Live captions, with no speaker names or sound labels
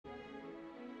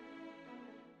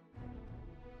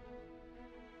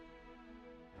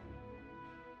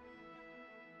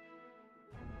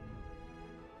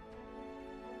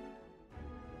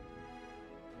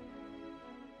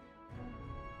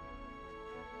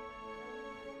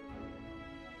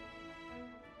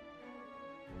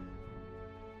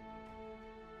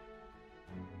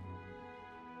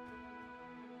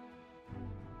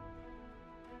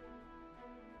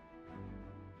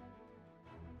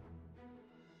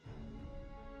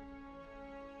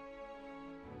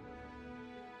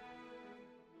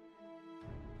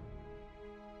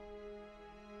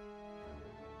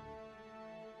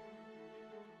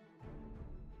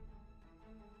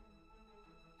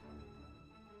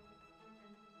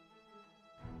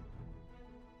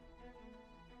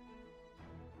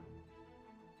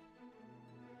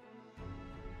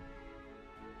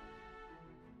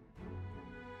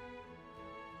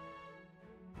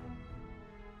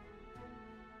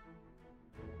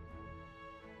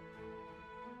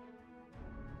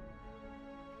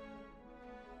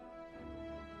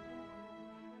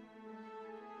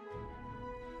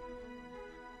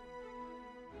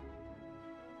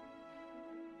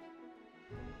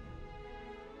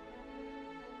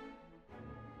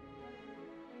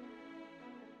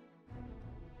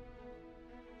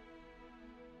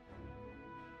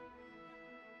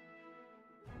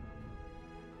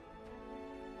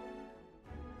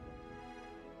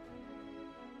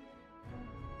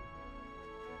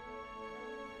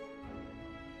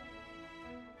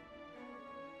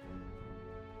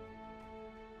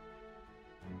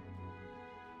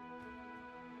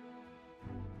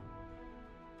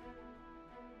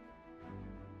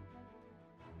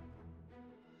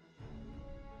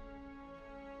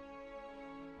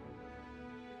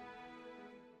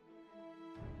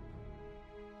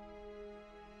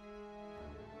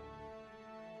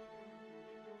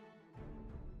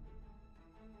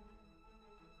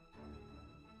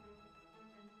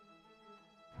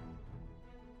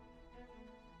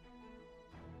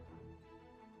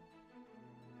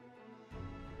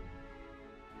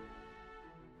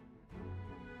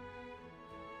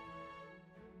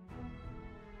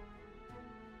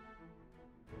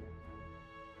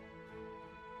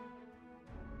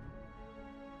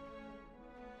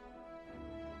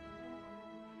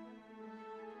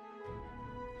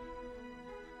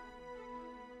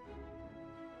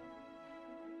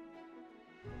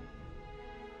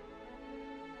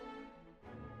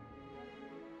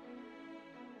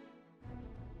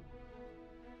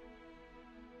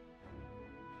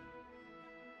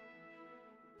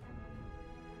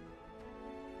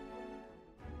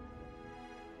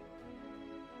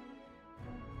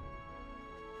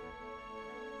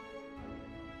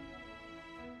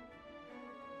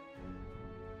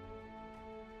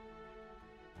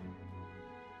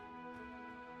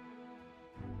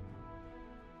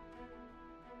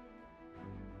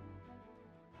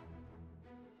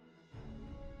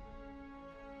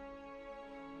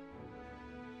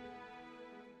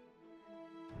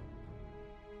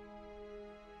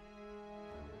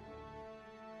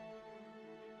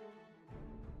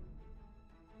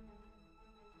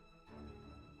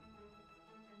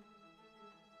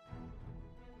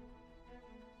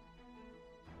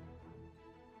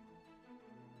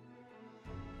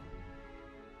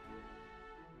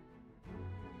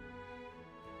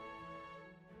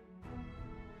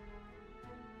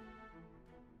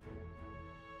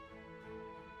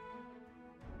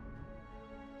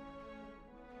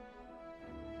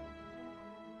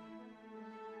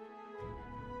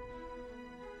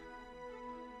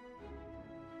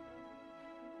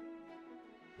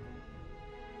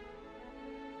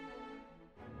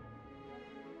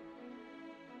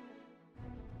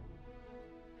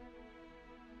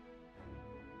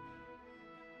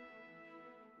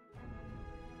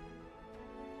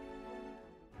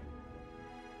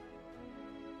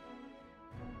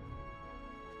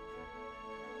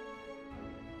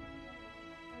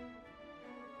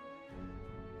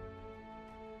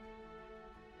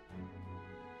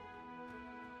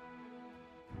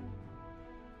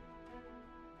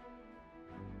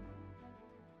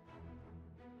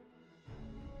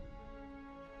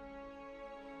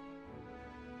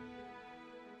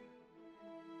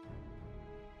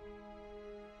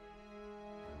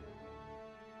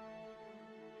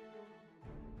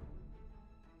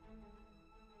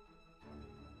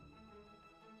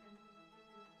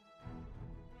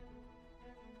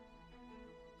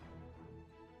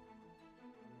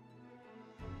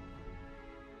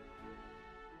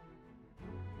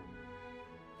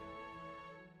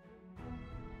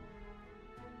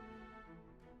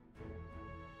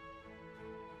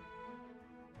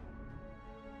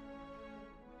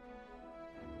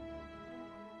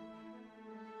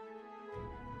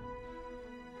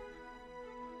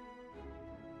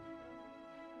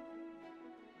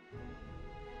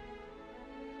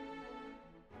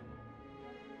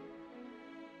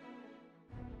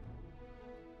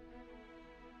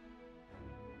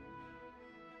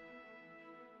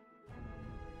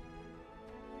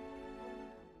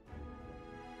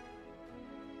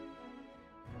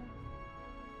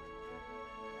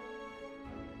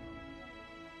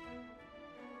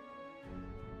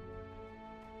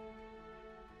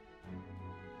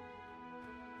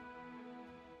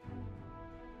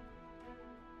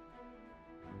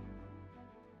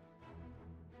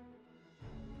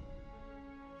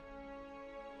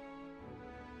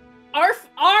Arf,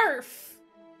 arf!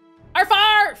 Arf,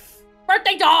 arf!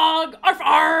 Birthday dog! Arf,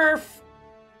 arf!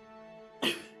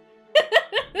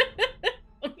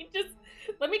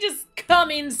 Let me just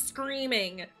come in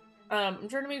screaming. I'm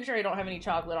trying to make sure I don't have any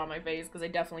chocolate on my face, because I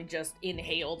definitely just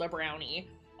inhaled a brownie.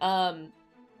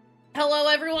 Hello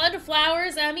everyone,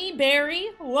 Flowers, Emmy, Barry,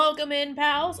 welcome in,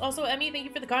 pals. Also, Emmy, thank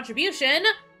you for the contribution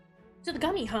to the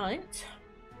gummy hunt.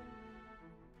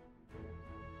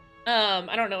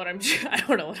 I don't know what I'm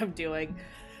doing.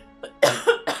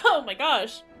 Oh my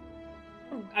gosh.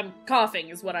 I'm coughing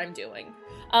is what I'm doing.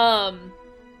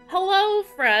 Hello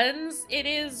friends, it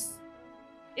is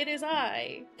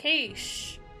I,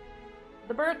 Kayshurrr,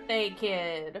 the birthday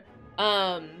kid.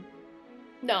 No,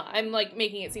 I'm like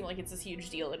making it seem like it's this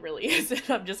huge deal. It really isn't.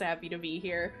 I'm just happy to be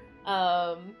here.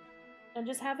 I'm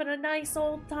just having a nice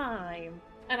old time.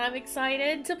 And I'm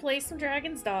excited to play some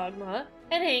Dragon's Dogma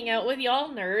and hang out with y'all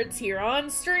nerds here on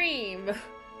stream.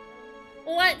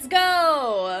 Let's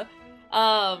go!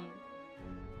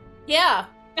 Yeah.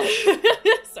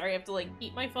 Sorry, I have to like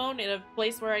keep my phone in a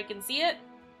place where I can see it.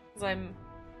 Because I'm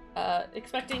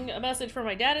expecting a message from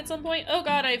my dad at some point. Oh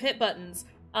god, I've hit buttons.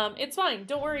 It's fine,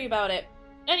 don't worry about it.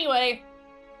 Anyway,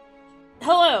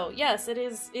 hello. Yes, it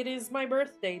is my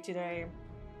birthday today.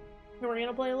 We're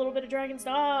gonna play a little bit of Dragon's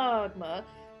Dogma,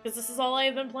 because this is all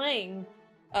I've been playing,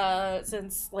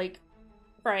 since, like,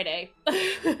 Friday.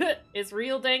 It's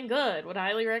real dang good. Would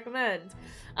highly recommend.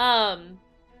 Yeah,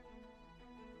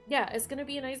 it's gonna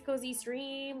be a nice cozy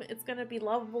stream. It's gonna be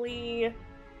lovely.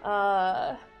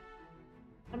 I'm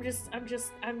just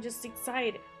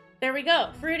excited. There we go.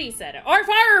 Fruity said it. Arf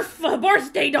arf!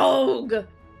 Birthday dog!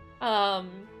 Hi,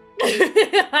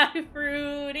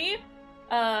 Fruity.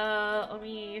 Let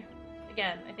me...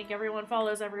 Again, I think everyone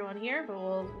follows everyone here, but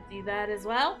we'll do that as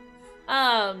well.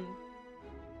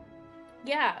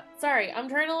 Yeah, sorry. I'm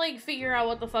trying to, like, figure out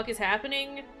what the fuck is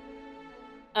happening.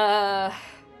 Because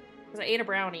I ate a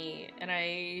brownie,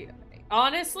 and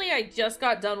honestly, I just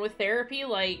got done with therapy,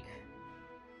 like,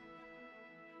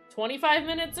 25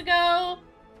 minutes ago.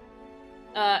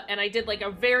 And I did, like,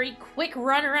 a very quick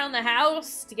run around the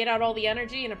house to get out all the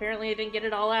energy, and apparently I didn't get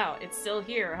it all out. It's still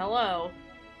here. Hello.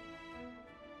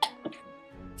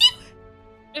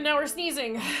 And now we're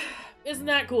sneezing. Isn't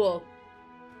that cool?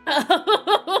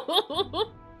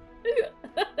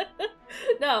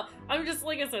 No, I'm just,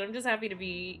 like I said, I'm just happy to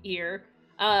be here.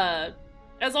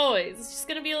 As always, it's just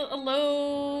gonna be a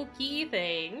low-key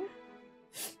thing.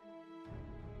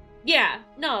 Yeah,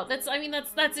 no, that's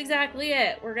exactly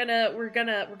it. We're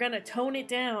gonna tone it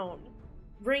down.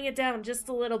 Bring it down just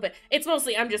a little bit. It's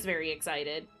mostly, I'm just very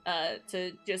excited,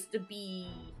 to be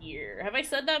here. Have I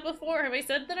said that before? Have I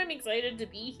said that I'm excited to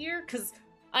be here? Because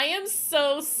I am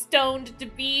so stoned to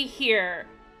be here.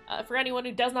 For anyone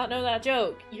who does not know that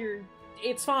joke,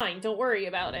 it's fine, don't worry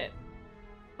about it.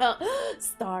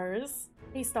 Stars.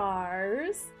 Hey,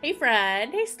 Stars. Hey,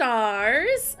 friend. Hey,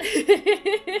 Stars.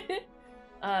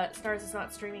 Stars is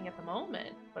not streaming at the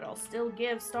moment, but I'll still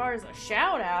give Stars a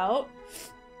shout out.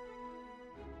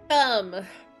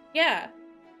 Yeah.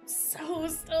 So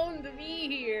stoned to be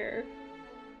here.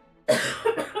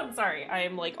 I'm sorry, I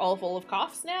am like all full of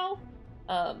coughs now.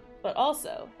 But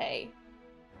also, hey.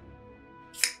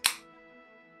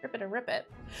 Rip it and rip it.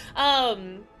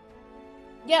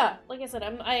 Yeah, like I said,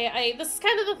 this is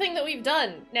kind of the thing that we've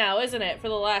done now, isn't it? For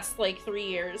the last, like, 3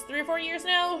 years. 3 or 4 years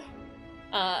now?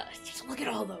 Just look at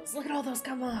all those. Look at all those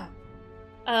come up.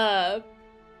 I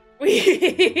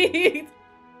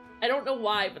don't know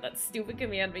why, but that stupid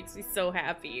command makes me so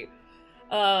happy.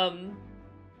 Yeah,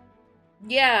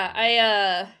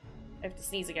 I have to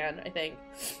sneeze again, I think.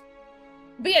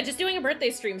 But yeah, just doing a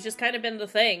birthday stream has just kind of been the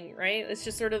thing, right? It's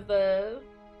just sort of the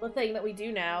thing that we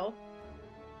do now.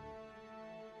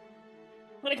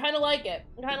 But I kind of like it.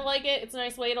 It's a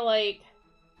nice way to, like,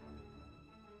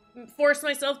 force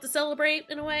myself to celebrate,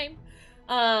 in a way.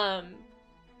 I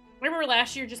remember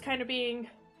last year just kind of being... I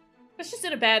was just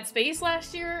in a bad space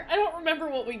last year. I don't remember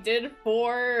what we did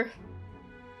for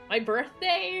my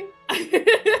birthday.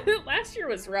 Last year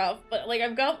was rough, but, like,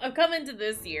 I've come into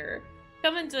this year.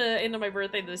 Come into my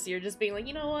birthday this year just being like,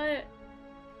 you know what?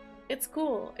 It's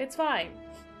cool. It's fine.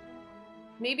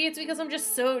 Maybe it's because I'm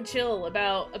just so chill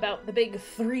about the big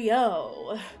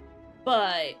 3-0.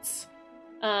 But,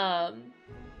 I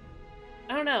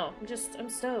don't know. I'm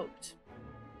stoked.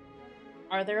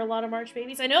 Are there a lot of March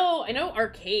babies? I know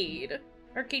Arcade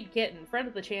Kitten, friend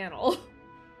of the channel,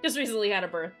 just recently had a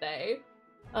birthday.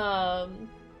 Who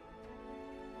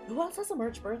else has a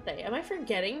March birthday? Am I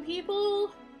forgetting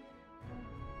people?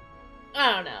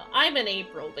 I don't know. I'm an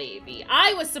April baby.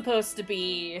 I was supposed to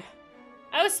be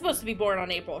born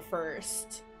on April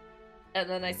 1st. And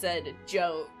then I said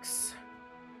jokes.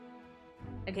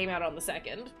 I came out on the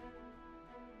 2nd.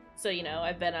 So, you know,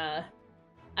 I've been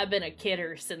a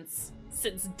kidder since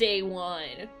day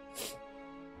one.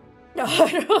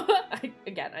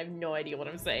 Again, I have no idea what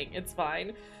I'm saying. It's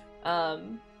fine.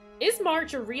 Is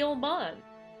March a real month?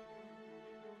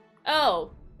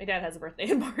 Oh, my dad has a birthday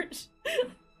in March.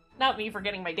 Not me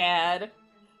forgetting my dad.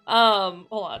 Hold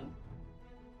on.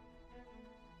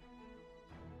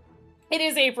 It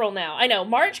is April now. I know,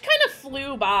 March kind of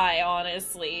flew by,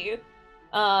 honestly.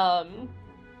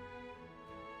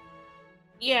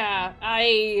 Yeah,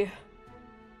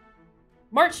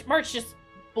 March just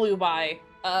blew by,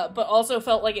 but also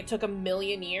felt like it took a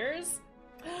million years.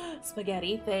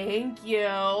 Spaghetti, thank you.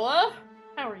 How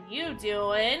are you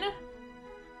doing?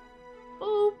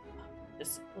 Boop.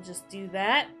 We'll just do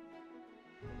that.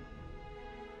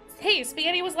 Hey,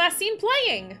 Spaghetti was last seen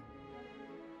playing.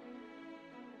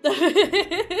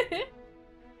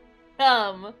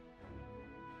 Oh,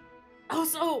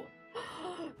 so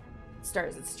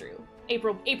stars, it's true.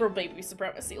 April baby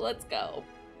supremacy. Let's go.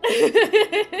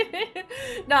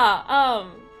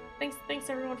 Nah, thanks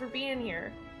everyone for being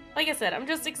here. Like I said, I'm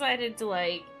just excited to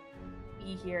like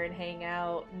be here and hang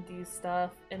out and do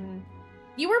stuff. And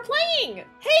you were playing.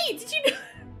 Hey,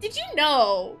 did you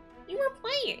know you were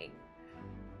playing?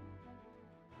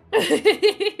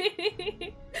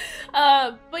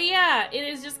 But yeah, it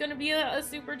is just gonna be a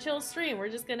super chill stream. We're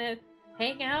just gonna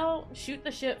hang out, shoot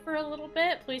the shit for a little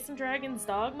bit, play some Dragon's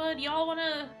Dogma. Do y'all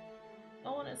wanna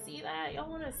see that? Y'all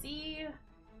wanna see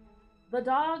the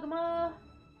Dogma?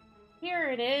 Here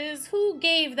it is. Who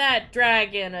gave that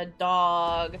dragon a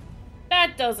dog?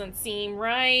 That doesn't seem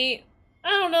right. I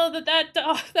don't know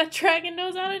that dragon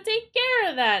knows how to take care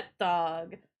of that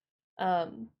dog.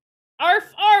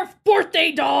 Arf, arf,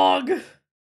 birthday dog!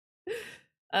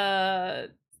 I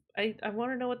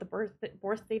want to know what the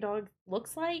birthday dog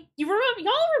looks like. Y'all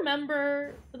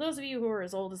remember, for those of you who are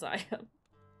as old as I am.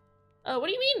 What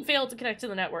do you mean failed to connect to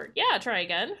the network? Yeah, try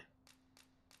again.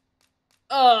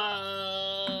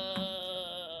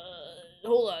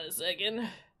 Hold on a second.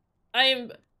 I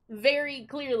am very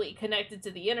clearly connected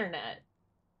to the internet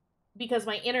because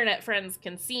my internet friends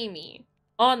can see me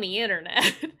on the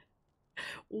internet.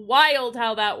 Wild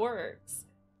how that works.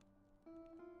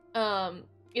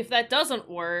 If that doesn't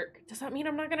work, does that mean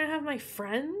I'm not gonna have my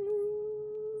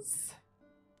friends?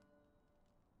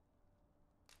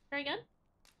 Try again?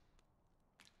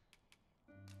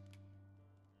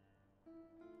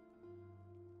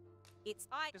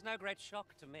 There's no great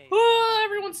shock to me. Oh,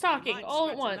 everyone's talking all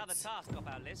at once. Another task off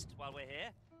our list while we're here,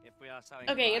 if we are so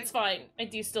Okay, it's fine. I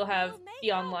do still have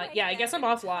the online. Yeah, I guess I'm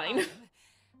offline.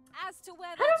 As to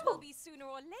whether it will be sooner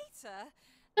or later,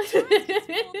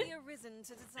 will be arisen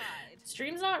to decide.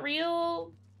 Stream's not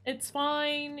real. It's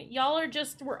fine.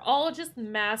 We're all just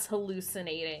mass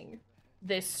hallucinating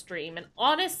this stream. And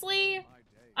honestly,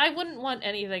 I wouldn't want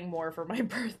anything more for my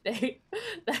birthday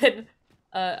than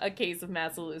a case of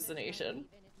mass hallucination.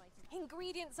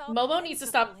 Momo needs to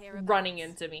stop running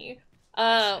into me.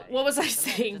 What was I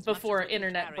saying before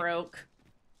internet broke?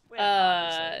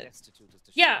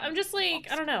 Yeah, I'm just like,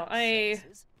 I don't know,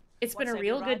 it's been a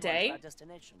real good day.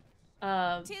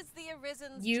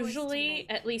 Usually,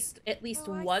 at least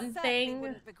one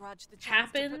thing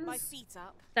happens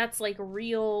that's like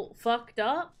real fucked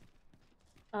up.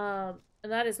 And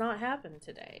that has not happened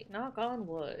today. Knock on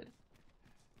wood.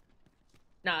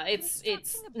 Nah, it's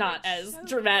not as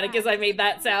dramatic as I made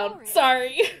that sound.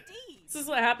 Sorry. This is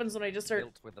what happens when I just start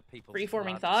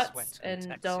reforming thoughts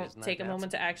and don't take a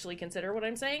moment to actually consider what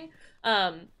I'm saying.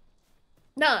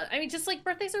 Nah, I mean, just like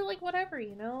birthdays are like whatever,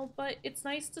 you know, but it's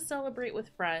nice to celebrate with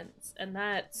friends, and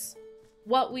that's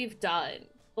what we've done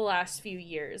the last few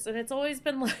years. And it's always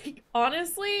been like,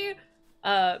 honestly,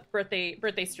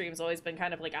 birthday stream's always been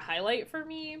kind of like a highlight for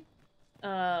me.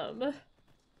 Because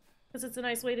it's a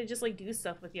nice way to just like do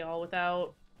stuff with y'all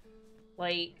without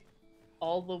like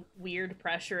all the weird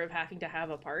pressure of having to have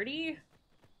a party.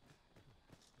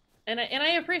 And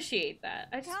I appreciate that.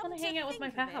 I just want to hang out with my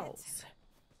pals.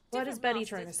 What is Betty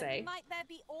trying to say? Might there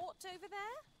be aught over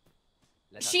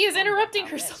there? She is interrupting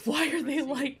herself. Why are they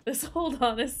like this? Hold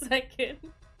on a second.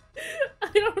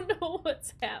 I don't know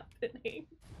what's happening.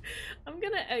 I'm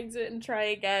gonna exit and try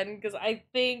again because I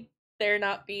think they're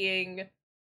not being...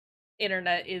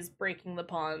 Internet is breaking the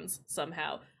pawns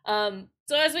somehow.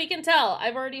 So as we can tell,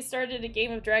 I've already started a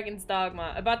game of Dragon's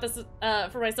Dogma. I bought this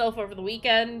for myself over the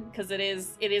weekend because it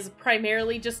is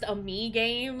primarily just a me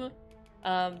game.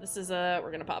 This is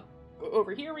we're gonna pop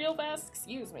over here real fast.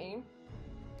 Excuse me.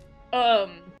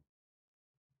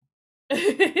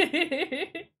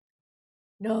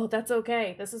 No, that's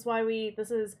okay. This is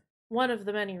one of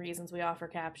the many reasons we offer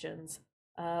captions.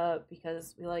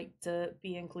 Because we like to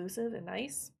be inclusive and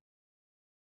nice.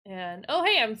 And, oh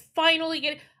hey,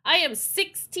 I am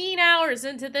 16 hours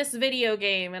into this video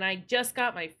game, and I just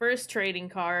got my first trading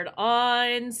card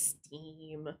on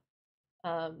Steam.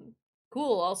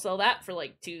 Cool, I'll sell that for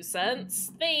like 2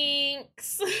 cents.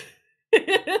 Thanks!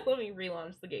 Let me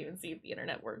relaunch the game and see if the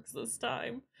internet works this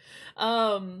time.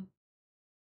 Yeah,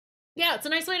 it's a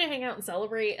nice way to hang out and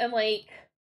celebrate, and like,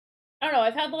 I don't know,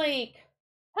 I've had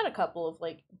a couple of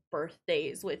like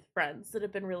birthdays with friends that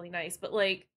have been really nice, but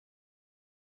like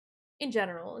in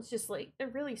general, it's just like they're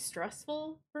really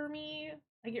stressful for me.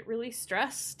 I get really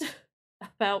stressed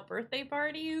about birthday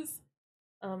parties.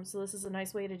 So this is a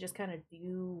nice way to just kind of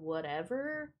do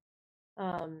whatever.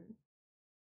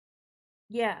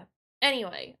 Yeah.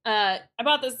 Anyway, I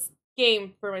bought this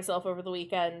game for myself over the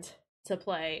weekend to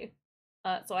play.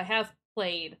 So I have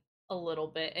played a little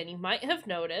bit, and you might have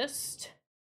noticed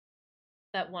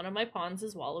that one of my pawns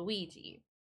is Waluigi.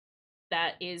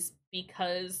 That is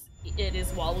because it is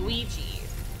Waluigi.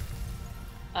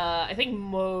 I think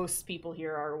most people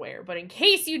here are aware, but in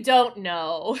case you don't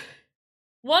know,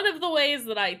 one of the ways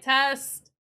that I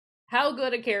test how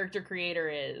good a character creator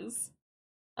is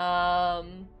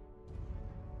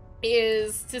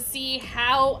to see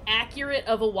how accurate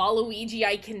of a Waluigi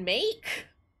I can make.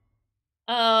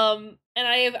 And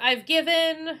I think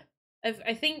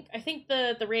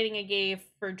the rating I gave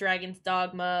for Dragon's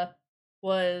Dogma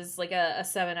was like a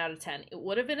 7 out of 10. It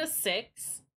would have been a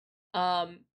 6.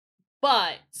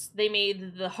 But they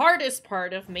made the hardest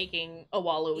part of making a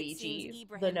Waluigi,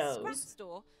 the nose,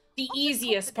 the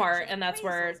easiest part, and that's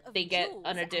where they get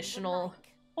an additional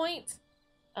point.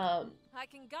 I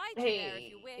can guide you there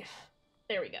if you wish.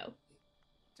 There we go.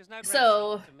 No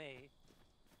so, to me.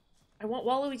 I want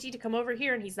Waluigi to come over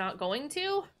here, and he's not going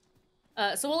to.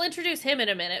 So we'll introduce him in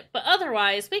a minute, but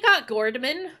otherwise, we got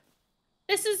Gordman.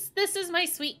 This is my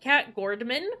sweet cat,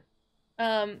 Gordman.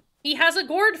 He has a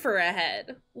gourd for a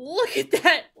head. Look at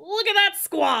that! Look at that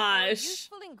squash!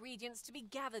 Useful ingredients to be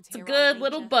gathered It's a here, good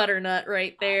little butternut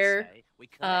right there. We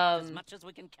collect as much as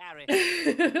we can carry.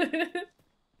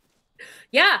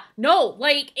 Yeah, no,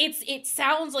 like, it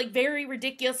sounds, like, very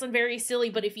ridiculous and very silly,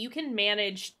 but if you can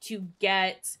manage to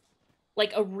get,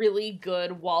 like, a really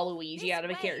good Waluigi out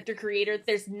of a character creator,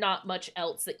 there's not much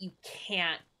else that you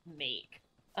can't make.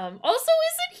 Also,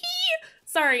 isn't he...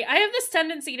 Sorry, I have this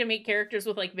tendency to make characters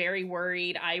with, like, very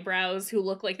worried eyebrows who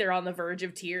look like they're on the verge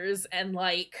of tears, and,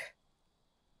 like...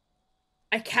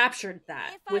 I captured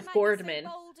that with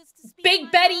Gordman.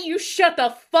 Big Betty, you shut the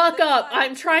fuck up!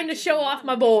 I'm trying to show off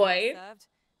my boy!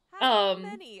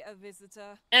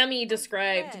 Emmy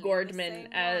described Gordman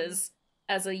as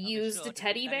a used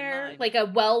teddy bear, like a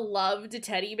well-loved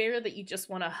teddy bear that you just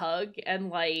want to hug, and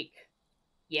like,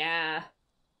 yeah,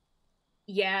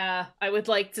 I would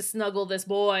like to snuggle this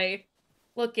boy.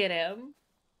 Look at him.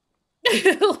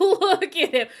 Look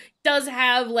at him. Does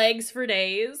have legs for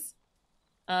days.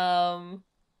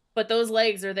 But those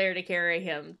legs are there to carry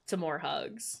him to more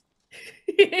hugs.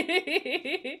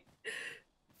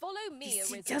 Follow me,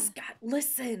 he just got,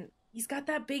 listen, he's got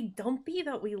that big dumpy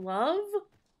that we love.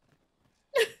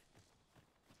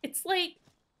 It's like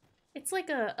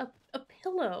a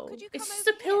pillow. It's just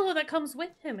a pillow that comes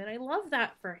with him, and I love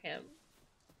that for him.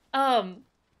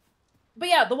 But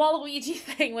yeah, the Waluigi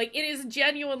thing, like, it is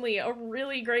genuinely a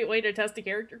really great way to test a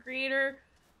character creator.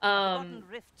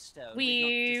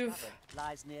 We've,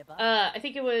 I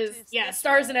think it was, yeah,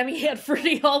 Stars and Emmy and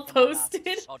Fruity all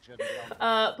posted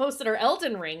our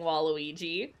Elden Ring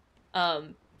Waluigi.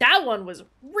 That one was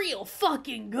real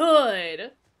fucking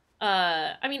good.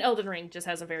 I mean, Elden Ring just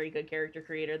has a very good character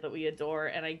creator that we adore,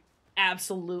 and I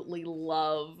absolutely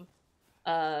love,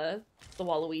 the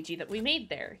Waluigi that we made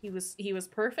there. He was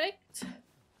perfect.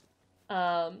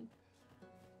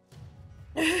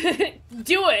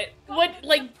 Do it. What,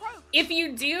 like, if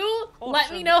you do,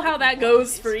 let me know how that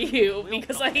goes for you,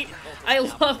 because I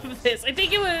love this. I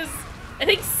think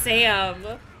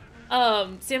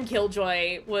Sam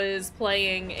Killjoy was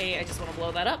playing I just want to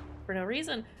blow that up for no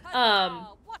reason.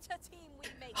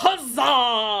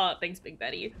 Huzzah! Thanks, Big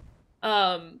Betty.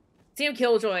 Sam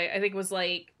Killjoy, I think, was,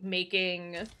 like,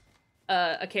 making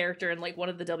a character in, like, one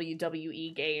of the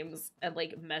WWE games, and,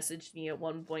 like, messaged me at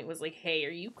one point, was like, hey, are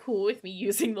you cool with me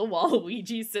using the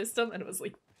Waluigi system? And it was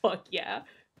like, fuck yeah,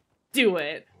 do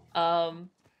it. And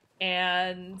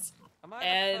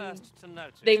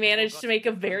they managed to make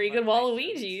a very good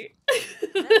Waluigi.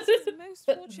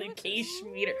 The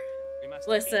Kayshurrr.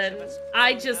 Listen,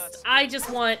 I just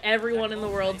want everyone in the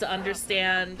world to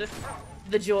understand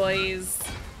the joys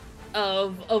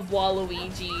of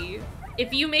Waluigi.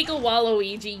 If you make a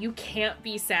Waluigi, you can't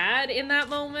be sad in that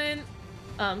moment.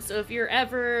 So if you're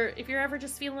ever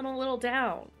just feeling a little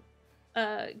down,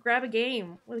 grab a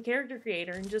game with a character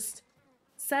creator and just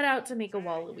set out to make a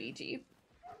Waluigi.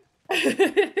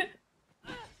 I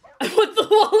want the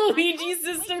Waluigi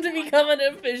system to become an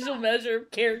official measure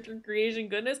of character creation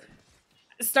goodness.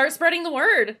 Start spreading the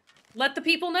word. Let the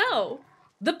people know.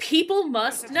 The people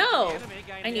must know.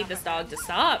 I need this dog to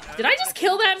stop. Did I just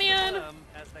kill that man?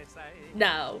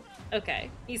 No.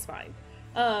 Okay, he's fine.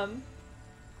 No,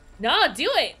 do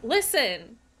it.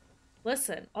 Listen.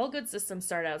 Listen, all good systems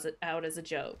start out as a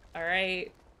joke, all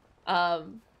right?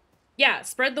 Yeah,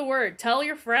 spread the word. Tell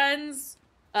your friends.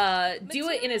 Do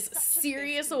it in as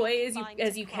serious a way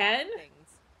as you can.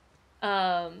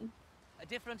 I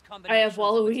have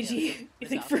Waluigi. You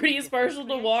think Fruity is partial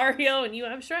to Wario, and you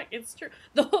have Shrek. It's true.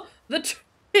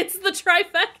 It's the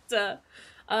trifecta.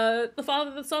 The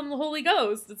Father, the Son, and the Holy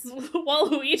Ghost. It's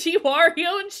Waluigi,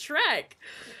 Wario, and Shrek.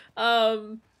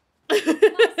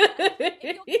 If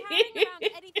you're carrying around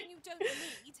anything you don't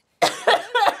need,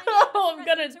 oh, I'm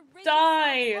gonna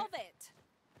die.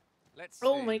 Let's see.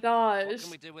 Oh my gosh. What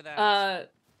can we do with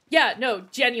that? Yeah, no,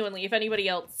 genuinely, if anybody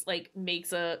else, like,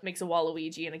 makes a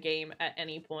Waluigi in a game at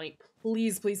any point,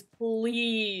 please, please,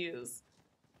 please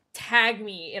tag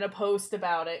me in a post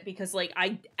about it, because, like,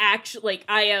 I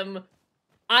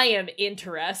am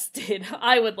interested.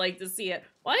 I would like to see it.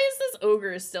 Why is this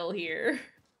ogre still here?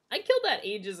 I killed that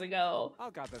ages ago.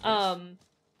 I'll gather this.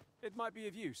 It might be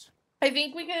of use. I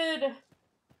think we could...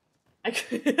 I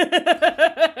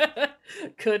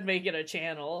could make it a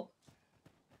channel.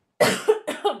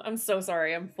 I'm so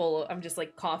sorry. I'm just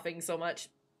like coughing so much.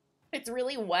 It's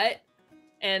really wet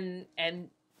and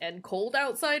cold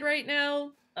outside right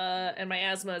now. And my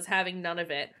asthma is having none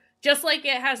of it. Just like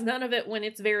it has none of it when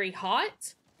it's very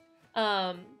hot.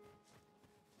 But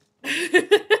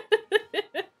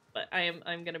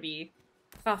I'm gonna be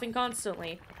coughing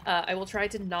constantly. I will try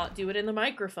to not do it in the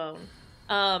microphone.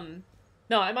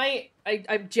 No, I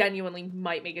genuinely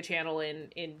might make a channel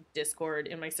in Discord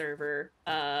in my server,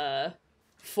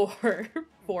 for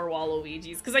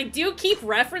Waluigi's, because I do keep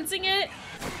referencing it,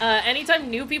 anytime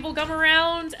new people come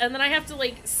around, and then I have to,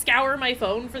 like, scour my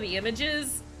phone for the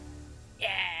images.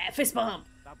 Yeah, fist bump!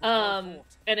 And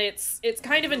it's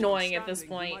kind of annoying at this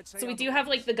point. So we do have,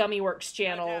 like, the Gummy Works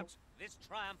channel.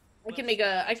 I can make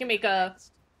a...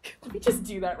 Let me just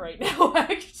do that right now,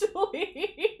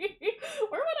 actually.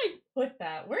 Where would I put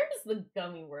that? Where does the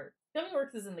Gummy Works? Gummy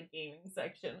Works is in the gaming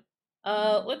section.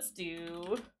 Let's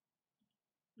do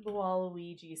the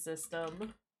Waluigi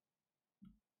system.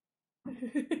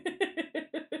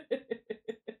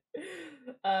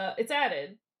 It's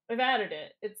added. I've added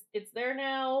it. It's there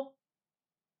now.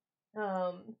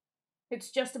 It's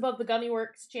just above the Gummy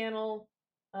Works channel.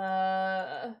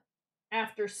 After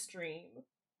stream,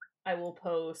 I will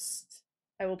post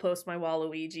my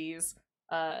Waluigis,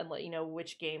 and let you know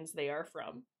which games they are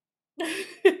from.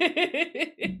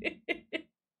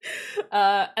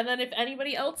 And then if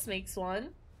anybody else makes one,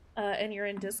 and you're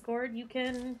in Discord, you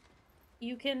can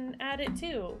add it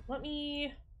too. Let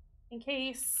me, in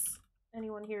case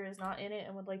anyone here is not in it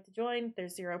and would like to join,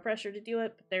 there's zero pressure to do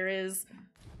it, but there is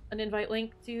an invite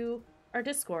link to our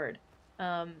Discord.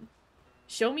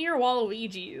 Show me your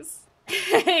Waluigis.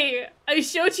 Hey, I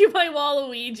showed you my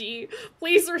Waluigi.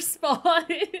 Please respond.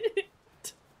 I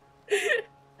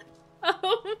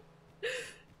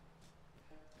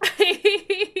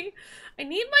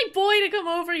need my boy to come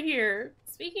over here.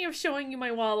 Speaking of showing you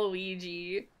my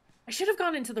Waluigi, I should have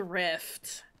gone into the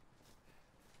rift.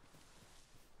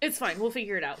 It's fine, we'll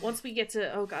figure it out. Once we get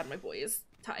to... Oh god, my boy is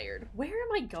tired. Where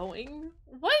am I going?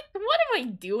 What am I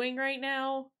doing right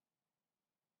now?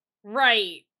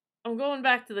 Right. I'm going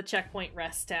back to the checkpoint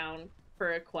rest town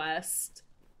for a quest.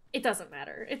 It doesn't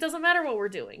matter. It doesn't matter what we're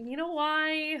doing. You know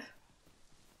why?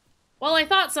 Well, I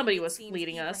thought somebody was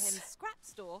leading us. Ibrahim's scrap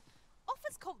store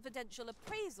offers confidential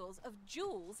appraisals of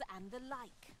jewels and the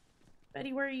like.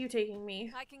 Betty, where are you taking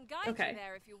me? I can guide you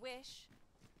there if you wish.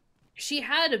 She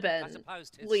had been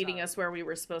leading us where we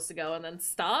were supposed to go and then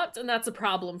stopped, and that's a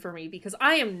problem for me because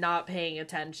I am not paying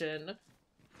attention.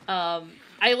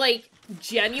 I, like,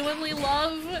 genuinely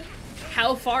love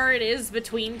how far it is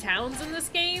between towns in this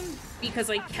game, because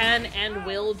I can and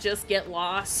will just get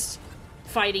lost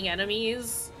fighting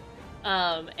enemies,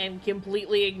 and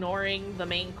completely ignoring the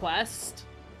main quest.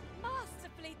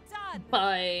 Masterfully done.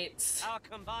 But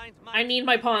I need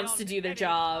my pawns to do their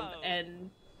job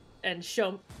and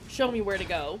show me where to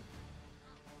go.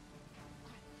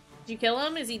 Did you kill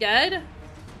him? Is he dead?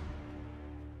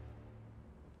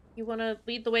 You wanna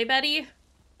lead the way, Betty?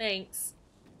 Thanks.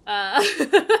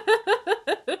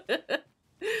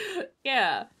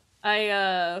 Yeah.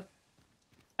 I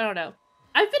don't know.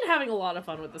 I've been having a lot of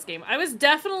fun with this game. I was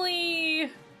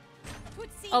definitely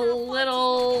a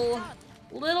little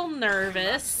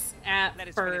nervous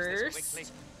at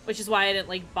first, which is why I didn't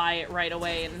like buy it right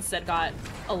away and instead got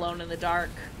Alone in the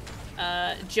Dark.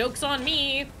 Joke's on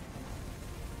me,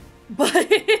 but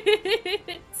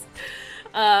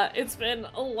it's been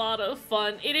a lot of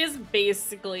fun. It is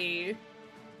basically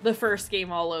the first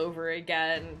game all over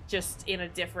again, just in a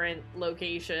different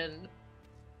location.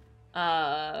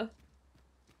 And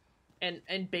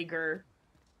bigger.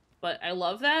 But I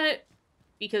love that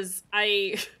because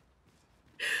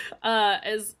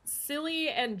as silly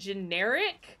and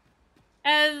generic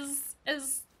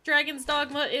as Dragon's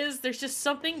Dogma is, there's just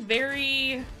something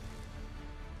very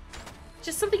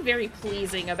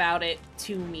pleasing about it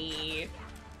to me.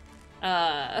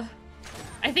 I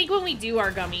think when we do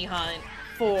our gummy hunt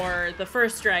for the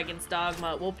first Dragon's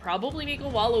Dogma, we'll probably make a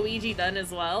Waluigi then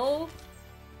as well.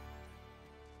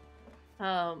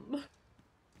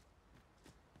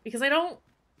 Because I don't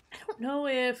know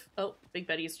if... Oh, Big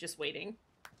Betty's just waiting.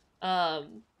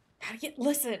 Gotta get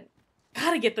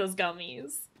those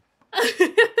gummies.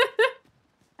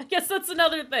 I guess that's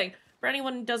another thing. For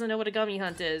anyone who doesn't know what a gummy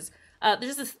hunt is,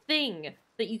 there's this thing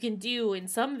that you can do in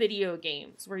some video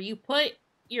games where you put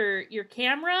your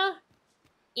camera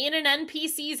in an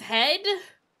NPC's head.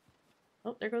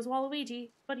 Oh, there goes Waluigi.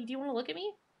 Buddy, do you want to look at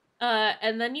me?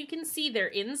 And then you can see their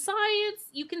insides.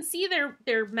 You can see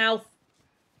their mouth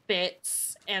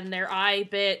bits and their eye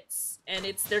bits, and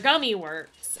it's their gummy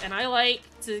works. And I like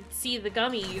to see the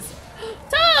gummies.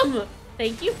 Tom!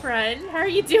 Thank you, friend. How are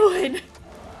you doing?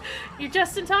 You're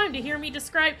just in time to hear me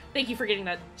describe... Thank you for getting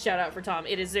that shout out for Tom.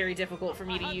 It is very difficult for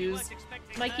me to use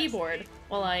my keyboard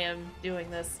while I am doing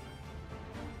this.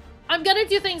 I'm gonna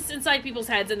do things inside people's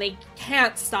heads and they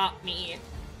can't stop me.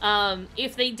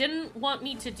 If they didn't want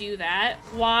me to do that,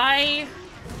 why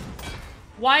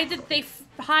did they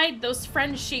hide those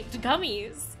friend-shaped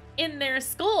gummies in their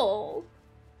skull?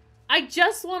 I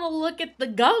just want to look at the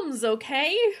gums,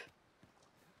 okay?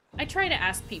 I try to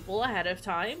ask people ahead of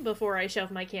time before I shove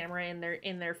my camera in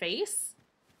their face.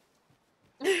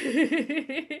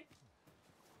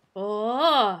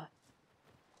 Oh.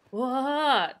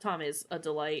 What? Tom is a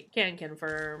delight. Can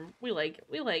confirm. We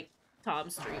like Tom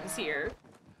streams here.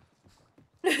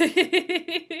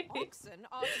 Oxen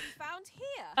are to be found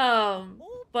here.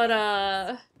 But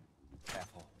I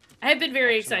have been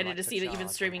very excited to see that you've been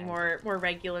streaming more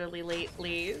regularly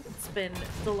lately. It's been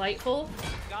delightful.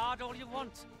 Guard all you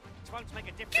want. It won't make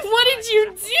a difference. What did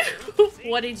you do?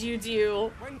 What did you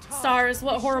do? Stars,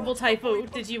 what horrible typo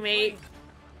did you make?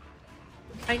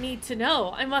 I need to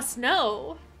know. I must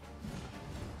know.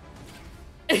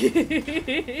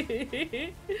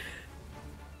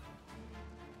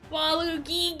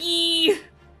 Waluigi!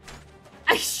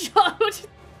 I shot.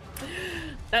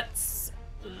 That's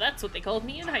what they called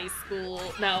me in high school.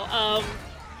 No,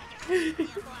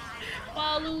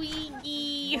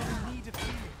 Waluigi!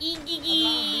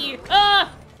 Igigi!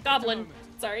 Ah! Goblin.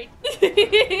 Sorry.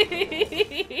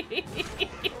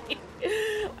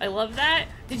 I love that.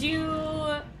 Did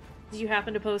you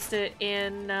happen to post it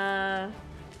in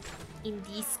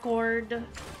Discord?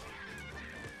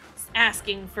 Just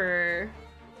asking for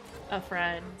a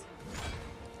friend.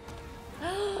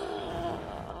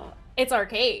 It's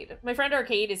Arcade. My friend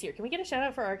Arcade is here. Can we get a shout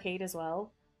out for Arcade as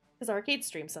well? Because Arcade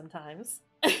streams sometimes.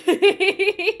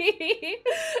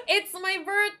 It's my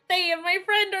birthday and my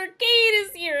friend Arcade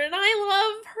is here and I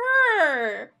love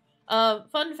her!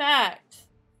 Fun fact.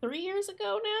 3 years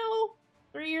ago now?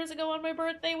 3 years ago on my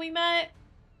birthday we met.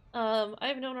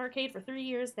 I've known Arcade for 3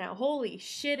 years now. Holy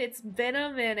shit, it's been a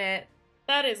minute.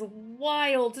 That is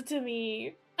wild to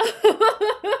me.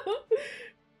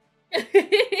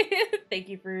 Thank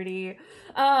you, Fruity.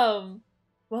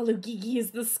 Waluigi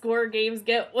is the score games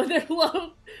get when they're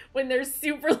low, when they're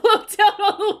super low down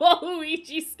on the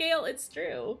Waluigi scale. It's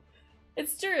true.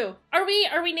 It's true. Are we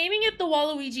naming it the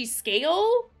Waluigi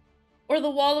scale or the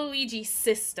Waluigi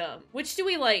system? Which do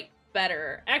we like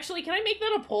better? Actually, can I make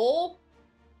that a poll?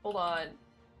 Hold on.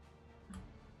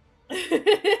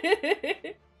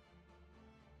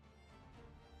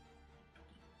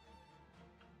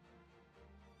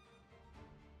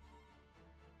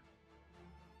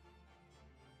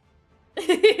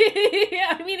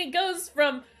 Yeah, I mean, it goes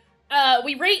from,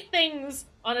 we rate things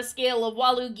on a scale of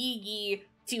Waluigi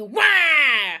to wah!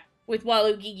 With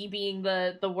Waluigi being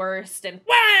the worst and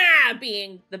wah!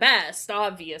 Being the best,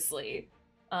 obviously.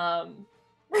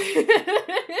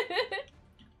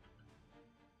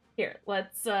 Here,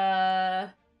 let's,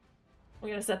 I'm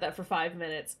gonna set that for 5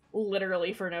 minutes.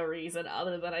 Literally for no reason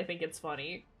other than I think it's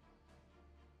funny.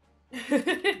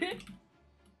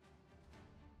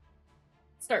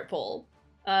 Start poll.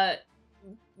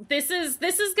 This is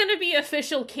gonna be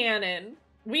official canon.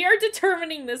 We are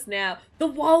determining this now. The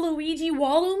Waluigi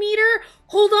Walu meter?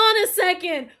 Hold on a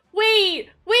second. Wait,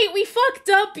 we fucked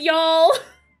up, y'all.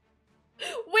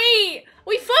 Wait,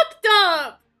 we fucked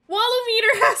up. Walu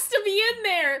meter has to be in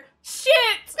there.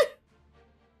 Shit.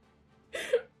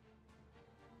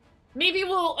 Maybe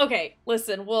we'll, okay,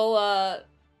 listen, we'll,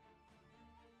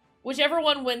 whichever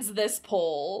one wins this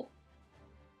poll,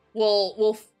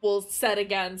 we'll set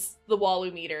against the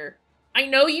Walu meter. I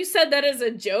know you said that as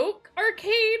a joke,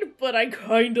 Arcade, but I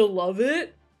kinda love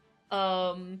it.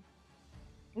 I'm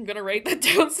gonna write that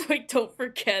down so I don't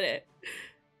forget it.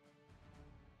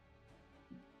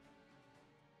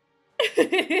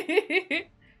 I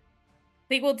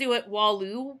think we'll do it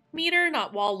Walu meter,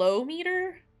 not Wallow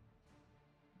meter.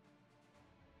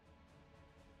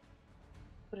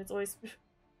 But it's always...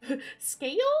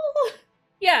 Scale?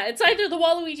 Yeah, it's either the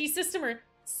Waluigi system or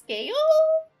Scale?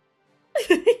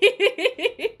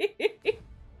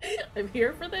 I'm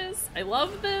here for this. I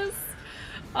love this.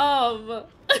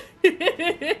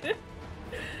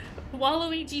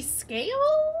 Waluigi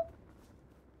Scale?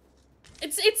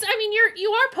 I mean,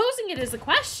 you are posing it as a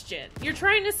question. You're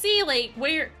trying to see, like,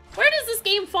 where does this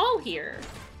game fall here?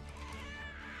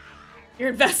 You're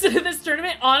invested in this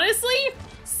tournament? Honestly?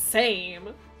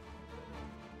 Same.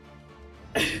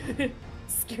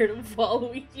 Scared of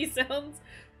Waluigi sounds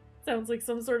like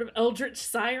some sort of eldritch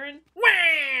siren.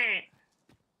 Wah!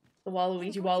 The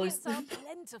Waluigi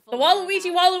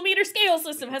Walu meter scale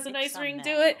system has a nice ring to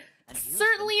it. It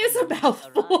certainly is a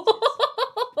mouthful.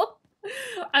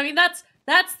 I mean, that's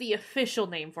the official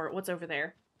name for it. What's over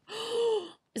there?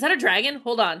 Is that a dragon?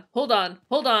 Hold on.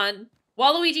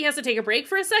 Waluigi has to take a break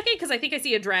for a second because I think I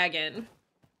see a dragon.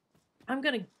 I'm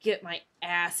gonna get my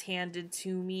ass handed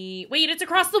to me. Wait, it's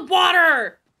across the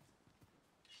water!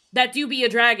 That do be a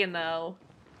dragon, though.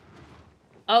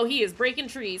 Oh, he is breaking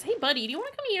trees. Hey, buddy, do you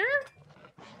want to come here?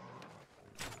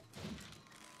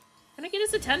 Can I get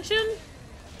his attention?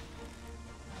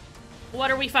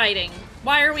 What are we fighting?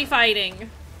 Why are we fighting?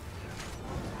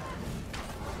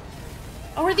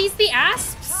 Oh, are these the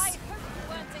asps? I hope you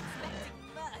weren't expecting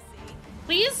mercy.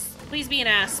 Please? Please be an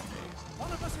asp.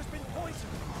 One of us has been poisoned.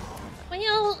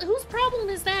 Well, whose problem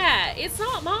is that? It's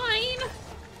not mine.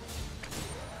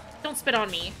 Don't spit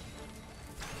on me.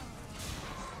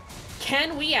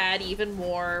 Can we add even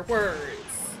more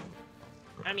words?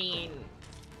 I mean,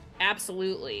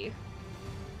 absolutely.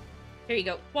 Here you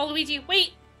go. Waluigi,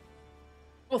 wait!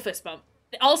 We'll fist bump.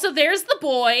 Also, there's the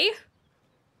boy.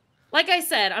 Like I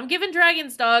said, I'm giving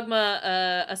Dragon's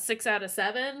Dogma a 6 out of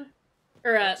 7.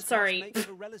 Or, sorry, a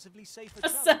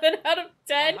 7 out of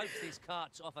 10. I hope these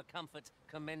carts offer comfort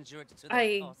commensurate to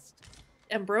the cost.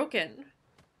 I am broken.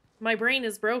 My brain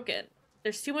is broken.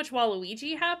 There's too much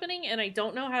Waluigi happening, and I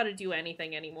don't know how to do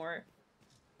anything anymore.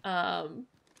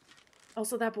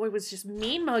 Also, that boy was just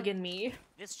mean-mugging me.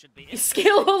 This should be His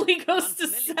scale only goes to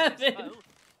 7.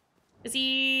 Is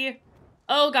he...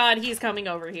 Oh god, he's coming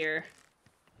over here.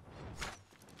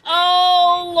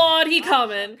 Oh lord, he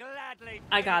coming.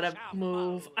 I gotta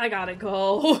move. I gotta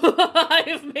go.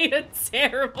 I've made a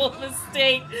terrible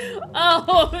mistake.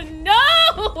 Oh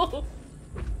no!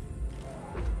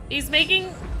 He's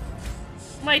making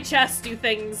my chest do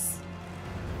things.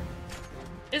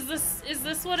 Is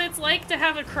this what it's like to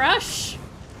have a crush?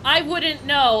 I wouldn't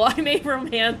know. I'm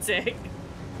aromantic.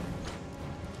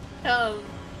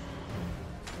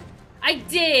 I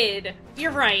did.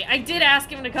 You're right. I did ask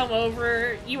him to come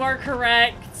over. You are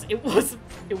correct. It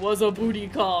was a booty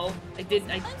call. I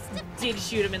did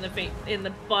shoot him in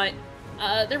the butt.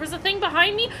 There was a thing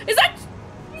behind me. Is that...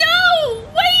 No!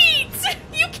 Wait!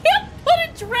 You can't put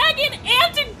a dragon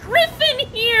and a griffin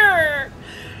here!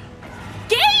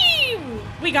 Game!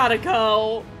 We gotta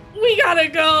go. We gotta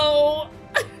go.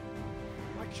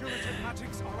 My curative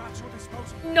magics are at your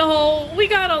disposal. No, we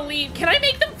gotta leave. Can I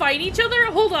make them fight each other?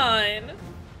 Hold on.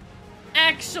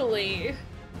 Actually.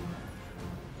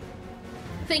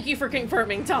 Thank you for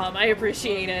confirming, Tom. I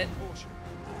appreciate it.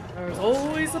 There's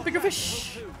always a bigger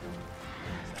fish.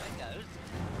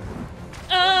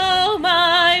 Oh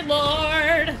my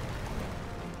lord.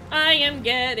 I am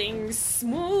getting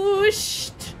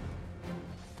smooshed.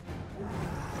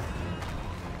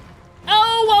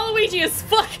 Oh, Waluigi is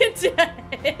fucking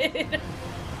dead.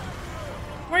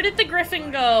 Where did the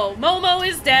griffin go? Momo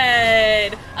is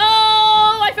dead.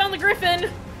 Oh, I found the griffin.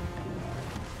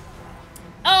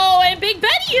 Oh, and Big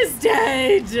Betty is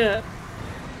dead.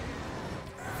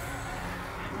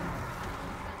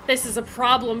 This is a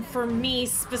problem for me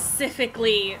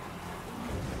specifically.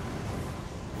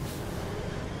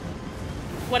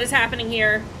 What is happening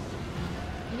here?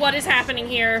 What is happening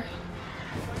here?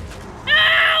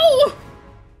 Ow!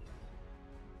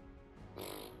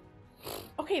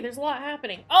 Okay, there's a lot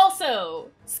happening. Also,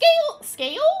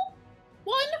 scale?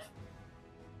 One?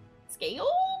 Scale?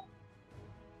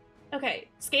 Okay,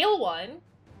 scale 1.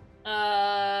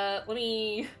 Let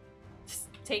me just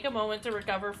take a moment to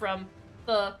recover from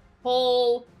the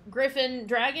whole Griffin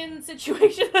dragon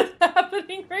situation that's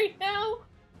happening right now.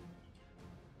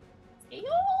 Scale?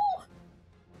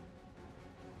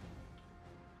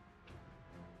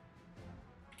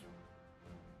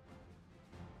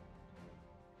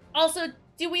 Also,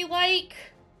 do we like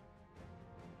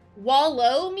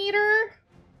wallow meter?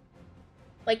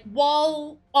 Like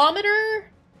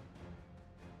wall-ometer?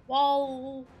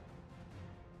 Wall-o-meter?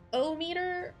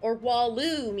 Or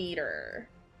walloo-meter?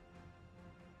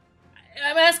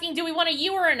 I'm asking, do we want a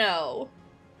U or a no?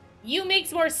 U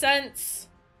makes more sense.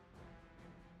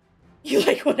 You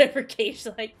like whatever Kaysh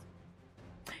likes.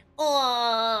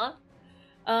 Aww.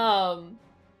 What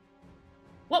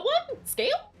one?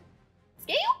 Scale?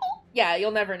 Scale? Yeah,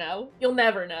 you'll never know. You'll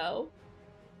never know.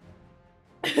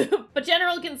 But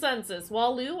general consensus,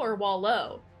 Wallu or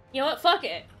Wallow? You know what? Fuck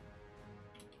it.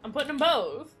 I'm putting them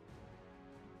both.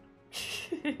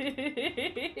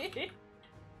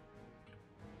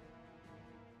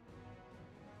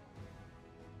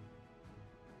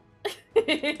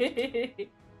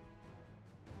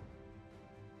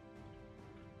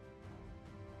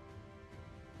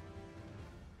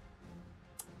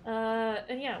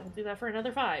 And yeah, we'll do that for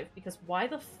another 5, because why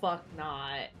the fuck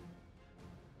not?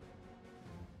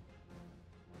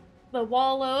 The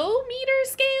wallow meter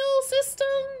scale system?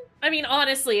 I mean,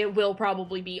 honestly, it will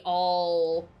probably be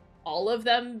all of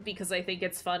them, because I think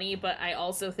it's funny, but I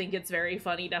also think it's very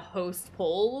funny to host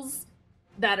polls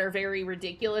that are very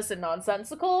ridiculous and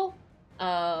nonsensical.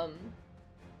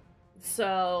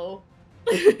 So...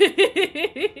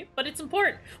 but it's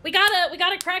important. We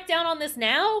gotta crack down on this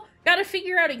now. Gotta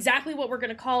figure out exactly what we're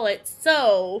gonna call it.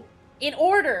 So, in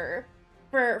order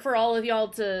for all of y'all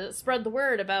to spread the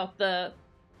word about the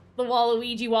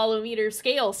Waluigi Wallow-meter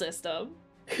scale system.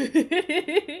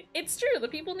 It's true, the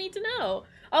people need to know.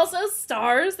 Also,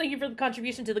 Stars, thank you for the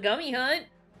contribution to the gummy hunt.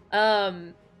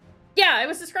 Yeah, I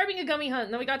was describing a gummy hunt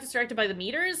and then we got distracted by the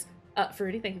meters.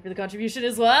 Fruity, thank you for the contribution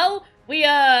as well. We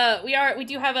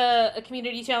do have a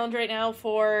community challenge right now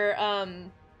for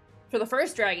the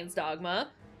first Dragon's Dogma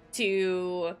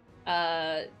to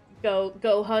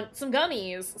go hunt some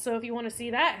gummies. So if you want to see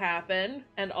that happen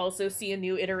and also see a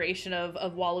new iteration of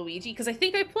Waluigi, because I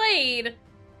think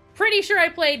pretty sure I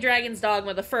played Dragon's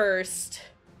Dogma the first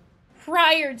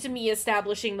prior to me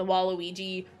establishing the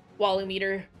Waluigi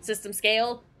Wallow-meter system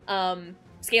scale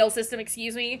system,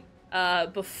 excuse me.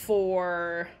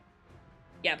 Before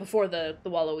the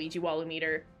Waluigi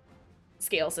Wallow-meter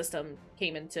scale system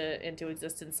came into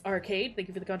existence. Arcade, thank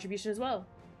you for the contribution as well.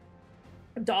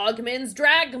 Dogman's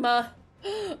Dragma,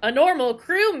 a normal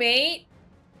crewmate.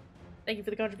 Thank you for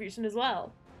the contribution as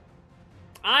well.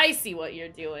 I see what you're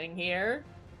doing here.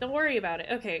 Don't worry about it.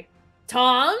 Okay.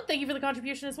 Tom, thank you for the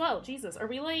contribution as well. Jesus, are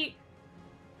we like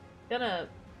gonna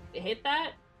hit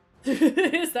that?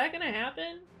 Is that gonna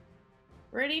happen?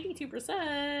 We're at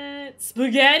 82%.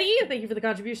 Spaghetti, thank you for the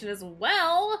contribution as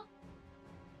well.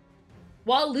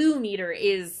 Wallow-meter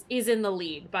is in the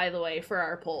lead, by the way, for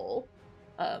our poll.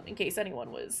 In case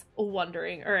anyone was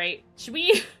wondering. Alright, should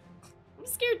we... I'm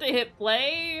scared to hit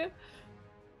play.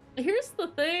 Here's the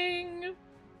thing.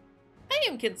 I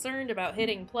am concerned about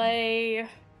hitting play.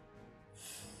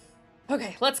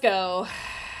 Okay, let's go.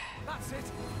 That's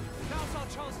it. Now's our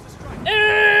chance to strike.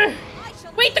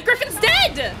 Wait, the Griffin's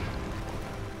dead!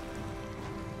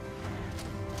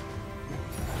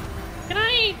 Can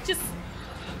I just...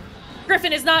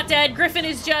 Griffin is not dead. Griffin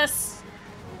is just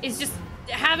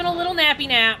having a little nappy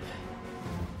nap.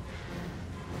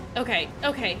 Okay.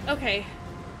 Arcade.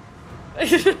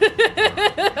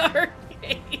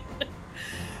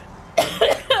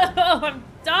 Oh, I'm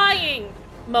dying.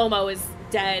 Momo is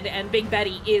dead and Big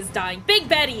Betty is dying. Big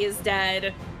Betty is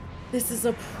dead. This is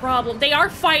a problem. They are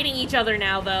fighting each other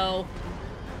now, though.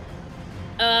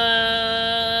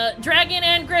 Dragon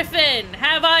and Griffin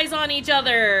have eyes on each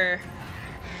other.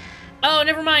 Oh,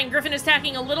 never mind. Griffin is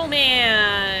attacking a little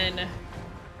man.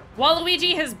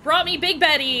 Waluigi has brought me Big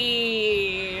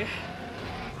Betty.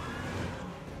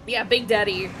 Yeah, Big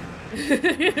Daddy.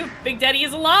 Big Daddy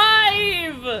is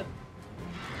alive.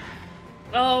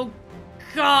 Oh,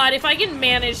 God. If I can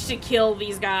manage to kill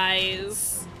these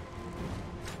guys.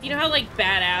 You know how, like,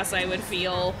 badass I would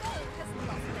feel?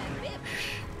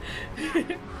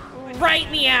 Right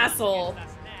in the asshole.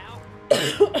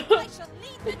 I shall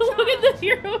lead the Look at the charge.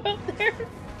 hero up there.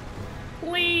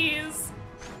 Please.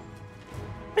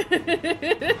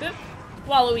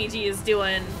 Waluigi is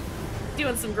doing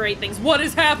some great things. What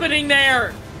is happening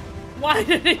there? Why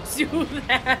did it do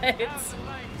that?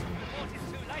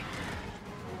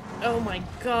 Oh my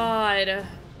god.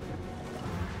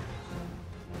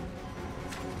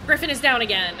 Griffin is down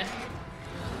again.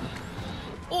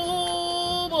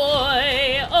 Oh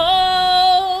boy.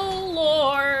 Oh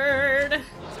lord.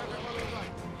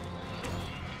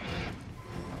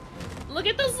 Look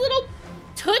at those little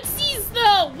tootsies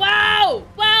though. Wow.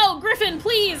 Wow, Griffin,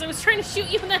 please. I was trying to shoot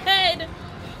you in the head.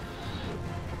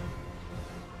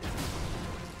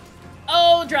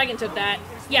 Oh, Dragon took that.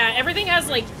 Yeah, everything has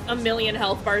like a million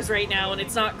health bars right now and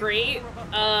it's not great.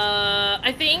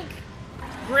 I think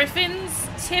Griffins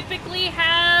typically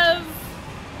have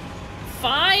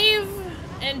 5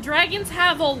 and dragons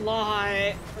have a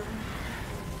lot.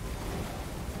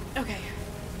 Okay.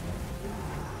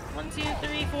 1, 2,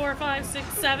 3, 4, 5, 6,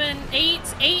 7, 8.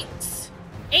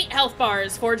 8 health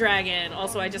bars for dragon.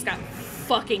 Also, I just got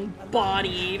fucking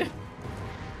bodied.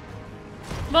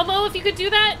 Momo, if you could do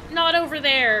that, not over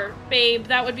there, babe.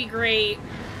 That would be great.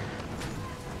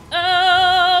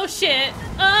 Oh, shit.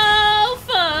 Oh,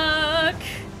 fuck.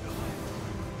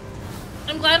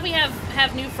 I'm glad we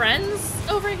have new friends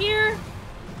over here.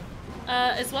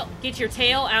 As well. Get your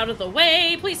tail out of the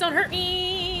way. Please don't hurt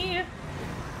me.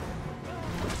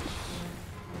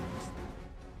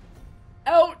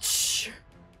 Ouch.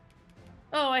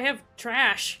 Oh, I have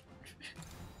trash.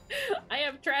 I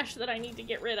have trash that I need to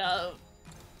get rid of.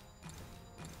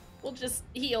 We'll just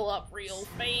heal up real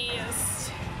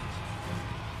fast.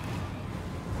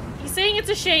 He's saying it's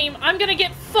a shame. I'm gonna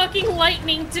get fucking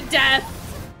lightning to death.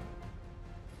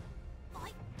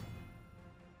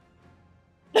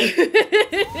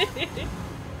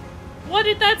 What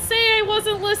did that say? I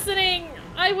wasn't listening.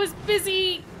 I was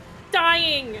busy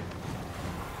dying.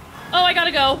 Oh, I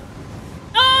gotta go.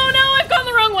 Oh no, I've gone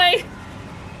the wrong way.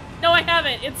 No, I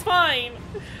haven't. It's fine.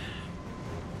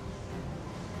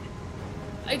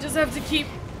 I just have to keep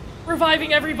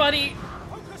reviving everybody.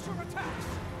 Focus your attacks.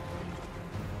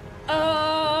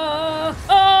 Oh!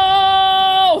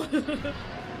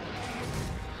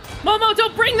 Momo,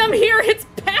 don't bring them here! It's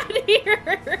bad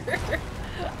here!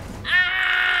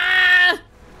 Ah!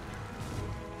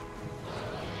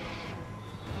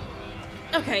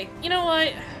 Okay, you know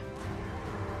what?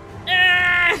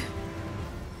 Ah!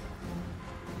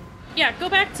 Yeah, go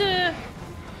back to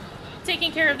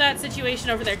taking care of that situation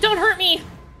over there. Don't hurt me!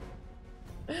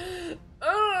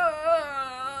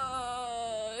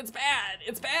 It's bad.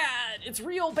 It's bad. It's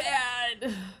real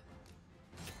bad.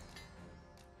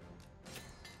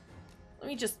 Let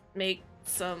me just make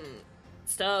some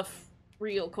stuff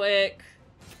real quick.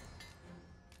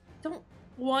 Don't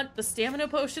want the stamina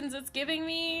potions it's giving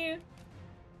me.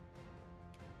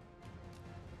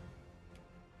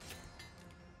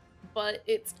 But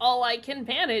it's all I can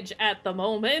manage at the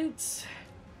moment.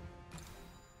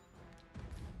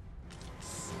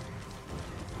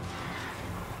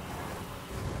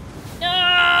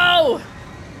 No!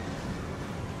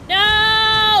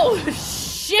 No!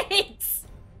 Shit!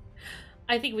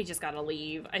 I think we just gotta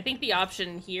leave. I think the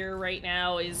option here right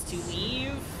now is to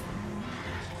leave.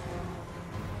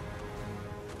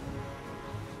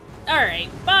 Alright,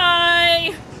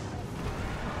 bye!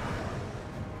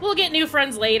 We'll get new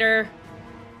friends later.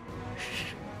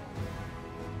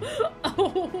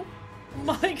 Oh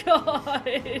my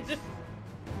god.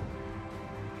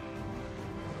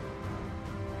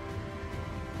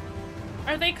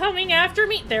 Are they coming after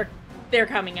me? They're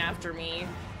coming after me.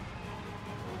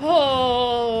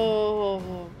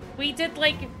 Oh, we did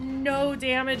like no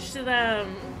damage to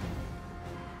them.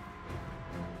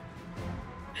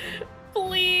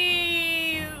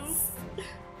 Please.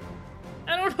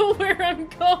 I don't know where I'm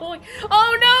going.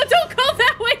 Oh no, don't go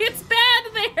that way. It's bad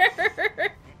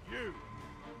there. You,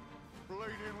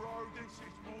 bleeding rogue, this is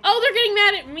more. Oh, they're getting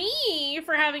mad at me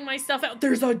for having my stuff out.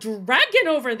 There's a dragon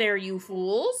over there, you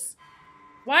fools.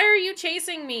 Why are you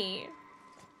chasing me?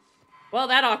 Well,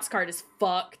 that ox cart is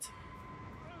fucked.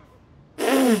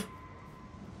 Can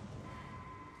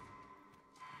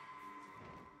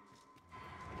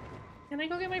I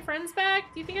go get my friends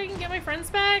back? Do you think I can get my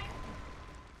friends back?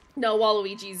 No,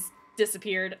 Waluigi's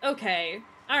disappeared. Okay.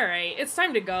 Alright, it's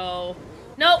time to go.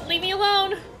 Nope, leave me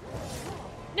alone!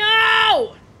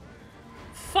 No!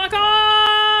 Fuck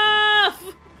off!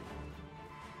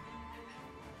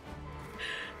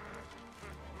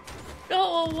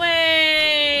 Go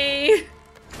away!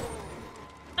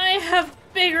 I have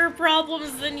bigger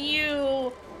problems than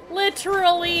you.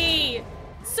 literally!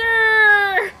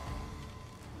 Sir!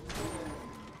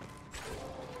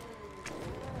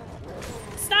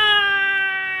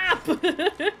 Stop!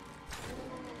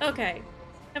 Okay.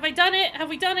 Have I done it? Have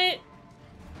we done it?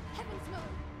 Heavens no!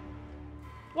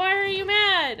 Why are you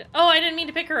mad? Oh, I didn't mean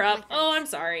to pick her up. Oh, I'm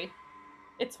sorry.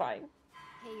 It's fine.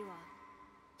 Here you are.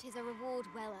 'Tis a reward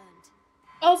well earned.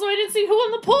 Also, I didn't see who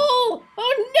on the pole!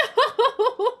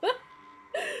 Oh no!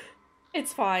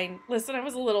 It's fine. Listen, I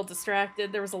was a little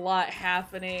distracted. There was a lot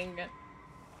happening.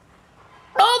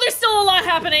 Oh, there's still a lot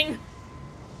happening!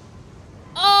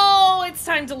 Oh, it's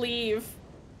time to leave.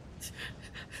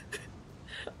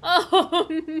 Oh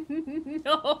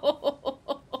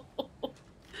no!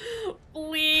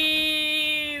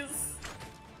 Please!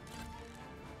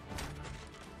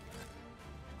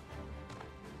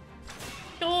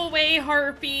 Go away,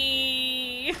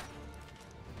 Harpy!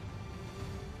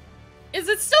 Is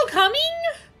it still coming?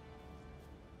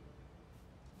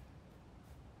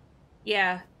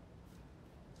 Yeah.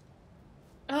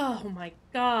 Oh my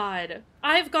god.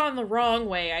 I've gone the wrong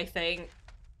way, I think.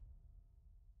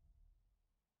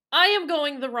 I am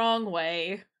going the wrong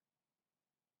way.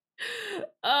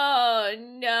 Oh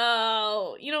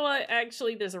no. You know what?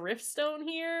 Actually, there's a rift stone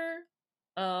here.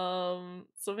 So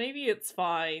maybe it's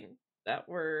fine that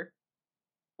we're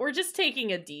just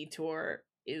taking a detour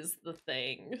is the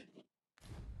thing.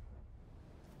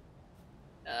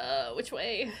 Which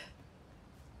way?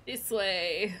 This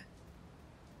way.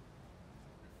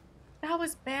 That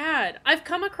was bad. I've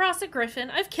come across a griffin.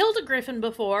 I've killed a griffin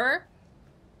before.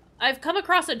 I've come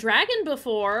across a dragon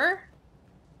before.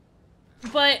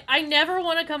 But I never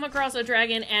want to come across a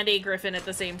dragon and a griffin at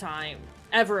the same time.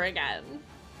 Ever again.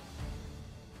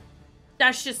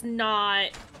 That's just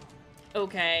not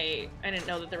okay. I didn't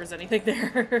know that there was anything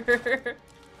there.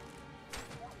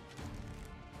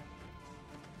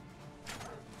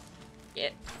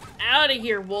 Get out of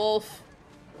here, wolf.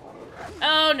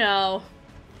 Oh no.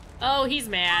 Oh, he's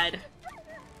mad.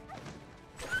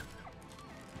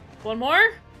 One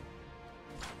more?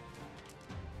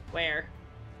 Where?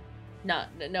 No,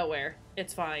 nowhere.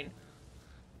 It's fine.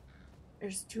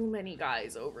 There's too many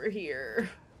guys over here.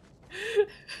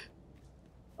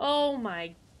 Oh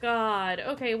my god.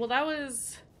 Okay, well that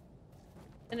was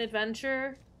an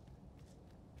adventure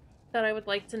that I would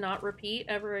like to not repeat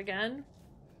ever again.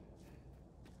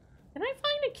 Can I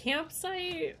find a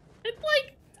campsite?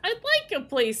 I'd like a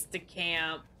place to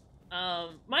camp.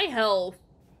 My health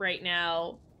right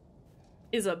now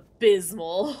is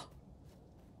abysmal.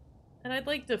 And I'd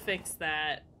like to fix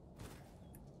that.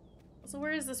 So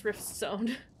where is this rift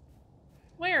stone?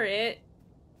 Where it?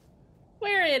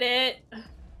 Where it?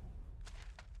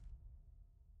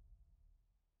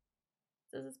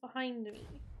 This is behind me.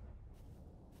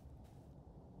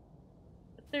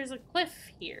 But there's a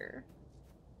cliff here.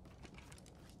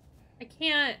 I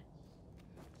can't.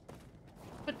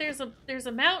 But there's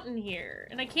a mountain here,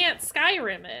 and I can't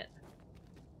Skyrim it.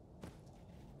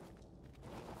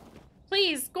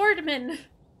 Please, Gordman.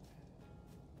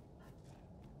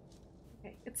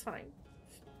 Okay, it's fine.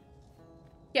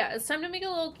 Yeah, it's time to make a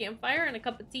little campfire and a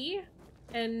cup of tea,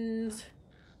 and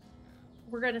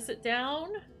we're gonna sit down.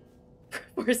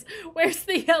 Where's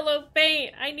the yellow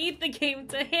paint? I need the game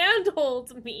to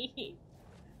handhold me.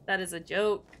 That is a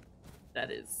joke. That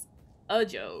is a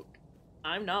joke.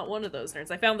 I'm not one of those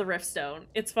nerds. I found the rift stone.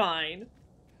 It's fine.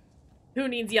 Who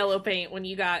needs yellow paint when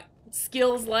you got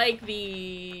skills like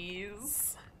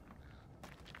these?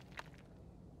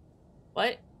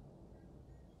 What?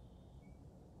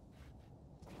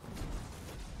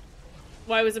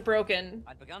 Why was it broken?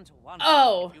 I'd begun to wonder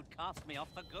if you'd cast me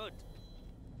off for good.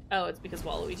 Oh, it's because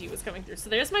Waluigi was coming through. So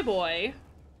there's my boy.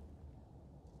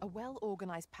 A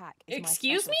well-organized pack is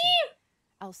Excuse my me? specialty.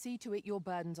 I'll see to it your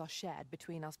burdens are shared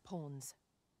between us pawns.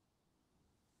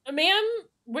 Ma'am,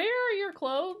 where are your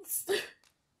clothes?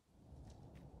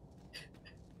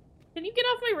 Can you get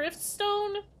off my rift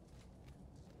stone?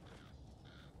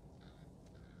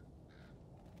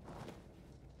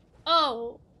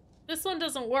 Oh, this one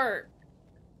doesn't work.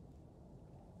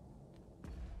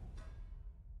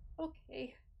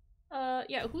 Okay.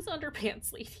 Yeah, who's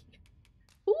underpants lady?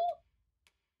 Who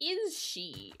is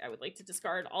she? I would like to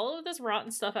discard all of this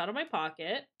rotten stuff out of my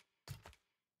pocket.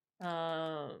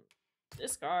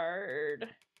 Discard.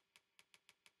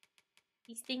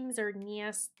 These things are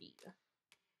nasty.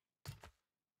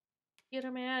 Get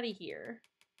them out of here.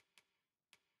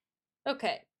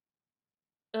 Okay.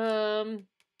 Can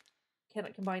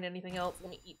I combine anything else? Let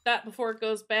me eat that before it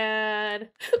goes bad.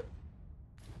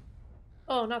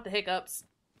 Oh, not the hiccups.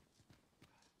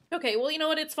 Okay, well, you know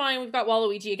what? It's fine. We've got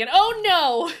Waluigi again. Oh,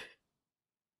 no!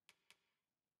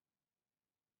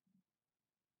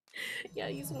 Yeah,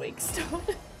 he's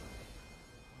Wakestone.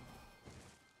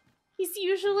 He's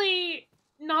usually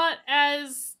not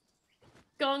as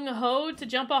gung-ho to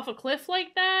jump off a cliff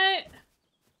like that.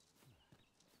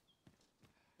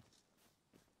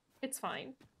 It's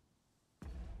fine.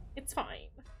 It's fine.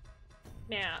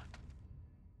 Now,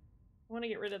 I want to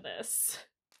get rid of this.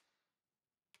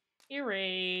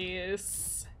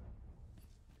 Erase.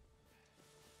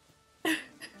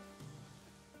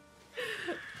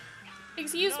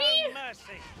 Excuse me?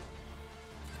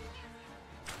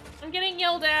 I'm getting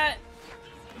yelled at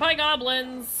by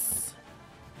goblins.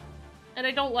 And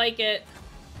I don't like it.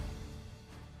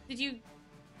 Did you...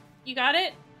 You got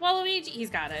it? Waluigi? He's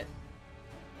got it.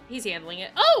 He's handling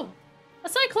it. Oh! A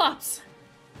Cyclops!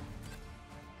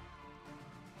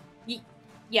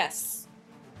 Yes.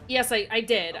 Yes, I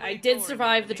did. I did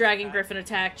survive the Dragon Griffin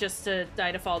attack just to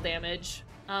die to fall damage.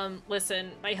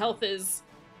 Listen, my health is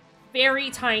very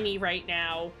tiny right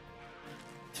now.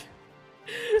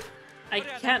 I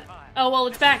can't... Oh, well,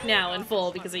 it's back now in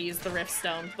full because I used the Rift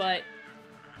Stone, but...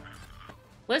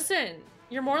 Listen,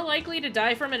 you're more likely to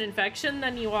die from an infection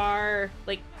than you are,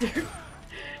 like...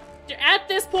 At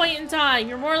this point in time,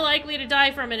 you're more likely to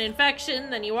die from an infection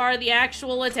than you are the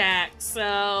actual attack,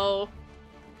 so...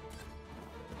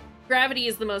 Gravity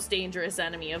is the most dangerous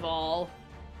enemy of all.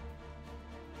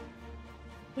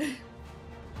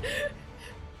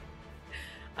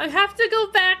 I have to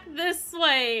go back this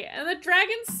way, and the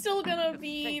dragon's still gonna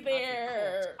be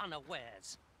there.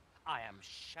 Unawares. I am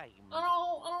shamed. I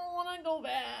don't want to go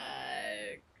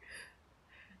back.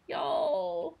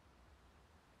 Y'all.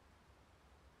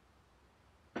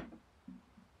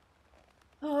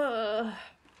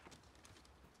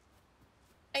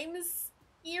 I'm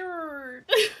scared.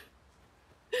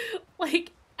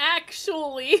 Like,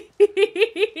 actually.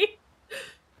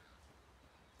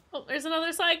 Oh, there's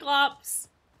another Cyclops.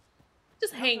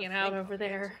 Just hanging out over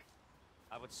there.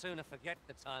 I would sooner forget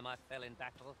the time I fell in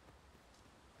battle.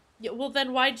 Yeah, well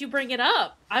then why'd you bring it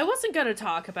up? I wasn't gonna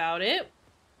talk about it.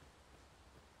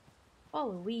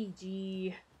 Oh,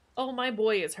 Luigi. Oh, my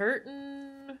boy is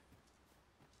hurting.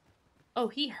 Oh,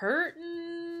 he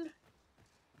hurting.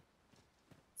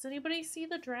 Does anybody see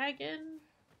the dragon?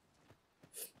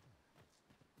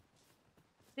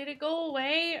 Did it go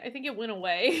away? I think it went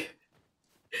away.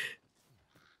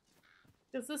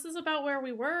 Because this is about where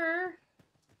we were.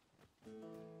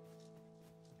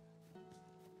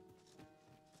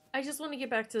 I just want to get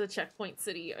back to the checkpoint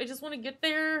city. I just want to get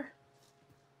there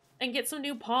and get some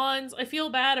new pawns. I feel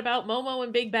bad about Momo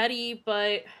and Big Betty,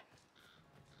 but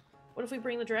what if we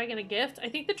bring the dragon a gift? I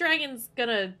think the dragon's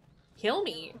gonna kill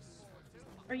me.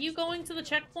 Are you going to the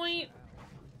checkpoint?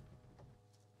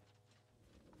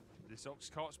 This ox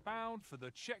cart's bound for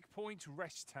the checkpoint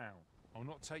rest town. I'll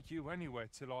not take you anywhere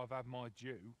till I've had my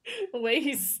due. The way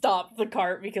he stopped the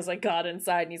cart because I got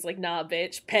inside and he's like, nah,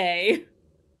 bitch, pay.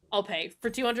 I'll pay. For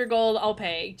 200 gold, I'll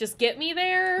pay. Just get me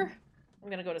there. I'm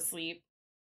gonna go to sleep.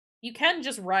 You can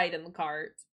just ride in the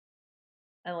cart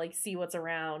and, like, see what's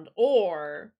around.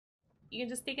 Or you can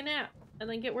just take a nap and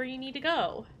then get where you need to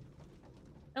go.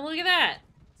 And look at that.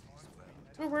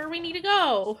 We're where we need to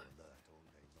go.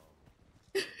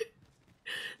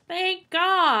 Thank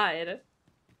God.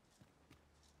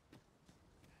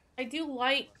 I do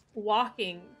like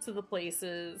walking to the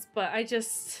places, but I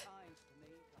just...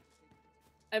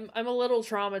 I'm a little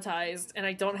traumatized, and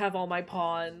I don't have all my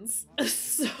pawns,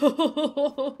 so...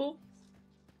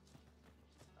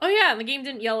 Oh yeah, and the game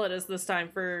didn't yell at us this time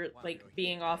for, like,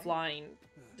 being offline,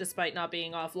 despite not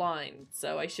being offline,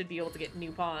 so I should be able to get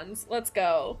new pawns. Let's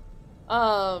go.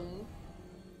 Yeah,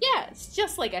 it's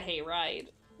just like a hayride.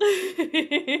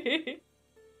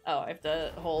 Oh, I have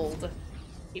to hold.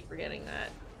 Keep forgetting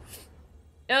that.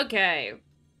 Okay.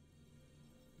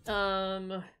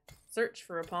 Search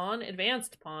for a pawn.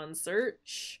 Advanced pawn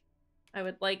search. I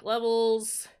would like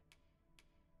levels.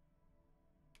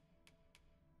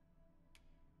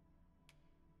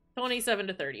 $27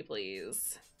 to $30,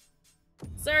 please.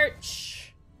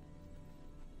 Search.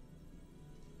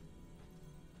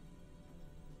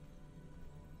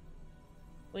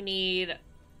 We need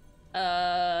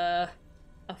a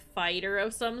fighter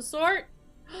of some sort.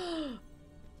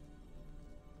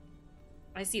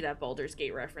 I see that Baldur's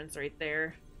Gate reference right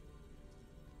there.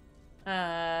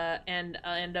 And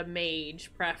a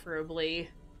mage, preferably.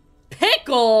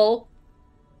 Pickle!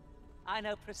 I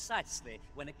know precisely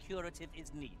when a curative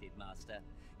is needed, Master.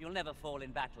 You'll never fall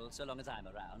in battle so long as I'm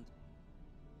around.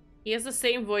 He has the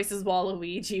same voice as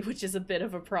Waluigi, which is a bit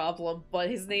of a problem, but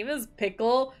his name is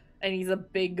Pickle, and he's a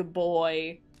big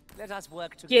boy. Let us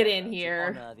work together. Get in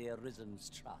here. To honor the Arisen's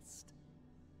trust.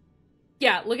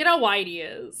 Yeah, look at how wide he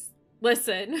is.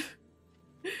 Listen.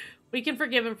 We can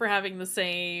forgive him for having the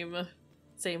same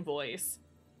voice.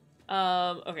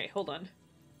 Okay, hold on.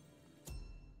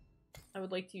 I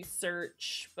would like to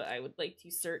search, but I would like to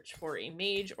search for a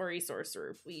mage or a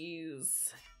sorcerer,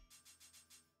 please.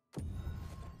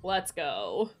 Let's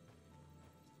go.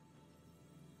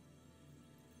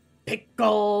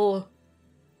 Pickle!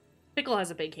 Pickle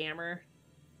has a big hammer.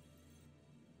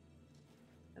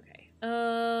 Okay,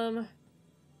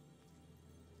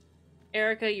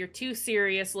 Erica, you're too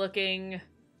serious looking.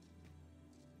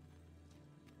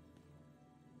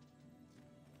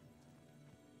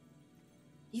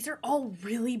 These are all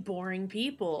really boring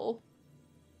people.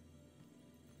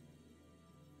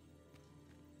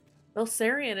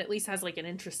 Belsarian at least has, like, an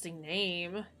interesting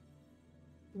name.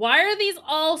 Why are these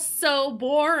all so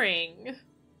boring?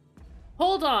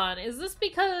 Hold on, is this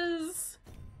because...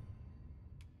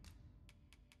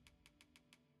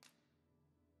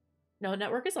 No,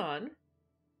 network is on.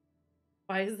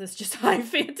 Why is this just high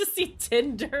fantasy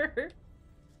Tinder?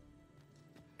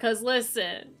 Cause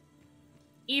listen,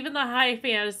 even the high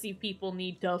fantasy people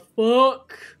need to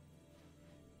fuck.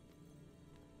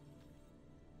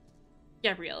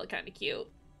 Gabriella kinda cute.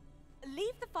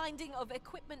 Leave the finding of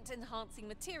equipment-enhancing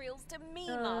materials to me,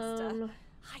 Master.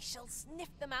 I shall sniff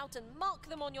them out and mark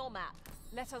them on your map.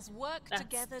 Let us work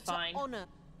together to honor.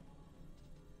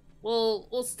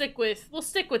 We'll stick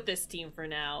with this team for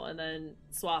now, and then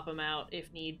swap them out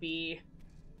if need be.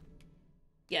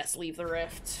 Yes, leave the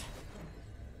rift.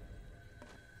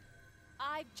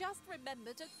 I've just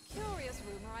remembered a curious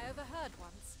rumor I overheard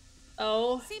once.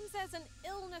 Oh. Seems there's an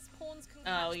illness pawns can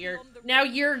Oh, catch now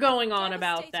you're going on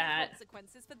about that.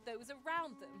 Consequences for those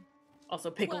around them. Also,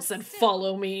 Pickle Worse said, still,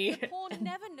 "Follow me." The pawn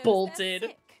never knows Bolted. they're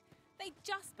sick. They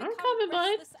just I'm become coming, bud.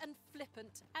 restless and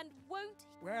flippant and won't.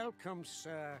 Welcome,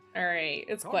 sir. All right,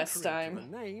 it's quest Contrary time. to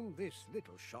the name, this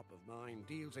little shop of mine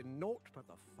deals in naught but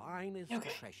the finest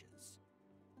treasures.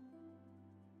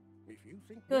 If you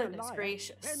think me a Goodness liar,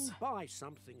 gracious. then buy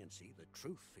something and see the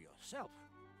truth for yourself.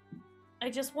 I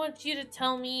just want you to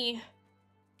tell me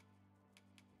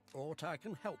Aught I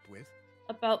can help with?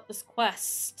 about this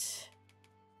quest.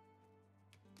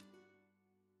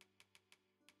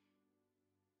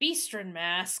 Beastren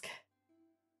mask.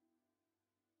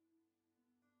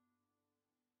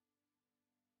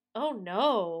 Oh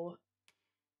no.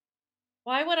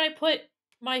 Why would I put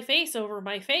my face over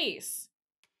my face?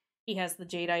 He has the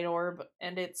Jadeite orb,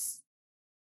 and it's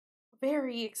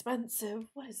very expensive.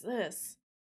 What is this?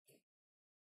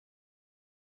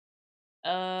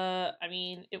 I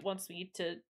mean, it wants me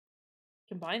to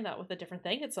combine that with a different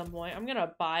thing at some point. I'm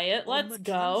gonna buy it. Let's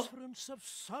go. Transference of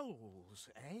souls,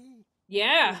 eh?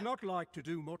 Yeah. Does not like to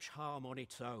do much harm on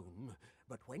its own,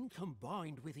 but when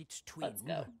combined with its twin, Let's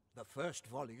go. the first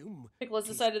volume. Pickle has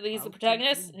decided that he's the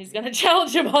protagonist, and he's gonna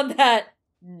challenge him on that.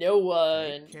 No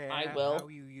one. Take care I will. how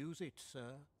you use it,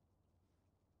 sir.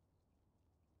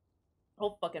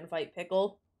 I'll fucking fight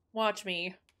Pickle. Watch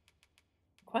me.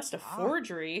 Quest of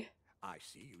forgery. I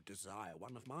see you desire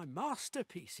one of my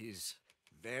masterpieces.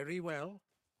 Very well.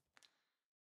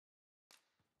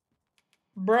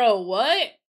 Bro, what?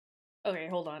 Okay,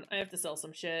 hold on. I have to sell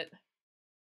some shit.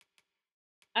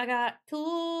 I got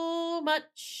too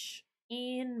much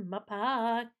in my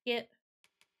pocket.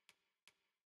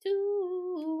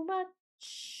 Too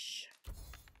much.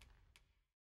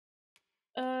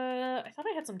 I thought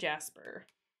I had some Jasper.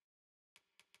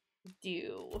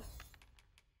 Do.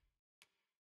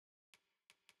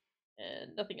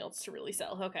 And nothing else to really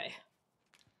sell. Okay.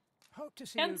 Hope to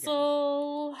see you again.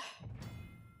 Cancel.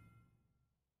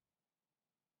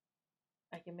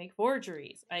 I can make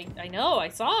forgeries. I know, I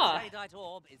saw. Jadeite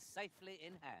orb is safely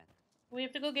in hand. We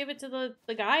have to go give it to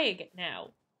the guy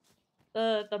now.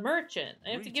 The merchant.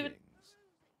 I have to give it.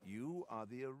 You are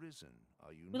the Arisen,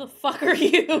 are you? Who the not? fuck are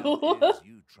you? Now, yes,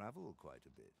 you travel quite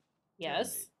a bit.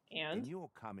 Yes, Tell me, and in your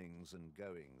comings and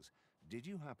goings, did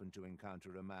you happen to encounter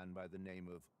a man by the name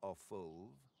of Offulv?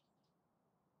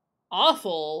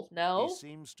 awful. No. He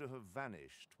seems to have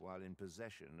vanished while in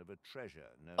possession of a treasure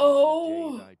known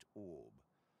Oh. as the Jadeite orb.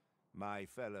 My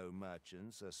fellow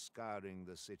merchants are scouring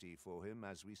the city for him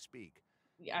as we speak.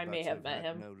 I may but have met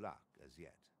had him. no luck as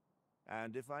yet.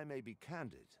 And if I may be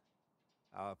candid,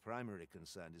 our primary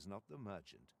concern is not the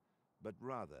merchant, but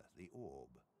rather the orb.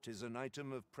 'Tis an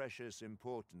item of precious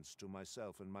importance to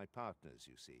myself and my partners,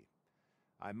 you see.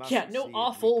 I must Yeah, no see it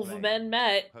awful reclaimed men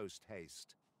met. post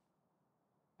haste.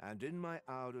 And in my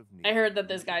hour of need, I heard that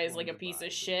this who guy should is like a wander piece by of but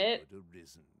the shit. good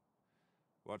Arisen?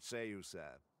 What say you,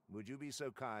 sir? Would you be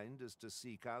so kind as to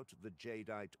seek out the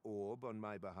Jadeite orb on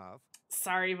my behalf?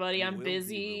 Sorry, buddy, You I'm will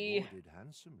busy. Be rewarded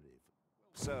handsomely.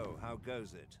 So, how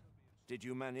goes it? Did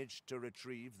you manage to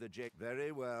retrieve the jade?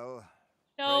 Very well.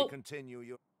 Nope. Pray continue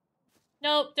your...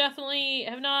 Nope, definitely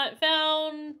have not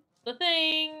found the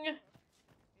thing.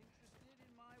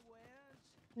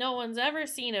 No one's ever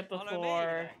seen it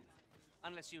before.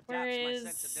 Unless you Where doubt my is...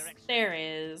 sense of direction. There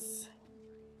is.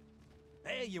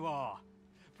 There you are.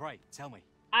 Pray, tell me.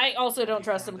 I also don't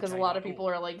trust him because a lot of people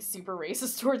are like super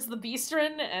racist towards the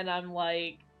Beastren, and I'm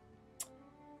like,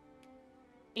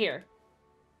 here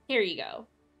you go.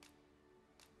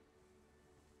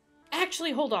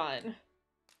 Actually, hold on.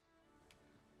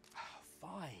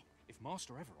 Fine. If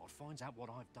Master Everard finds out what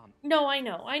I've done. No, I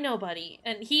know, buddy.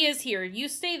 And he is here. You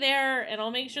stay there, and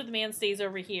I'll make sure the man stays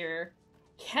over here.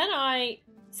 Can I...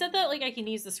 Said that, like, I can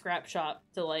use the scrap shop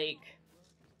to, like,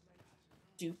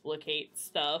 duplicate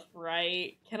stuff,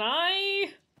 right? Can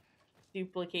I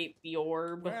duplicate the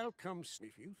orb? Welcome.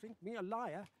 If you think me a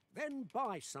liar, then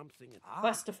buy something.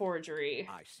 Quest to forgery.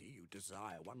 I see you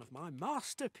desire one of my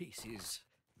masterpieces.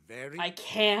 Very... I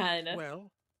can.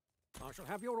 Well, I shall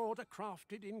have your order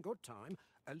crafted in good time.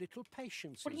 A little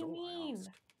patience What do is you all mean? I ask.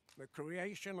 The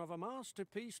creation of a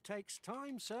masterpiece takes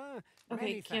time, sir. Okay,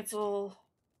 Many cancel.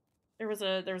 There was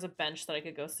a bench that I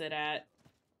could go sit at.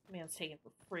 Man's taking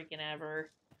for freaking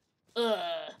ever. Ugh.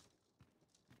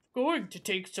 It's going to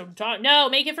take some time. No,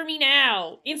 make it for me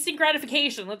now. Instant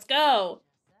gratification. Let's go.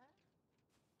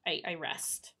 I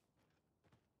rest.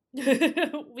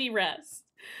 We rest.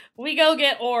 We go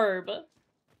get orb.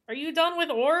 Are you done with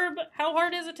orb? How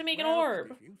hard is it to make an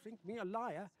orb? If you think me a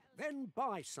liar, then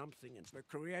buy something. And the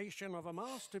creation of a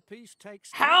masterpiece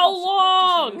takes How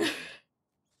time. long?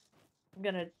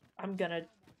 I'm gonna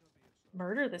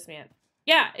murder this man.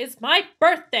 Yeah, it's my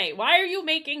birthday. Why are you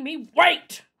making me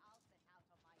wait?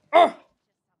 Ugh.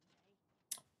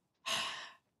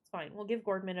 It's fine. We'll give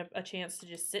Gordman a chance to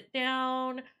just sit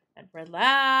down and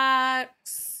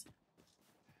relax.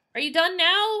 Are you done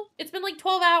now? It's been like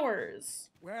 12 hours.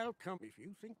 Welcome. If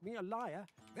you think me a liar,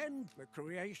 then the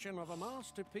creation of a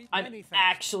masterpiece. I'm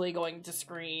actually going to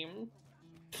scream.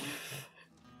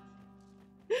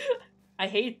 I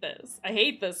hate this. I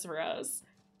hate this for us.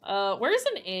 Where's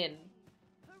an inn?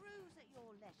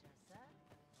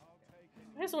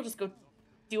 Might as well just go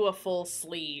do a full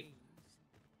sleep.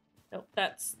 Nope,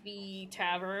 that's the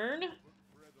tavern.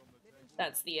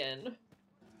 That's the inn.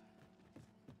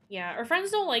 Yeah, our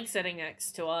friends don't like sitting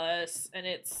next to us, and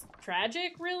it's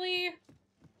tragic, really.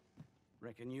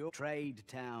 Reckon your trade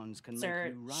towns can make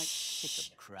you right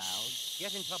sick of crowds.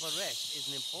 Getting proper rest is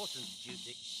an important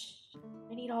duty.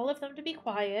 I need all of them to be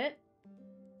quiet.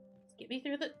 Just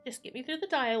get me through the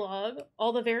dialogue.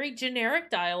 All the very generic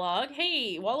dialogue.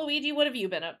 Hey, Waluigi, what have you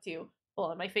been up to?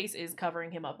 Hold on, my face is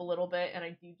covering him up a little bit, and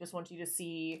I do just want you to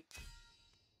see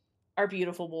our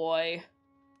beautiful boy.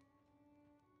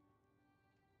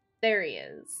 There he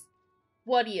is.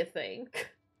 What do you think?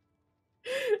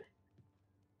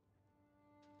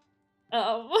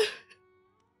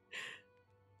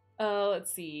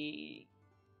 Let's see.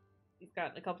 He's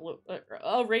gotten a couple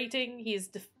of rating.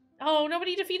 He's oh,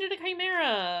 nobody defeated a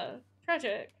chimera.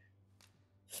 Tragic.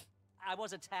 I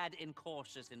was a tad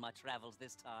incautious in my travels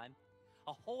this time.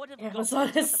 A horde of Amazon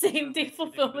has same-day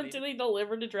fulfillment. Do they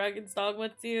deliver to Dragon's Dogma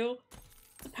too?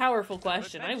 It's a powerful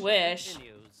question. I wish.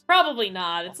 Probably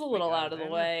not. It's a little out of the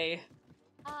way.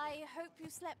 I hope you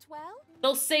slept well.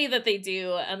 They'll say that they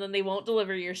do, and then they won't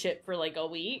deliver your shit for like a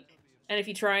week. And if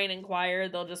you try and inquire,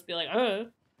 they'll just be like,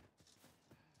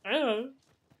 because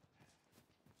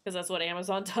that's what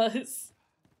Amazon does.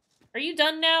 Are you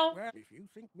done now? Well, if you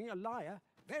think me a liar,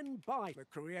 then buy. The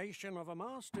creation of a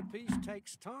masterpiece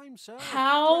takes time, sir.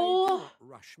 How Pray do not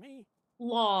rush me.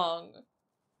 long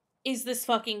is this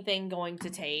fucking thing going to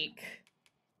take?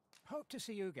 Hope to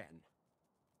see you again.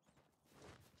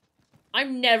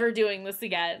 I'm never doing this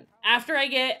again. After I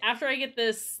get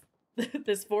this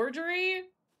this forgery,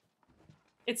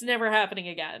 it's never happening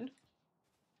again.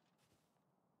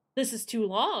 This is too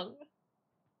long.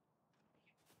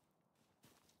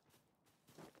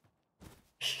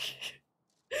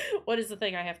 What is the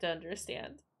thing I have to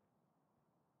understand?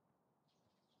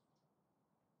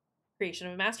 Creation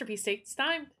of a masterpiece takes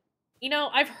time. You know,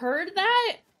 I've heard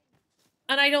that,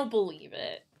 and I don't believe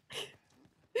it.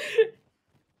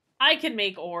 I can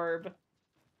make orb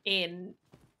in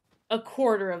a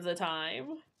quarter of the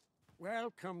time.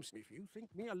 Welcome. If you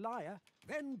think me a liar,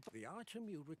 then the item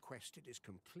you requested is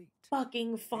complete.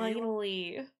 Fucking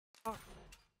finally.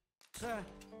 Sir,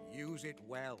 use it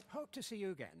well. Hope to see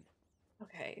you again.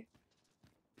 Okay.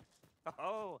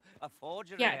 Oh, a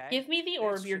forgery, Yeah, give me the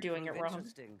orb. This You're should doing it prove wrong.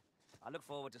 interesting. I look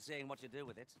forward to seeing what you do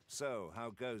with it. So, how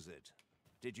goes it?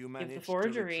 Did you manage to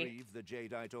forgery. retrieve the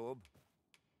jadeite orb?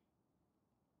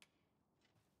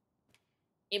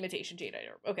 imitation jadeite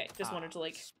orb. Okay, just wanted to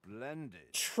like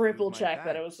splendid. triple check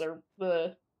that it was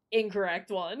the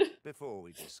incorrect one. Before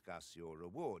we discuss your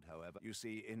reward, however, you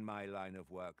see, in my line of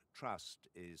work, trust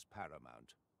is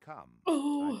paramount. Come,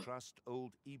 Oh. I trust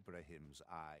old Ibrahim's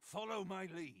eye. Follow my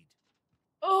lead.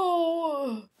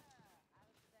 Oh,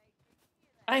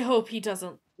 I hope he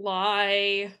doesn't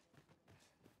lie.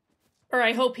 Or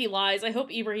I hope he lies. I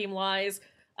hope Ibrahim lies.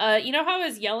 You know how I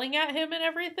was yelling at him and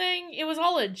everything? It was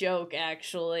all a joke,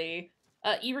 actually.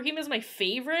 Ibrahim is my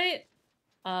favorite.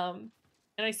 And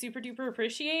I super duper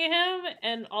appreciate him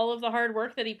and all of the hard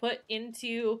work that he put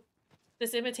into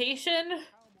this imitation.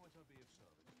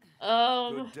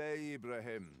 Good day,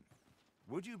 Ibrahim.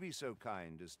 Would you be so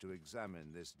kind as to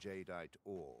examine this jadeite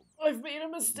orb? I've made a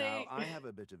mistake. Now, I have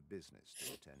a bit of business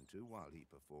to attend to while he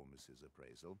performs his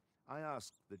appraisal. I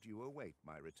ask that you await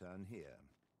my return here.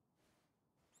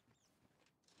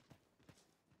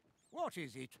 What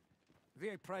is it? The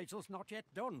appraisal's not yet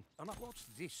done. And what's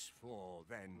this for,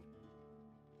 then?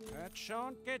 That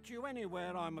shan't get you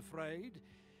anywhere, I'm afraid.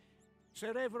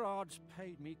 Sir Everard's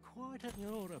paid me quite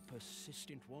you're a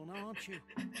persistent one, aren't you?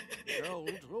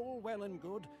 Gold's all well and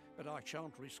good, but I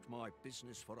shan't risk my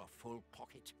business for a full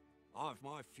pocket. I've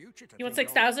my future to You want think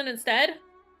 6,000 instead?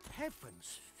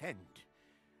 Heavens fend.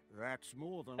 That's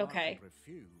more than I can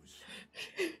refuse.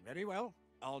 Very well,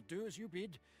 I'll do as you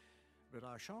bid, but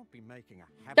I shan't be making a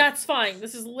habit. That's fine.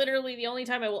 This is literally the only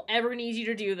time I will ever need you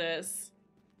to do this.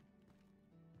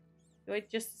 Do I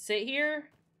just sit here?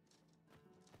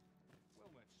 Well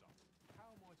then, son, how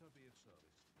might I be of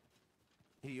service?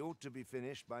 He ought to be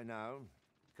finished by now.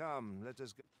 Come, let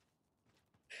us go.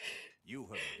 You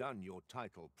have done your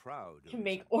title proud. You can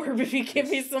make orb if you give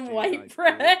me some white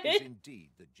bread. bread. Is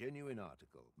indeed the genuine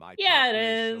article. My yeah, it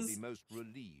partners is. Shall be most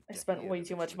relieved I spent way of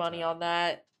too its much money return. on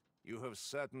that. You have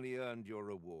certainly earned your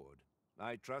reward.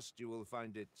 I trust you will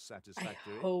find it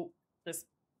satisfactory. I hope this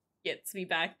gets me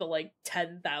back the like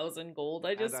 10,000 gold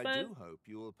I just and spent. I do hope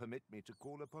you will permit me to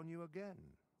call upon you again,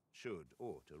 should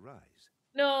aught arise.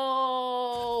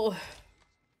 No.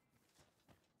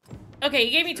 Okay,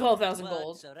 you gave me 12,000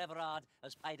 gold. Sir Everard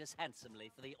has paid us handsomely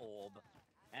for the orb.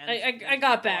 I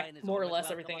got back more or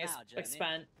less everything I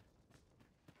spent.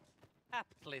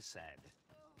 Aptly said.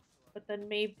 But then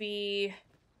maybe...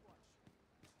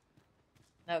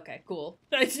 Okay, cool.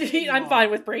 I'm fine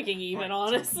with breaking even, Right,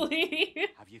 honestly.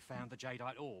 Have you found the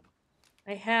jadeite orb?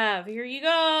 I have. Here you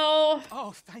go.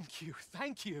 Oh, thank you,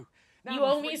 thank you. Now You my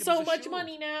owe me freedom so is much assured.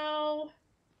 money now.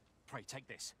 Pray take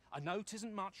this. I know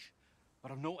 'tisn't much,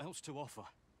 but I've naught else to offer.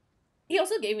 He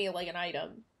also gave me like an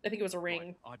item. I think it was a ring.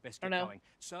 Right, I'd best I get don't know. going.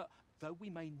 Sir, though we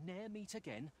may ne'er meet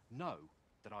again, know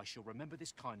that I shall remember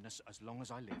this kindness as long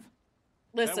as I live.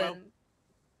 Listen, Farewell.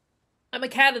 I'm a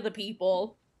cat of the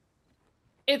people.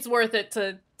 It's worth it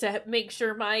to make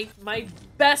sure my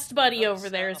best buddy over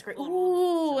there is great.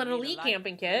 Ooh, an elite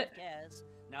camping kit.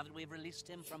 Now that we've released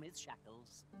him from his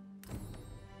shackles.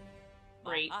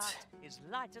 Great. My heart is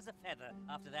light as a feather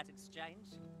after that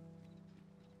exchange.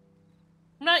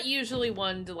 I'm not usually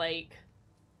one to like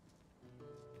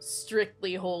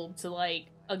strictly hold to like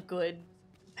a good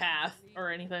path or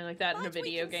anything like that in a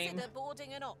video game.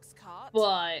 Boarding an ox cart?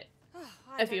 But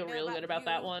I don't feel know really good about you,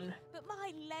 that one. But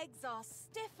my legs are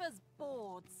stiff as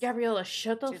boards. Gabriella,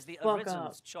 shut the Tis the fuck up.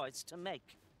 Arisen's choice to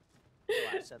make.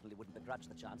 Though I certainly wouldn't begrudge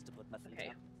the chance to put my feet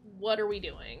up. What are we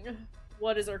doing?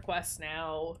 What is our quest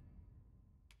now?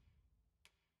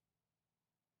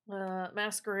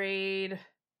 Masquerade.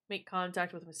 Make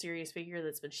contact with a mysterious figure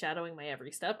that's been shadowing my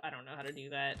every step. I don't know how to do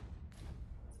that.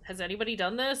 Has anybody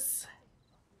done this?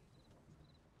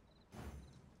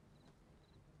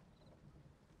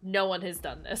 No one has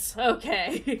done this.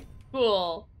 Okay.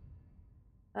 Cool.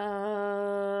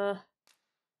 Right,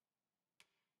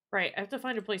 I have to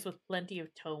find a place with plenty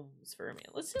of tomes for a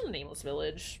minute. Let's do the Nameless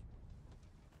Village.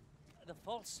 The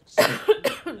false stone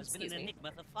has been an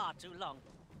enigma for far too long.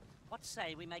 What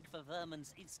say we make for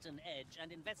Vermin's eastern edge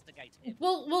and investigate him?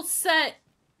 We'll set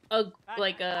a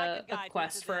I can guide you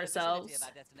quest to for the ourselves, vicinity of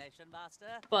our destination, Master.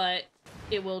 but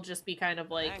it will just be kind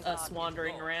of like Hang us on,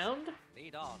 wandering Lord. around.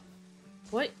 Lead on.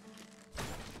 What?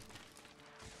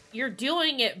 You're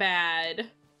doing it bad.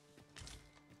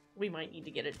 We might need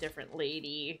to get a different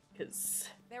lady, because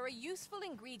There are useful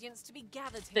ingredients to be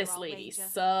gathered here, this I'll lady wager.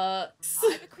 sucks.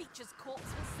 Either creature's corpse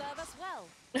will serve us well.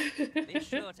 Be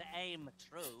sure to aim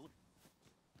true.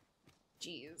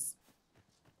 Jeez.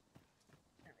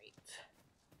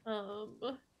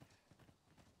 Alright.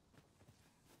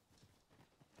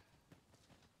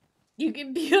 You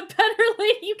can be a better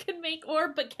lady, you can make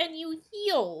orb, but can you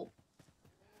heal?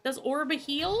 Does orb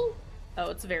heal?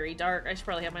 Oh, it's very dark. I should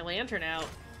probably have my lantern out.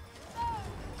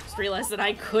 Just realized that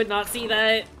I could not see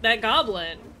that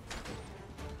goblin.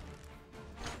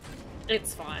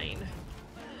 It's fine.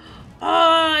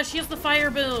 Ah, she has the fire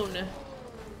boon.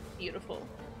 Beautiful.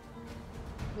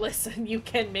 Listen, you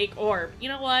can make orb. You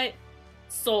know what?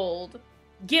 Sold.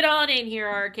 Get on in here,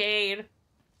 Arcade.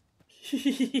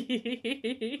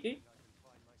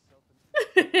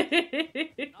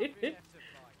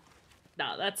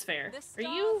 Nah, that's fair. Are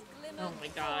you? Oh my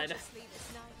god.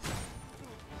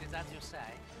 Is that you say?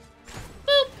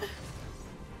 Boop!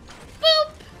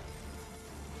 Boop!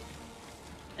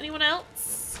 Anyone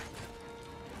else?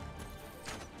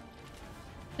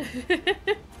 I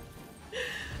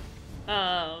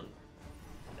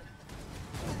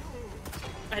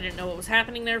didn't know what was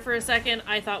happening there for a second.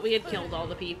 I thought we had killed all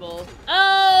the people.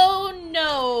 Oh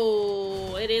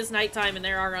no! It is nighttime and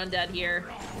there are undead here.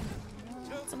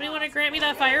 Somebody want to grant me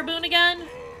that fire boon again?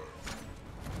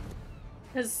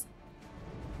 Because...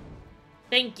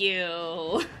 Thank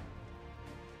you.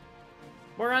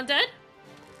 More undead?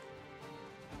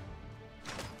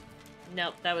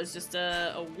 Nope, that was just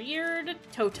a weird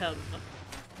totem.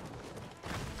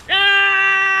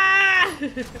 Ah!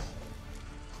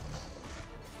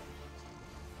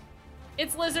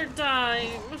 It's lizard time.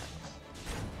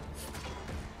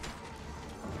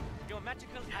 Your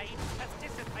magical aid has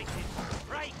dissipated.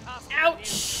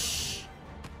 Ouch!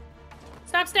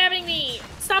 Stop stabbing me!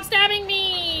 Stop stabbing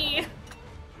me!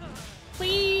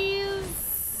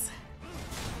 Please.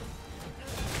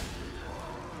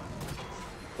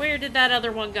 Where did that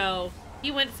other one go?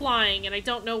 He went flying and I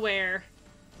don't know where.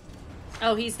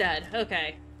 Oh, he's dead.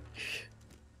 Okay.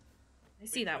 I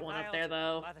see that one up there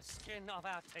though. By the skin of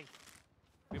our teeth.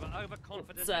 We were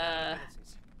overconfident. Let's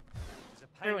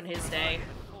ruin his day.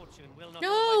 No!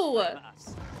 No!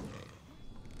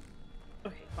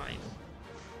 Okay, fine.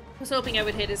 I was hoping I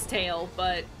would hit his tail,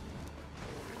 but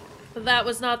that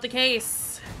was not the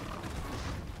case.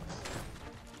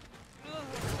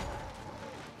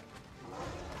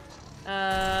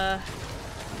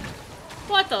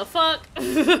 What the fuck?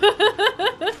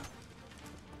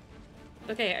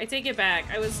 Okay, I take it back.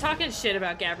 I was talking shit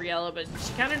about Gabriella, but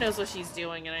she kind of knows what she's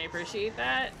doing, and I appreciate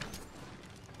that.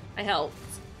 I helped.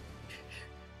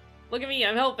 Look at me,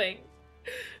 I'm helping.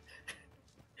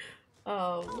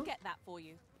 I'll get that for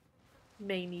you.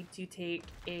 May need to take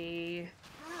a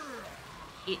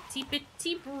itty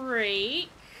bitty break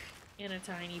in a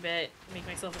tiny bit. Make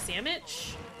myself a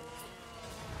sandwich.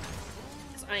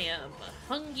 Because I am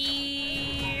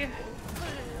hungry.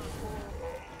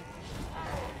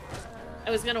 I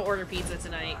was gonna order pizza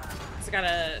tonight. So I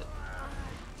gotta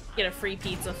get a free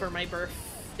pizza for my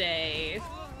birthday.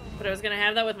 But I was gonna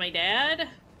have that with my dad,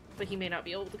 but he may not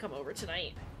be able to come over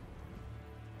tonight.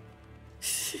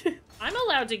 I'm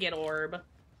allowed to get orb.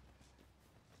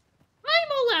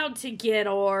 I'm allowed to get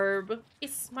orb.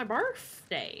 It's my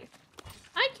birthday.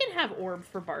 I can have orb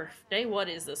for birthday. What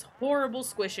is this horrible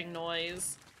squishing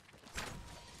noise?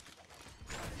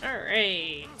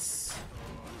 Alright.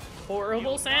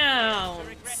 Horrible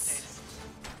sounds.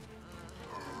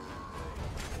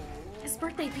 It's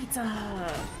birthday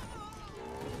pizza.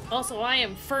 Also, I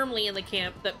am firmly in the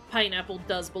camp that pineapple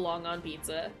does belong on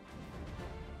pizza.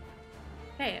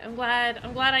 Hey, I'm glad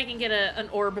I can get an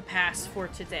orb pass for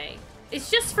today.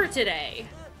 It's just for today.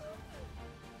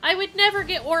 I would never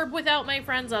get orb without my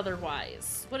friends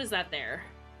otherwise. What is that there?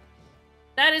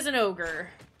 That is an ogre.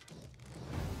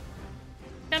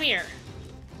 Come here.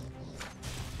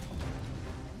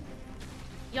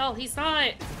 Y'all, he's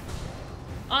not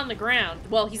on the ground.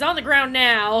 Well, he's on the ground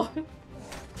now.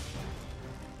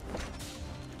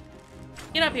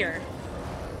 Get up here.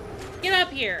 Get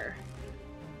up here.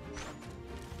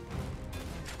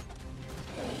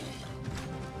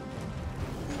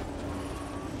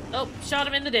 Oh, shot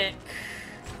him in the dick.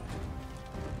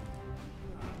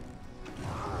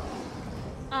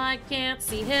 I can't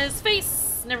see his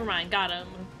face. Never mind, got him.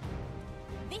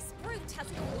 This brute has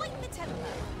quite the temper.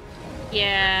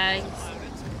 Yeah,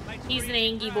 he's an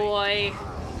angry boy.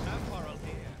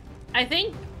 I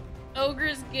think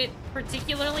ogres get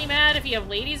particularly mad if you have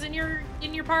ladies in your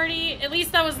party. At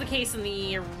least that was the case in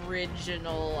the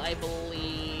original, I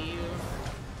believe.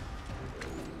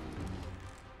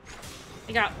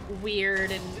 They got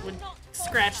weird and would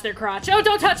scratch their crotch. Oh,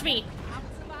 don't touch me!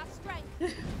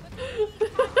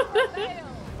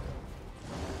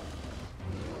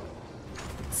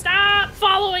 Stop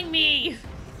following me!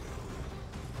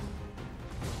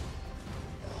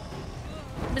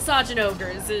 Misogyn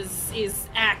ogres is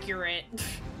accurate.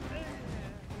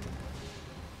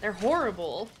 They're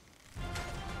horrible.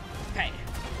 Okay.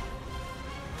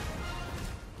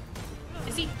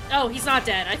 Is he? Oh, he's not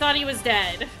dead. I thought he was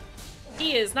dead.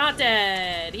 He is not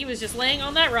dead. He was just laying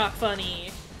on that rock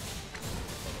funny.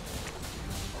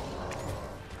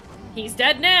 He's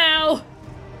dead now.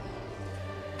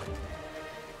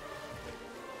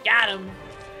 Got him.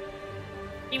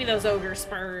 Give me those ogre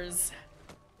spurs.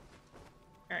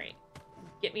 Alright.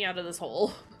 Get me out of this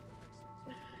hole.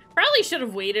 Probably should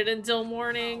have waited until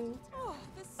morning.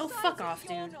 Oh, fuck off,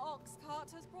 dude. Ox cart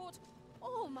has brought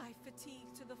all my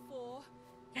fatigue to the fore.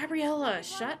 Gabriella,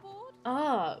 shut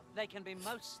up. They can be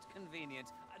most convenient,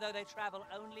 though they travel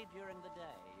only during the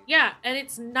day. Yeah, and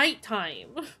it's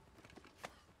nighttime. What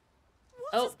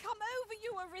has come over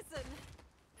you,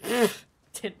 Arisen?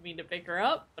 Didn't mean to pick her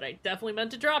up, but I definitely meant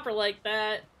to drop her like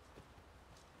that.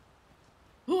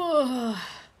 Wolves.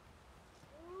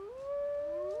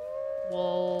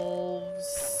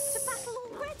 To battle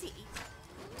already?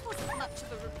 Wasn't much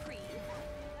of a reprieve.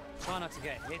 Try not to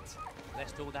get hit,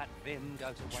 lest all that vim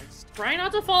go to waste. Try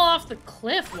not to fall off the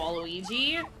cliff,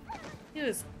 Waluigi. He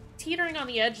was teetering on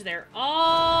the edge there.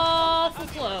 Awful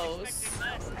close.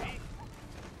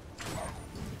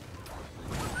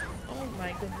 Oh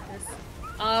my goodness.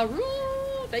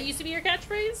 Roo! That used to be your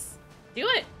catchphrase? Do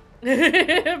it!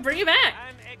 Bring it back!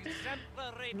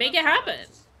 Make it happen!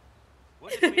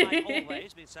 What if we might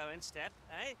always be so in step,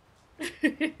 eh?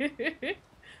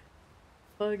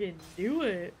 Fucking do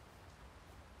it.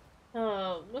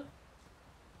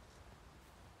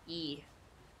 E.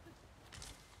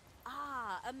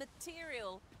 Ah, a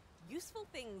material. Useful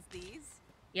things, these.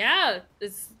 Yeah,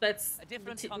 that's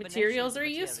materials are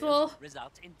useful.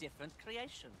 Result in different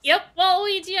creations. Yep,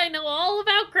 Waluigi, I know all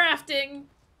about crafting.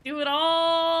 Do it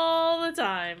all the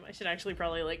time. I should actually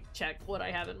probably like check what I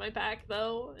have in my pack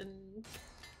though, and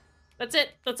that's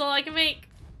it. That's all I can make.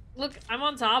 Look, I'm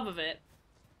on top of it.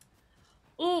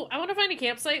 Ooh, I want to find a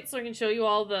campsite so I can show you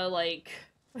all the like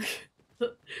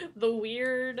the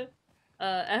weird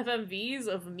FMVs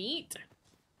of meat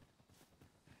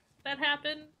that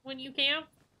happen when you camp.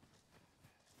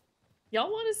 Y'all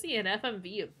want to see an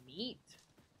FMV of meat?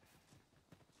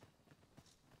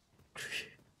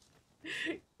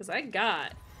 Because I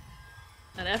got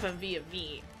an FMV of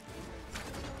meat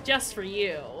just for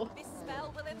you. This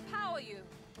spell will empower you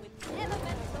with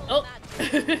elemental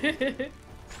magic.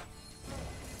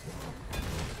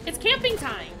 It's camping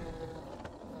time.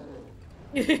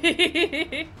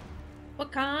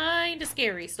 What kind of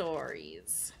scary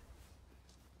stories?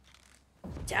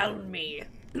 Tell me.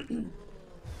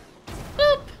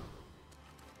 Boop.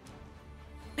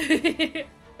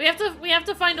 We have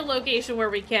to find a location where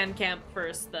we can camp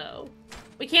first, though.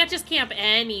 We can't just camp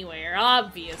anywhere,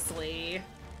 obviously.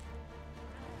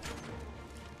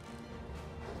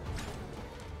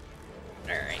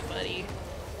 Alright, buddy.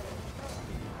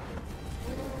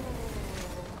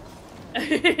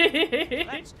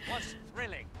 That was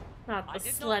thrilling. Not the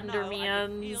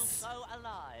Slendermans. So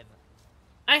alive.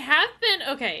 I have been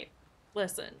okay.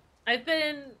 Listen, I've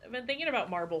been thinking about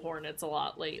marble hornets a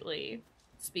lot lately.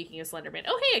 Speaking of Slenderman,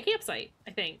 oh hey, a campsite.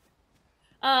 I think.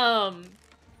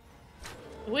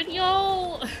 Would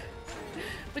y'all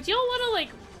want to like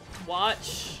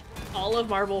watch all of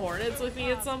Marble Hornets with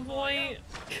me at some point?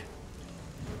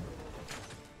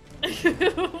 Would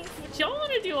y'all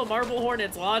want to do a Marble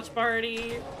Hornets watch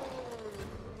party?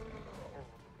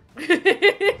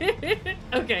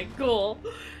 Okay, cool.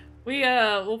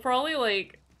 We'll probably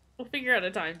we'll figure out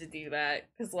a time to do that,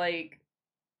 because like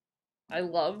I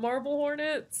love Marble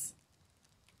Hornets.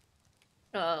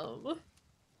 And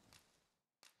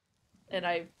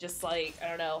I've just I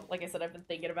don't know, like I said, I've been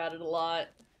thinking about it a lot.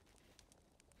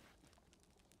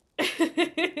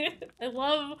 I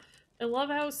love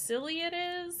how silly it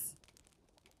is.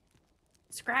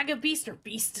 Scrag a beast or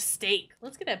beast a steak.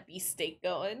 Let's get that beast steak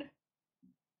going.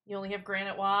 You only have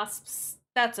granite wasps?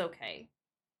 That's okay.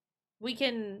 We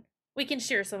can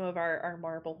share some of our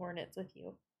marble hornets with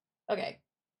you. Okay.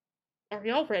 Are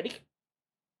y'all ready?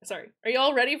 Sorry. Are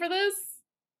y'all ready for this?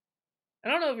 I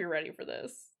don't know if you're ready for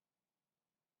this.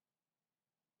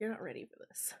 You're not ready for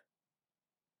this.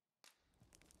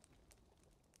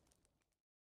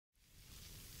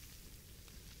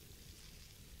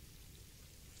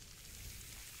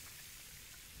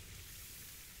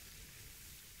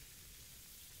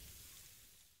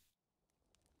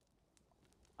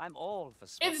 I'm all for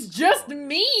spots. It's just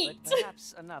meat! But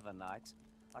perhaps another night.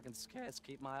 I can scarce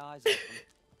keep my eyes open.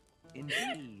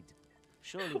 Indeed.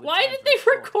 Surely why did they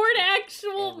record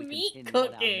actual meat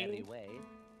cooking?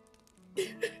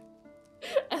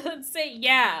 And then say,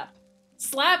 yeah,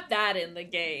 slap that in the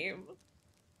game.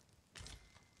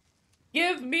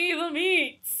 Give me the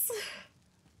meats!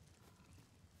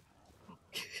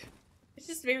 It's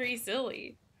just very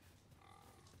silly.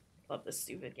 Love this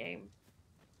stupid game.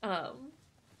 You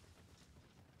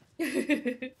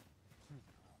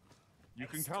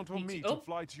can count on me to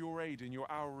fly to your aid in your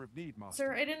hour of need, Master.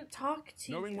 Sir, I didn't talk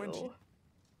to Knowing you. when to...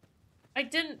 I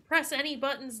didn't press any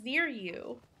buttons near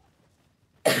you.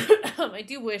 I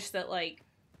do wish that, like,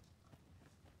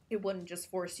 it wouldn't just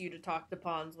force you to talk to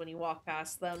pawns when you walk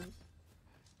past them.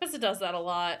 Because it does that a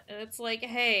lot. And it's like,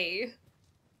 hey,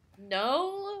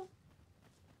 no?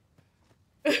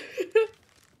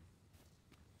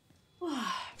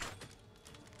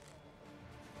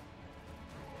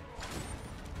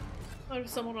 What if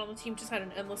someone on the team just had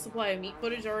an endless supply of meat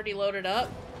footage already loaded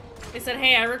up? They said,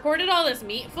 hey, I recorded all this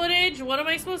meat footage. What am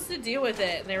I supposed to do with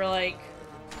it? And they were like,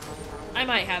 I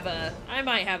might have a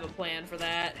plan for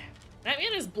that. That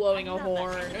man is blowing a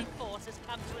horn.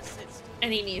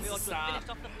 And he needs to stop.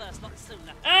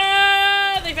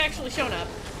 Ah, they've actually shown up.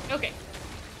 Okay.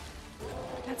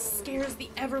 That scares the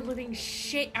ever-living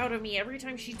shit out of me every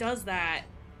time she does that.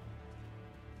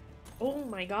 Oh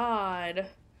my god.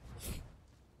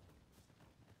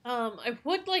 I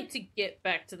would like to get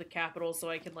back to the capital so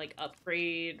I can, like,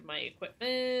 upgrade my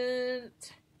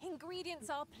equipment. Ingredients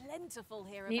are plentiful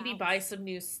here. Maybe buy some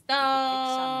new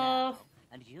stuff.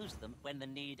 And use them when the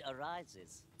need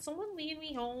arises. Someone lead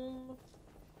me home.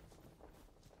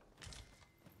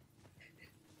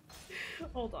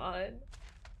 Hold on.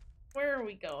 Where are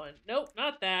we going? Nope,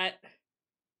 not that.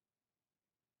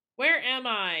 Where am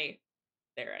I?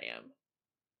 There I am.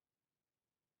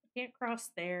 I can't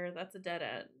cross there. That's a dead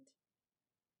end.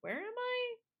 Where am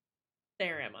I?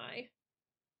 There am I.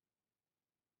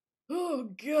 Oh,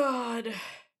 God.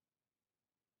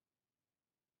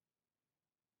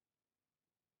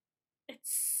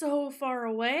 It's so far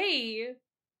away.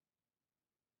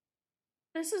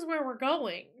 This is where we're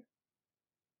going.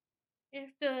 You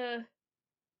have to...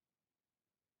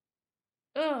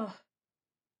 Ugh.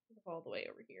 All the way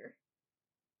over here.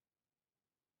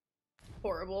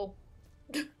 Horrible.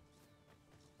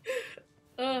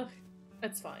 Ugh.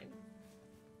 That's fine.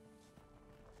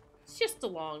 It's just a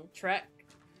long trek.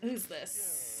 Who's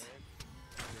this?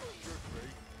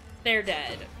 They're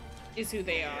dead, is who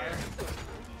they are.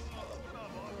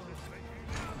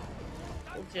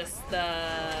 We'll just,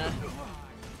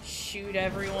 shoot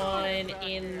everyone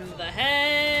in the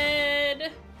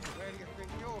head.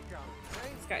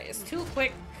 This guy is too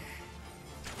quick.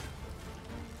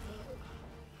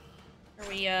 Are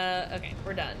we, okay,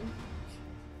 we're done.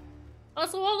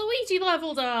 Also, Waluigi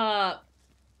leveled up!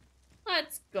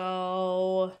 Let's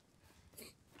go.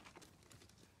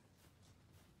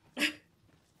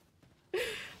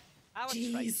 Our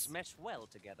Jeez. traits mesh well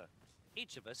together.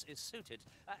 Each of us is suited.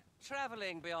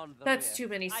 Traveling beyond the That's too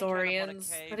many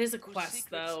Saurians. That is a quest,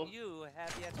 though. You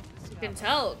can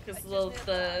tell, because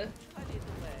the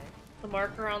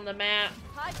marker on the map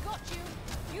I've got you.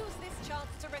 Use this chance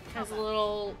to recover. has a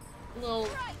little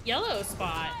yellow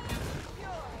spot.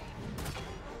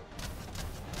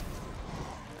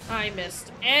 I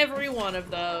missed every one of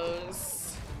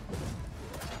those.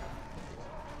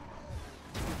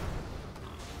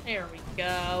 There we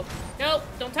go. Nope,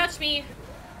 don't touch me. Is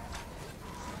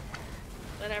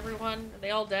that everyone? Are they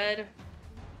all dead?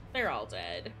 They're all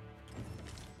dead.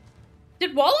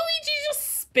 Did Waluigi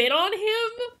just spit on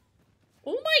him?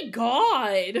 Oh my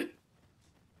god.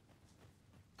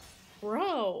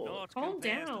 Bro, calm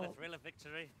down.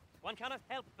 One cannot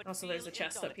help but Also, there's a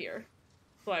chest up here.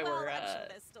 That's why Well, we're actually,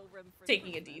 there's still room for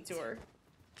taking a improvement. detour.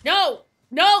 No!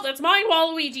 No, that's mine,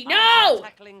 Waluigi! No!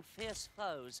 Tackling fierce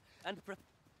foes and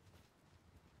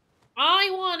I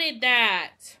wanted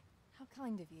that! How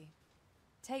kind of you.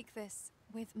 Take this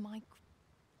with my...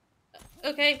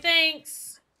 Okay,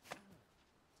 thanks.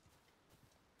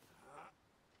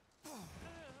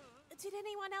 Did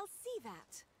anyone else see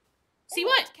that? See Or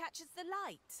what? it catches the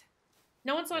light.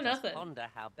 No one saw Let us nothing. ponder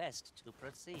how best to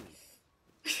proceed.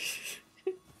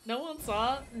 No one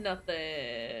saw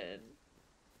nothing.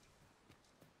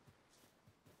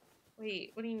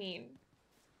 Wait, what do you mean?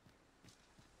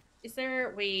 Is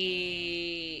there...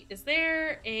 Wait... Is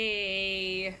there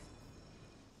a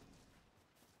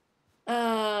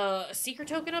secret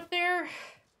token up there? I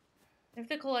have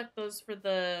to collect those for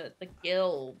the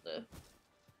guild.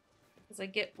 Because I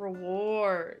get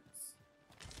rewards.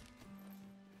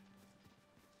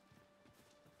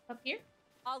 Up here?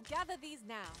 I'll gather these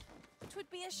now. It would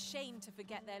be a shame to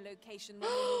forget their location.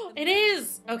 It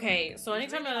is! Okay, so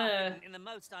anytime in the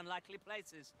most unlikely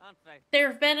places, aren't they?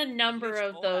 there have been a number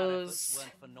of All our those efforts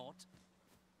weren't for naught.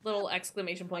 little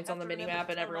exclamation points on the have to minimap remember and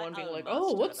to tell everyone my being own like, master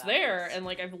oh, what's about there? this. And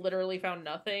like, I've literally found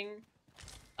nothing.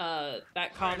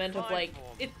 that comment of like,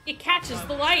 it catches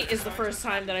the light is the first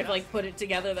time that I've like put it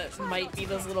together that might be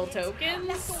those little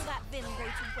tokens.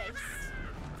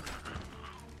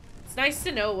 It's nice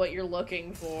to know what you're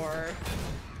looking for,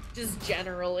 just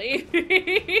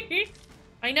generally.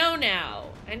 I know now.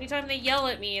 Anytime they yell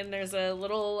at me and there's a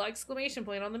little exclamation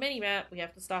point on the minimap, we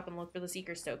have to stop and look for the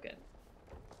Seeker's token.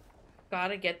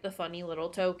 Gotta get the funny little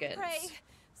tokens. Pray,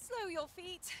 slow your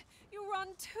feet. You run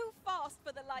too fast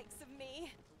for the likes of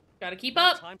me. Gotta keep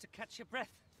up. Time to catch your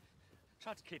breath.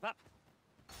 Try to keep up.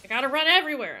 I gotta run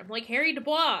everywhere. I'm like Harry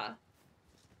Dubois.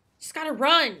 Just gotta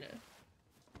run.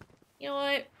 You know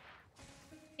what?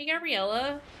 Hey,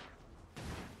 Gabriella.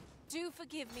 Do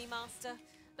forgive me, Master,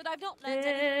 but I've not learned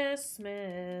anything.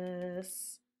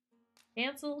 Dismiss.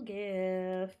 Cancel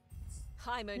gifts.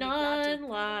 I'm only glad to have proven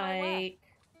my worth. Like.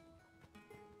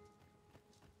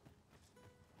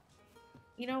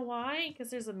 You know why? Because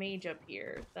there's a mage up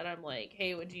here that I'm like,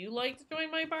 hey, would you like to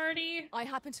join my party? I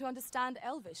happen to understand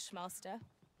Elvish, Master.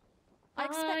 I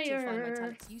expect you'll find my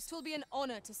talents useful. It will be an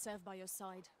honor to serve by your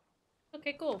side.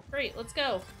 Okay, cool. Great, let's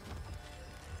go.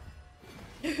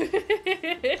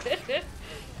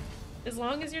 As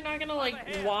long as you're not gonna, like,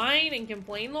 whine and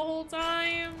complain the whole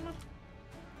time,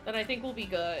 then I think we'll be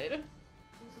good.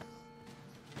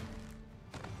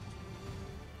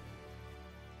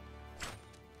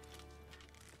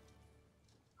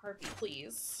 Harpy,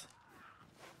 please.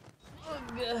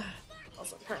 Ugh.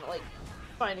 Also, I'm trying to, like,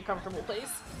 find a comfortable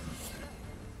place.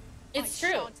 It's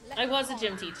true. I was a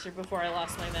gym teacher before I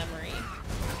lost my memory.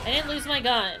 I didn't lose my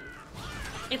gun.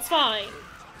 It's fine.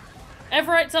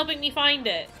 Everett's helping me find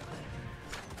it.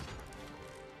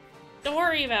 Don't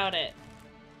worry about it.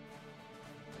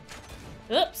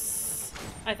 Oops.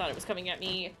 I thought it was coming at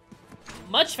me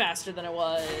much faster than it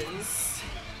was.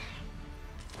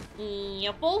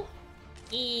 Apple.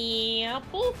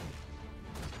 Apple.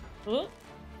 Oh.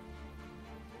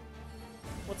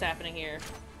 What's happening here?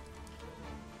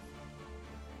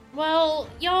 Well,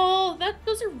 y'all,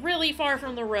 those are really far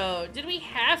from the road. Did we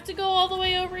have to go all the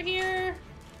way over here?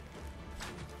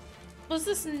 Was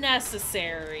this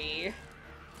necessary?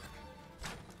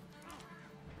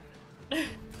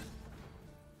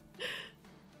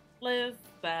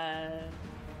 Listen.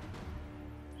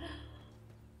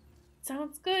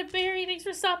 Sounds good, Barry. Thanks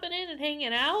for stopping in and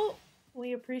hanging out.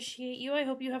 We appreciate you. I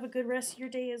hope you have a good rest of your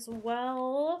day as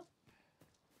well.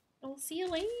 And we'll see you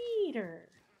later.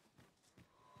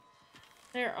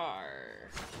 There are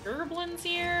gerblins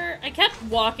here. I kept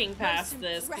walking past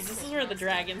this because this is where the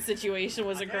dragon situation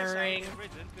was occurring.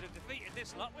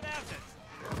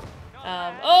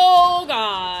 Oh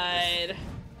god.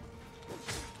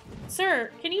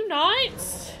 Sir, can you not?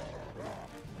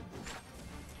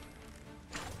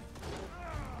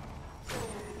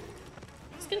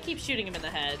 Just gonna keep shooting him in the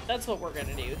head. That's what we're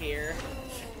gonna do here.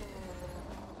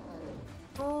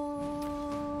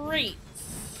 Great.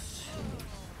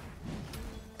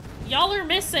 Y'all are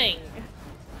missing.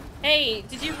 Hey,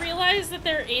 did you realize that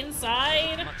they're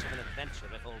inside? Much of an adventure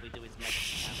if all we do is make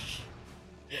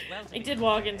I did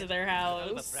walk into their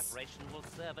house.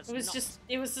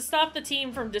 It was to stop the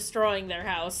team from destroying their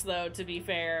house, though, to be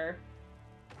fair.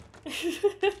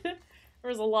 There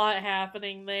was a lot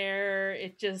happening there.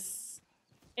 It's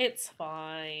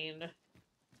fine.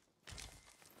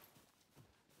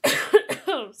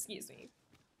 Excuse me.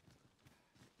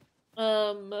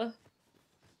 How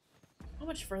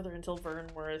much further until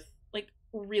Vernworth? Like,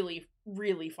 really,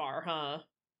 really far, huh?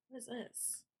 What is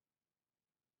this?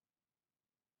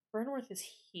 Vernworth is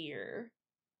here.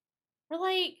 We're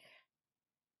like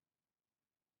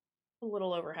a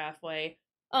little over halfway.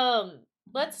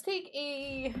 Let's take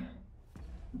a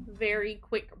very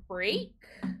quick break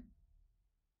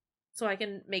so I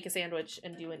can make a sandwich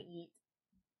and do an eat.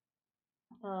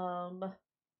 And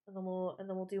then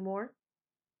we'll do more.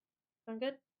 Sound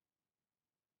good?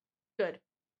 Good.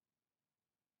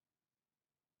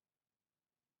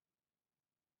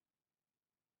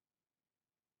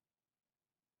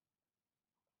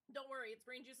 Don't worry, its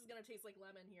brain juice is gonna taste like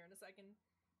lemon here in a second.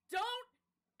 Don't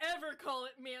ever call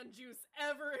it man juice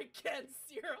ever again,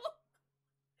 Cyril.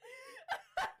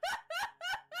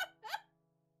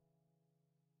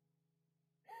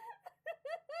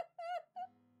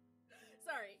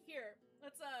 Sorry, here.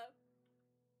 Let's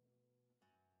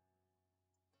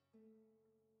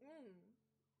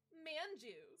man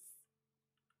juice.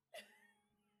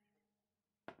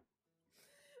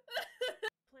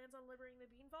 Plans on liberating the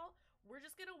bean vault? We're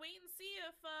just gonna wait and see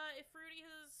if Fruity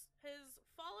has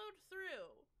followed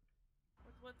through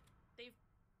with what they've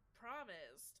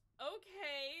promised.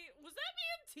 Okay, was that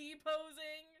man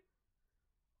T-posing?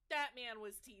 That man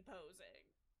was T-posing.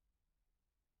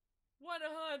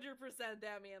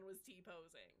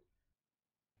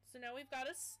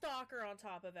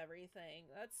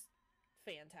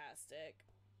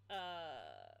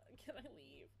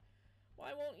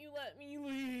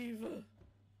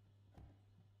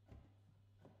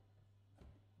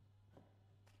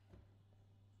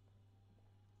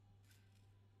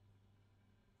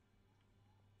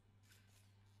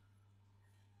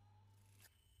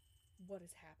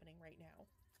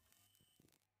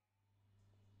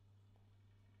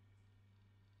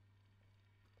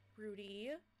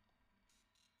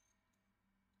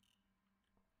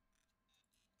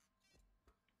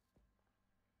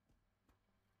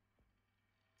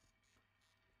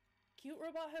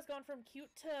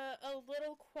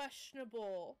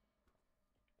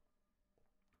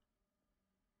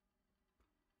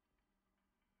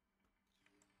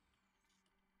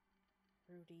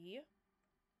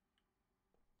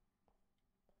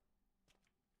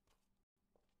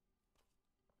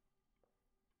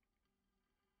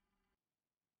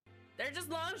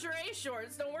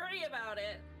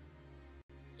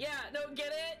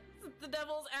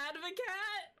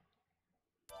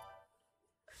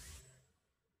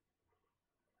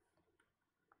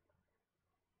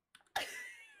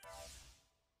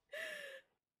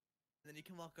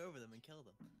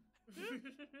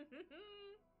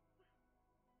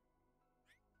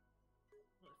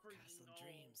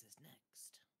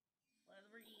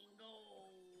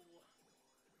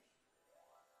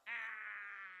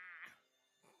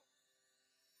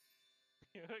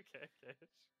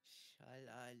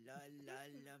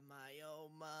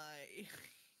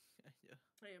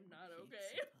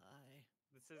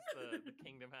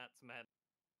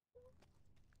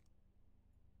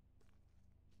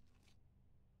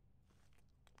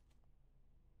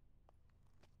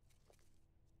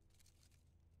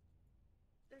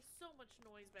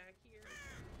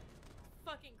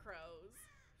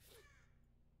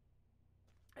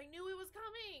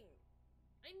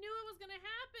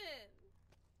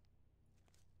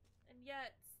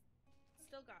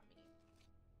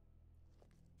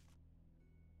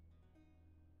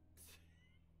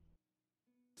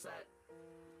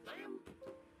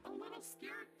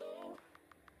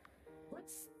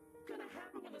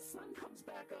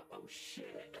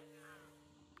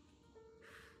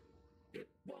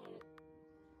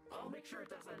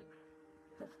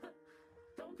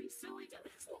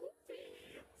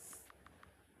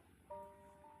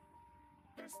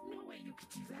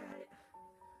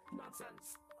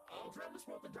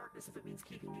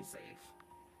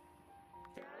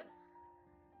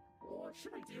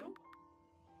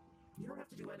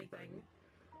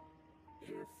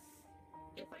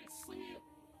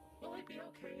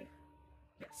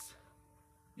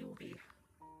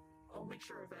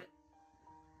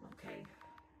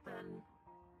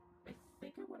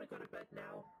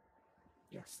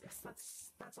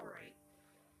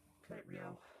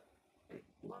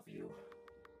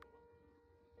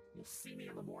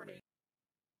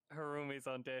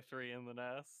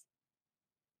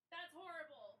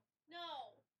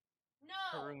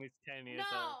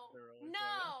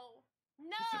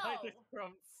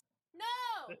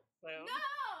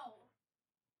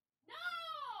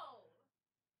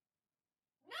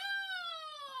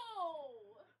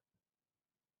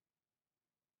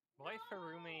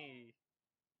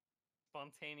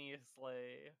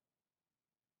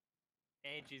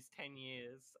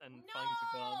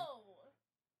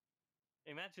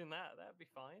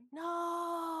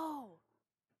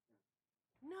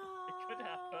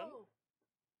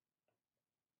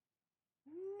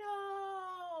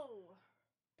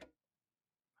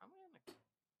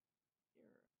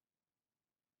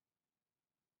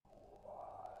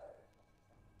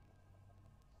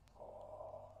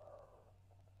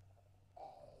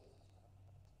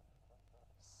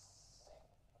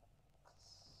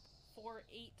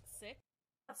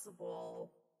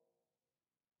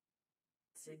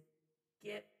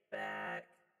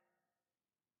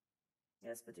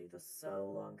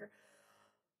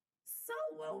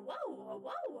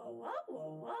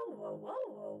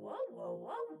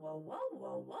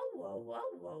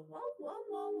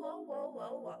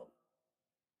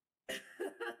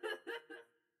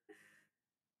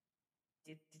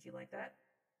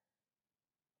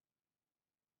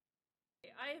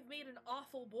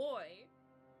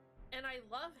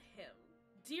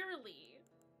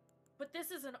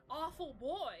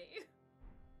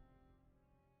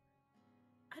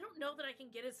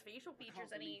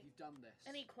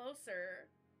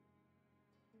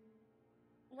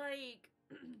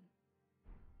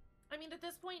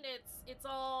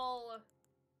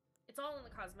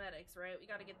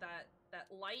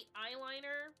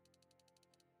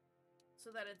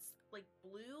 so that it's, like,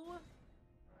 blue.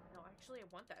 No, actually, I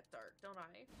want that dark, don't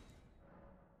I?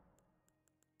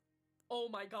 Oh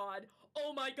my god!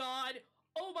 Oh my god!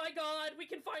 Oh my god! We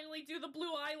can finally do the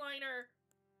blue eyeliner!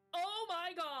 Oh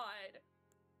my god!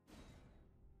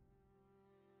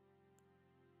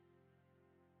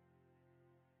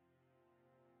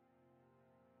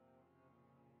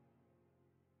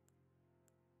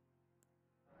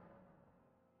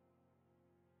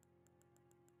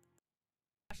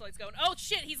 Flashlight's going. Oh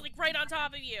shit, he's like right on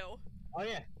top of you. Oh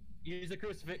yeah, use the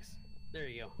crucifix. There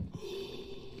you go.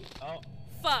 Oh.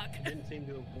 Fuck. Didn't seem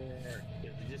to have worked.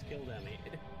 You just killed Emmy.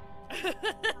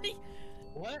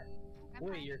 What?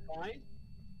 Wait, you're fine?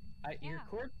 Your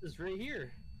corpse is right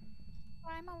here.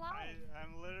 I'm alive.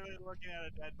 I'm literally looking at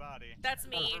a dead body. That's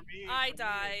me. I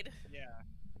died. Yeah.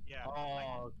 Yeah.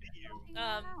 Oh. You.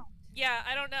 Yeah,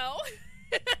 I don't know.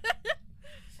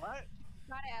 What?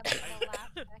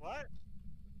 What?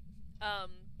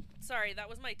 Sorry, that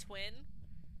was my twin.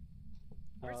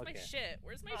 Where's my shit?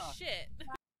 Where's my shit?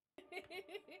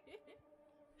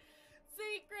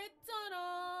 Secret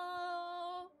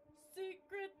tunnel!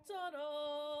 Secret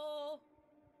tunnel!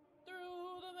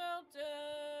 Through the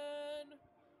mountain!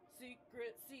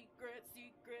 Secret, secret,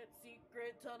 secret,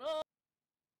 secret tunnel!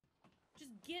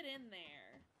 Just get in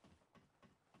there.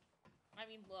 I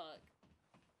mean, look.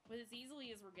 But as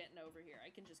easily as we're getting over here,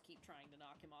 I can just keep trying to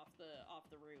knock him off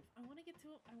the roof. I want to get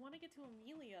to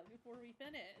Amelia before we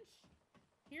finish.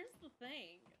 Here's the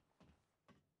thing.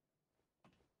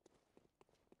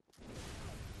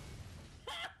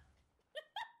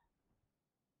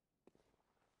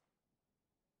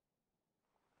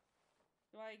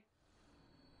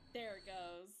 There it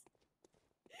goes.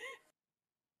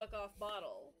 Fuck off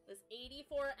bottle. This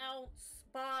 84-ounce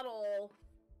bottle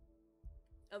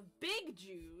of big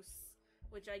juice,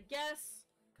 which I guess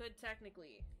could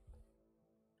technically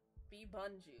be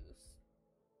bun juice.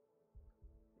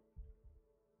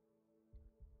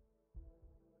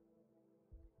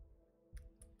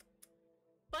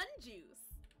 Bun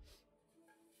juice!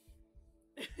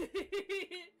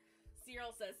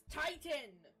 Cyril says,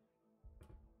 Titan!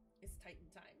 It's Titan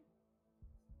time.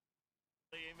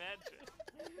 Imagine.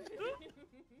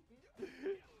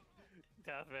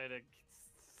 Darth Vader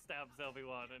stabs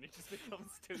Obi-Wan and he just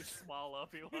becomes too small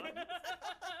Obi-Wan.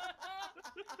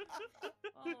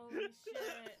 Holy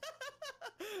shit.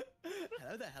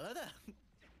 Hello there, hello there.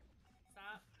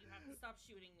 Stop. You have to stop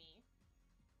shooting me.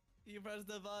 You pressed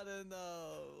the button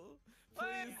though.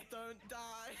 Please don't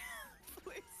die.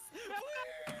 Please. Please.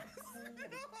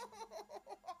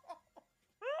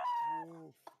 I'm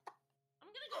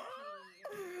gonna go pee.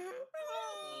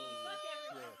 Fuck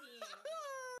everyone pee.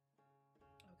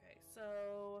 Okay, so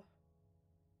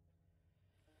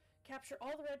capture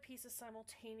all the red pieces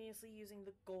simultaneously using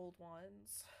the gold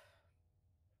ones.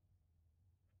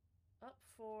 Up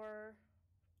for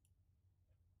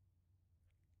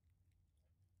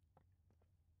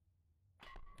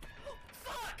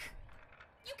fuck!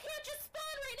 You can't just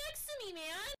spawn right next to me,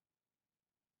 man!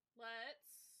 Let's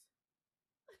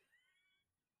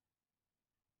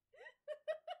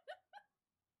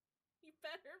you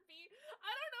better be.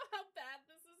 I don't know how bad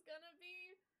this is gonna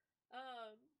be.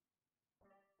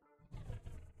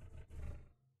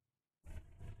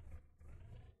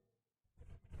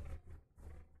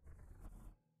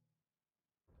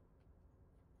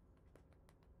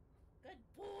 Good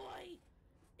boy!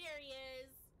 There he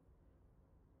is!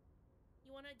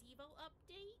 You want a Devo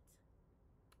update?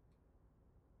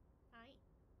 Hi.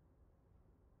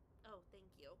 Oh,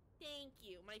 thank you. Thank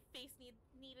you. My face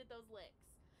needed those licks.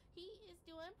 He is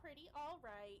doing pretty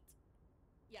alright.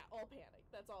 Yeah, all panic.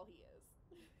 That's all he is.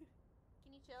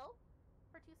 Can you chill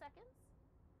for 2 seconds?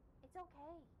 It's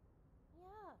okay.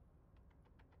 Yeah.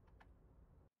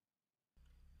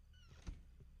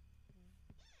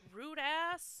 Rude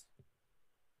ass.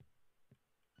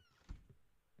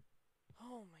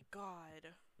 Oh my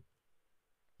god.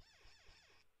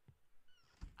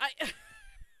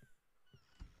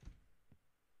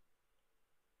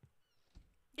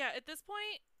 Yeah, at this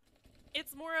point,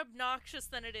 it's more obnoxious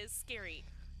than it is scary.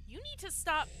 You need to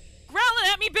stop growling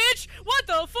at me, bitch! What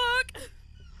the fuck?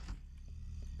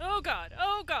 Oh god,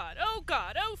 oh god, oh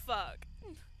god, oh fuck.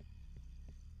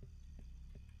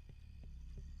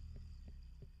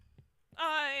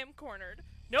 I am cornered.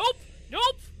 Nope,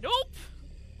 nope, nope!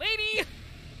 Lady!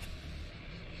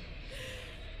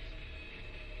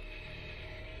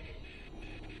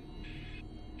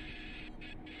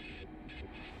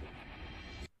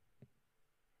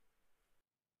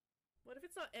 What if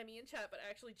it's not Emmy in chat, but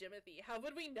actually Jimothy? How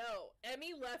would we know?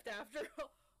 Emmy left after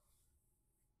all.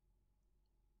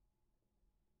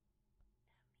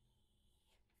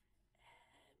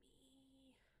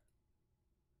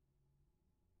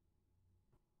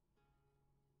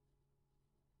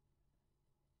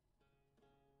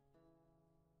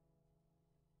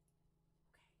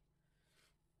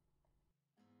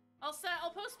 I'll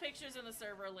post pictures in the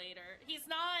server later. He's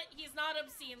not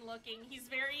obscene looking. He's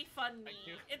very funny.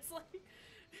 It's like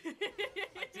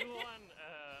I do want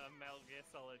a Metal Gear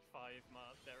Solid 5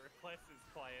 mod that replaces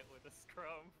Quiet with a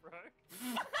Scrum, bro.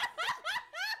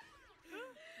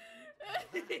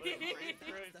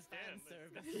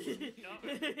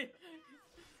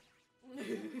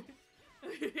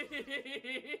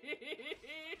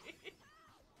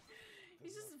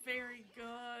 He's just very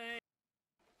good.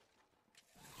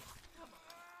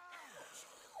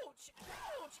 Ouch!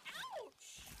 Ouch! Ouch!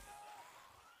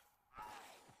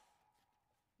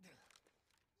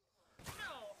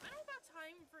 No, I don't got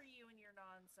time for you and your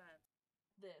nonsense.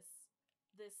 This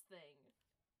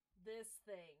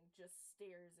thing just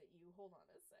stares at you. Hold on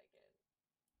a second.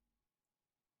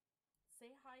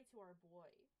 Say hi to our boy.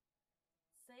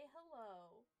 Say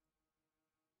hello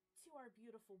to our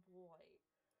beautiful boy.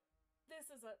 This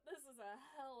is a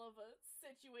hell of a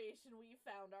situation we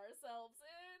found ourselves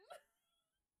in.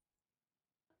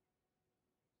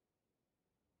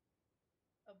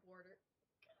 A border.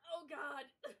 Oh god!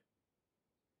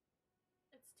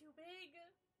 It's too big.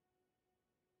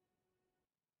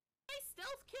 My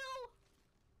stealth kill?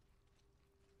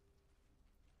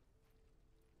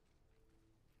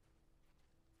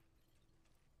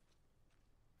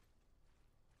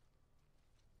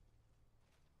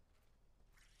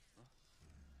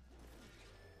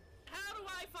 How do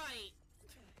I fight?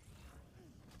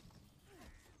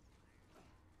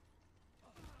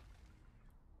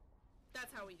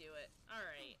 That's how we do it.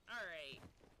 Alright, alright.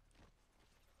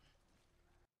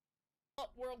 Oh,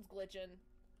 world's glitching.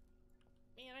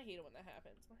 Man, I hate it when that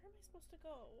happens. Where am I supposed to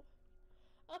go?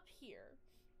 Up here.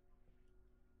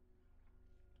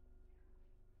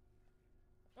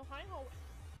 Oh, hi, hallway.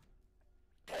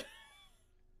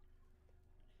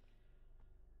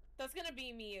 That's gonna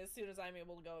be me as soon as I'm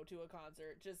able to go to a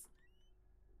concert. Just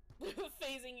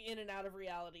phasing in and out of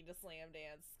reality to slam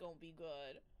dance. It's gonna be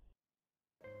good.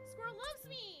 Squirrel loves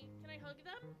me! Can I hug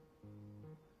them?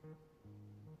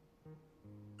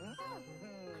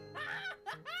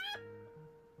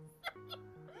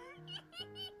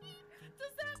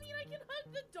 Does that mean I can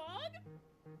hug the dog?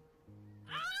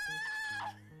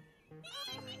 Ah!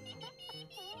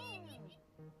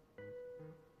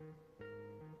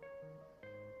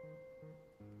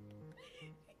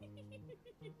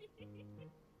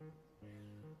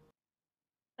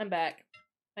 I'm back.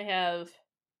 I have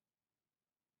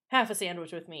half a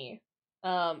sandwich with me.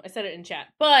 I said it in chat.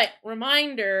 But,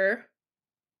 reminder,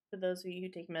 for those of you who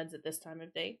take meds at this time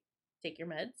of day, take your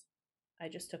meds. I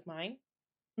just took mine.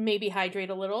 Maybe hydrate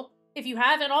a little. If you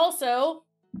haven't also,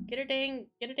 get a dang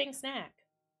snack.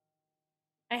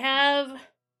 I have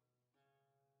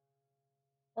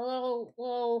a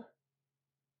little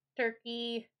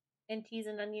turkey and cheese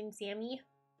and onion Sammy.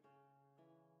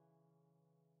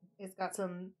 It's got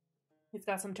some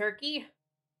turkey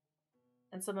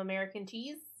and some American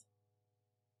cheese,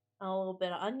 a little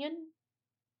bit of onion,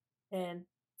 and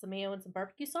some mayo and some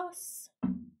barbecue sauce.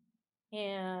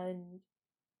 And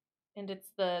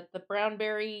it's the brown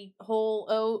berry whole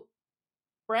oat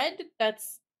bread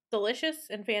that's delicious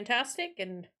and fantastic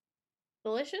and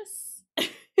delicious.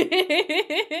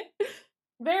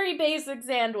 Very basic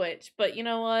sandwich, but you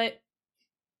know what?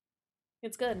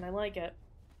 It's good and I like it.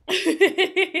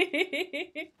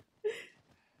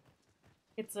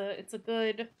 It's a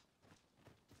good.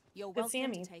 You're good welcome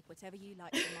Sammy. to take whatever you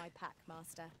like from my pack,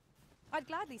 Master. I'd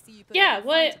gladly see you put Yeah,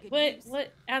 your time to good use.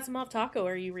 what Asimov taco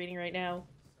are you reading right now,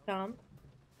 Tom?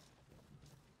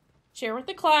 Share with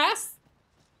the class.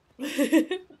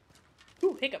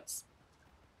 Ooh, hiccups.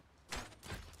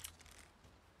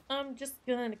 I'm just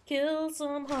gonna kill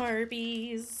some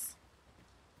harpies.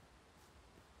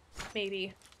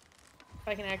 Maybe. If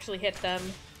I can actually hit them.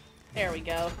 There we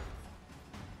go.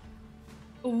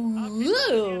 Ooh. Not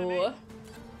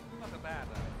a bad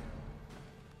idea.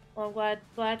 Well, I'm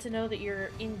glad to know that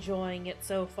you're enjoying it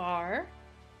so far.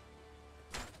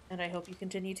 And I hope you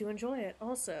continue to enjoy it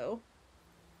also.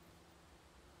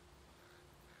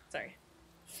 Sorry.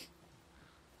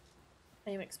 I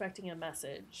am expecting a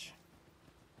message.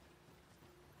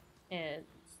 And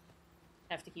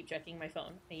have to keep checking my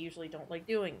phone. I usually don't like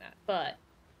doing that, but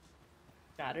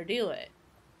gotta do it.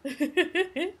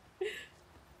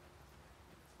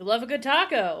 You love a good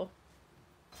taco.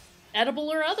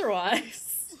 Edible or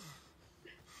otherwise.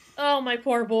 Oh, my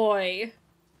poor boy.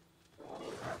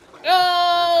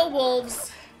 Oh,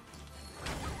 wolves.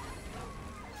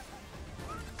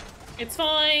 It's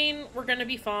fine. We're gonna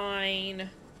be fine.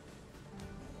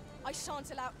 I shan't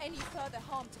allow any further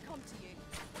harm to come to you.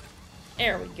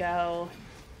 There we go.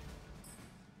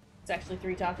 actually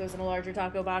 3 tacos in a larger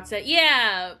taco box set.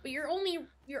 Yeah, but you're only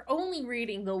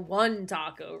reading the 1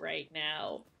 taco right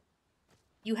now.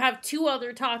 You have 2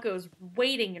 other tacos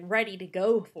waiting and ready to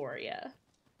go for you.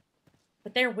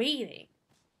 But they're waiting.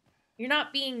 You're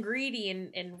not being greedy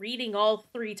and reading all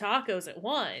 3 tacos at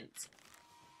once.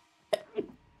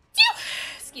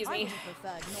 Excuse me. I would have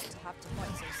preferred not to have to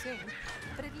fight so soon,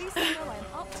 but at least I know I am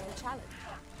up to the challenge.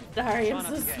 Sorry, I'm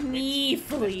so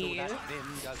sneefly.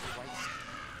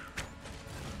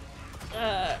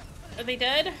 Are they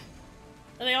dead?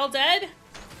 Are they all dead?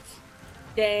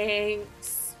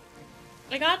 Thanks.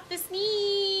 I got the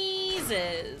sneezes.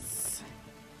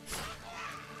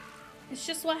 It's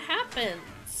just what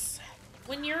happens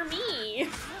when you're me.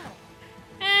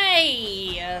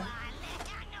 Hey!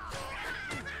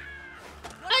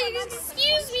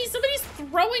 Excuse me, somebody's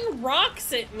throwing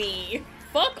rocks at me.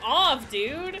 Fuck off,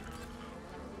 dude.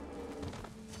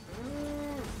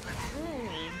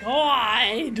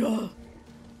 God.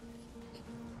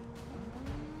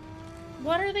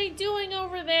 What are they doing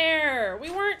over there? We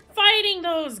weren't fighting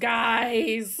those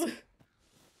guys.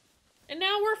 And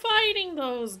now we're fighting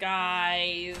those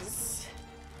guys.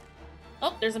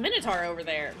 Oh, there's a Minotaur over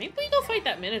there. Maybe we go fight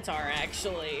that Minotaur,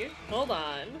 actually. Hold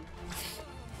on.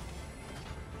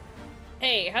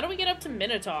 Hey, how do we get up to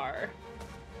Minotaur?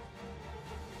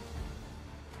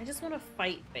 I just want to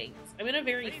fight things. I'm in a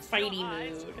very fighty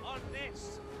mood.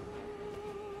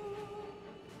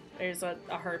 There's a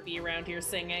harpy around here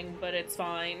singing, but it's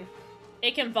fine.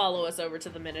 It can follow us over to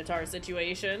the Minotaur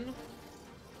situation.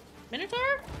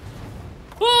 Minotaur?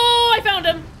 Oh, I found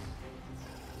him!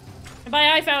 And by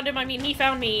I found him, I mean he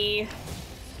found me.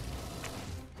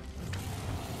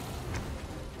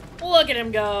 Look at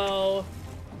him go.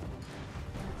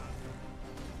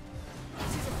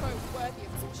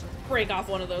 Break off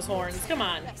one of those horns. Come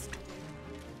on. No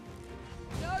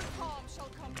harm shall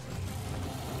come to you.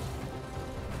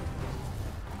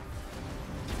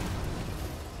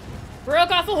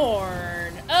 Broke off a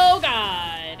horn. Oh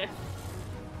god.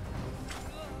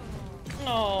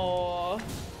 Oh.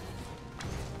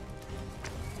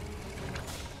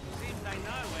 Seems they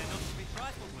know we're not to be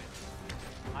trifled with.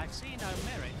 I see no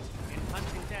merit in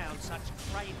hunting down such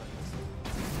cravens.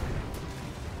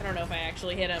 I don't know if I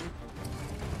actually hit him.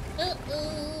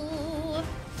 Uh-oh.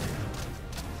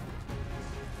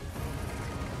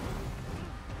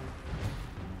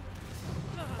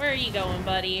 Where are you going,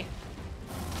 buddy?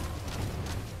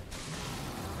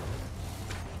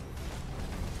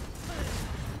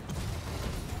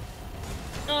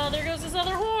 Oh, there goes his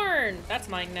other horn! That's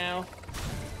mine now.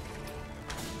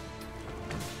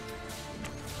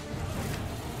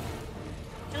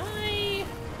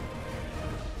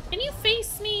 Can you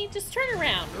face me? Just turn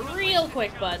around real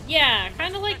quick, bud. Yeah,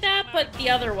 kind of like that, but the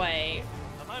other way.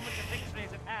 The moment of victory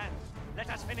is at hand. Let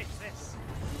us finish this.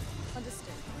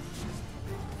 Understood.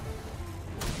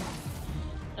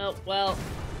 Oh, well,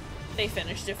 they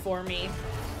finished it for me.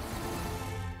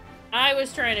 I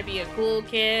was trying to be a cool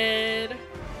kid.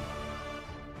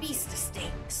 Beast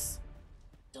steaks.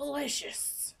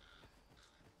 Delicious.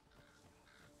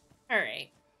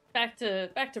 Alright. Back to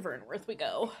Vernworth we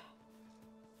go.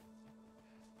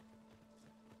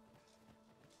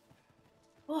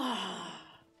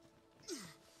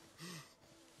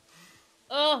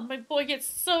 Oh, my boy gets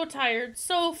so tired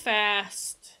so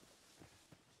fast.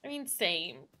 I mean,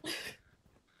 same.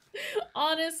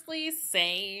 Honestly,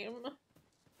 same.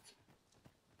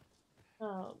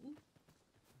 I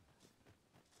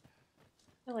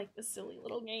like this silly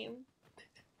little game.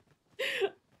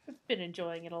 I've been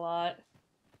enjoying it a lot.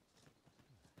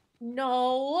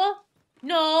 No!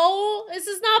 No! This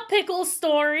is not Pickle's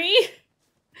story!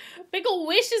 Pickle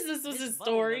wishes this was his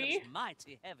story.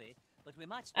 Mighty heavy, but we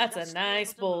might That's a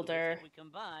nice boulder. we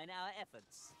combine our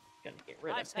efforts. Gonna get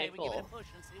rid of Pickle.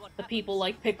 The people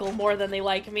like Pickle more than they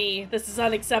like me. This is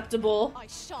unacceptable. I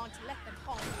shan't let them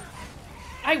harm you.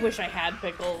 I wish I had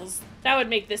pickles. That would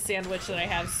make this sandwich that I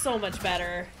have so much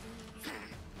better.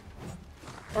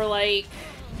 Or like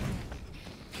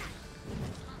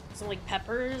some like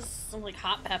peppers, some like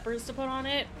hot peppers to put on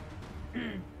it.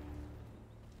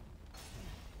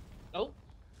 Oh.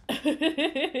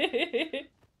 The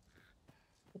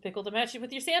pickle to match it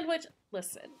with your sandwich.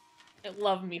 Listen, I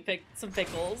love me some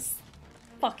pickles.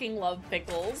 Fucking love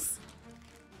pickles.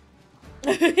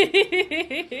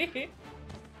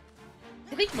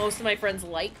 I think most of my friends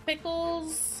like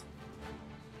pickles,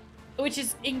 which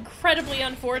is incredibly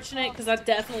unfortunate because that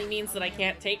definitely means that I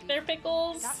can't take their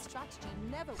pickles. That strategy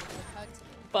never would have occurred to me.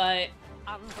 But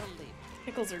unbelievable.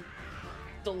 Pickles are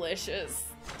delicious.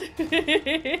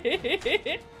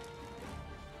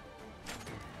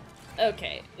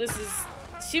 Okay, this is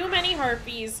Too many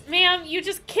harpies. Ma'am, you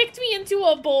just kicked me into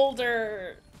a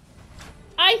boulder.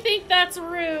 I think that's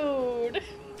rude.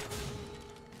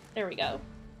 There we go.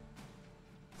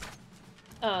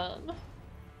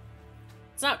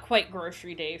 It's not quite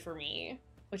grocery day for me,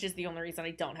 which is the only reason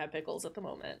I don't have pickles at the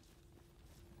moment.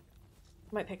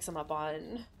 Might pick some up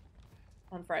on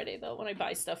Friday, though, when I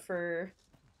buy stuff for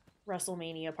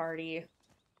WrestleMania party.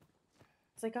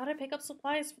 Because I gotta pick up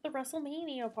supplies for the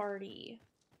WrestleMania party.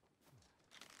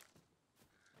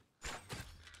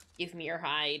 Give me your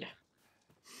hide.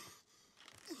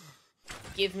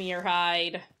 Give me your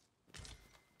hide.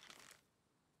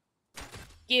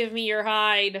 Give me your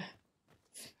hide.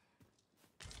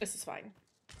 This is fine.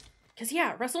 Because,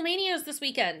 yeah, WrestleMania is this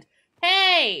weekend.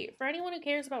 Hey! For anyone who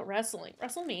cares about wrestling,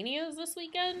 WrestleMania is this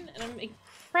weekend, and I'm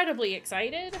incredibly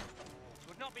excited.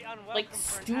 Like,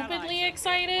 stupidly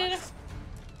excited.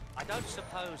 I don't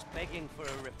suppose begging for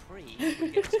a reprieve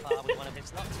would get us far with one of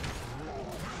its lots.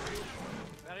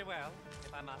 Very well,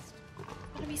 if I must.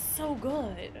 It's gonna be so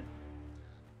good.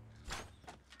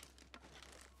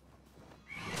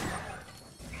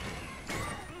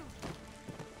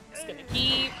 Just gonna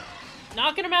keep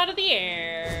knocking him out of the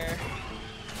air.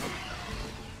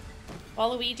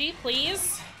 Waluigi,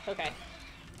 please. Okay.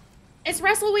 It's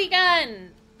Wrestle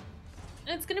Weekend!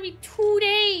 And it's gonna be 2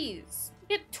 days.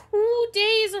 We get 2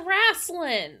 days of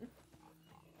wrestling.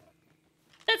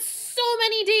 That's so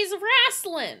many days of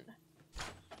wrestling.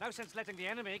 No sense letting the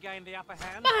enemy gain the upper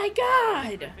hand. My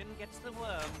God! Griffin gets the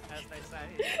worm, as they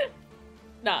say.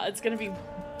 Nah, it's gonna be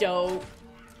dope.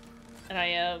 And I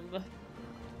am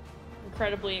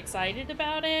incredibly excited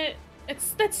about it.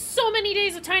 That's so many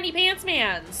days of Tiny Pants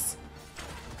Mans.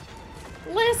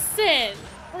 Listen!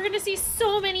 We're gonna see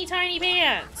so many Tiny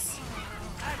Pants.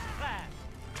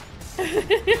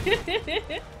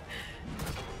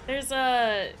 There's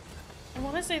a... I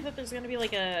want to say that there's gonna be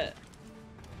like a...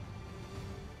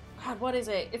 God, what is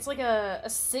it? It's like a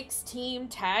 6-team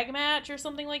tag match or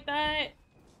something like that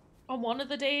on one of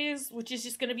the days, which is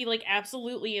just gonna be like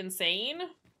absolutely insane. And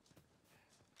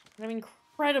I'm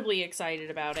incredibly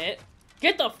excited about it.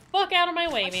 Get the fuck out of my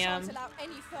way, ma'am. Shan't allow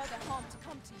any further harm to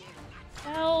come to you.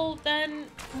 Well, then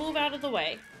move out of the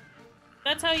way.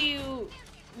 That's how you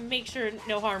make sure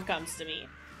no harm comes to me.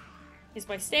 Is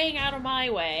by staying out of my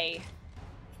way.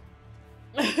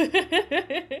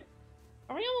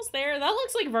 Are we almost there? That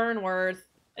looks like Vernworth.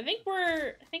 I think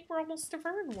we're almost to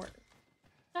Vernworth.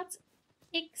 That's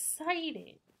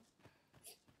exciting.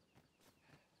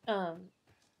 But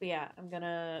yeah, I'm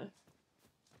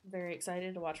very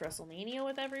excited to watch WrestleMania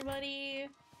with everybody.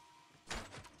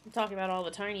 I'm talking about all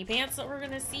the tiny pants that we're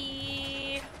gonna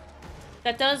see.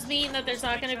 That does mean that there's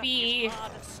not gonna be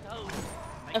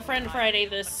a Friend Friday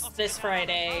this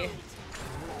Friday.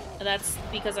 And that's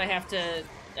because I have to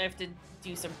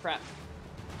do some prep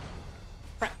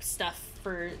stuff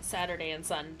for Saturday and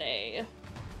Sunday.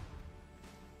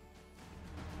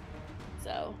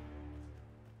 So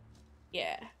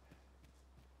yeah.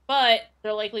 But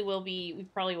there likely will be, we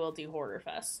probably will do Horror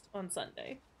Fest on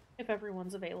Sunday if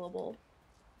everyone's available.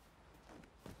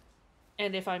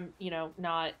 And if I'm, you know,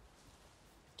 not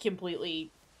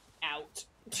completely out.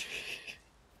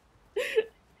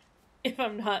 If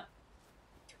I'm not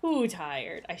too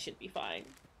tired, I should be fine.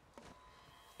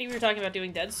 I think we were talking about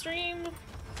doing Deadstream,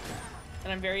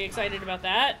 and I'm very excited about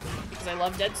that, because I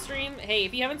love Deadstream. Hey,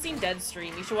 if you haven't seen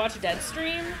Deadstream, you should watch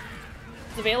Deadstream.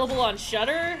 It's available on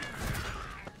Shudder.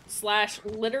 /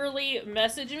 literally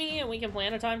message me, and we can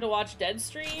plan a time to watch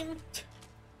Deadstream.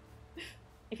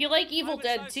 If you like Evil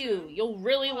Dead 2, you'll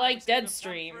really like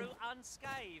Deadstream.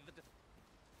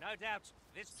 No doubt,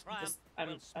 this I'm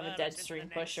a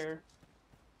Deadstream pusher.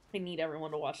 I need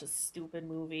everyone to watch this stupid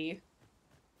movie.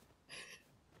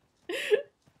 It's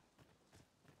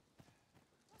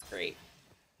great.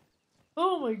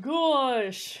 Oh my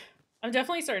gosh! I'm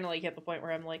definitely starting to like hit the point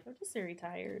where I'm like, I'm just very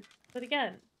tired. But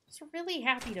again, just really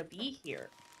happy to be here.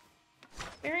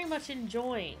 Very much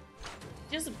enjoying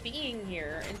just being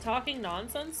here and talking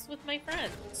nonsense with my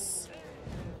friends.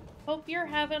 Hope you're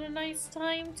having a nice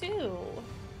time too.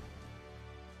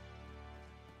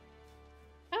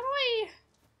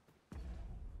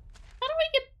 How do I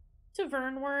get to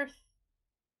Vernworth?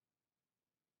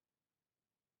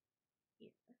 Here.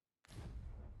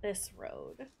 This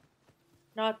road.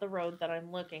 Not the road that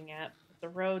I'm looking at, but the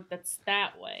road that's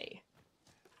that way.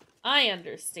 I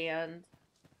understand.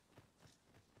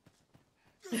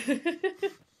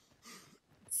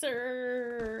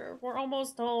 Sir, we're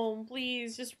almost home.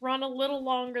 Please, just run a little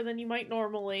longer than you might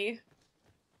normally.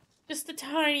 Just a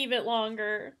tiny bit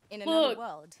longer. In Look, another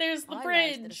world, there's the I learned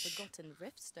bridge. that a forgotten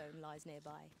rift stone lies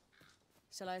nearby.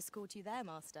 Shall I escort you there,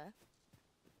 Master?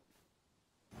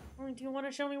 Oh, do you want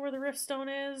to show me where the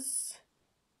Riftstone is?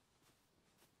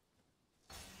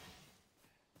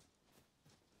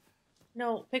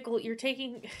 No, Pickle, you're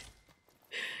taking...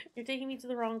 you're taking me to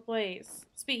the wrong place.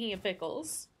 Speaking of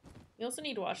pickles, you also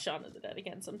need to watch Shaun of the Dead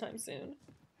again sometime soon.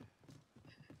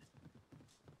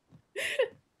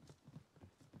 It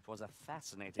was a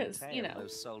fascinating tale you know,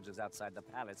 those soldiers outside the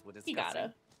palace were discussing. You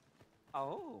gotta.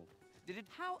 Oh, did it...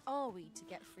 How are we to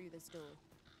get through this door?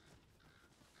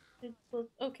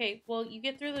 Okay, well, you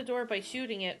get through the door by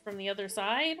shooting it from the other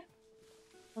side.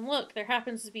 And look, there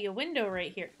happens to be a window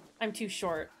right here. I'm too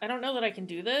short. I don't know that I can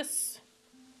do this.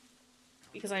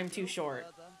 Because I'm too short.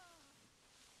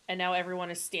 And now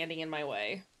everyone is standing in my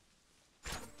way.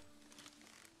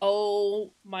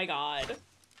 Oh my god.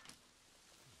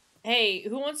 Hey,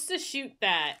 who wants to shoot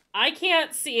that? I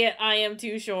can't see it. I am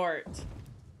too short.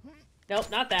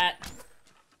 Nope, not that.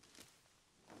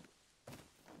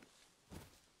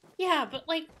 Yeah, but,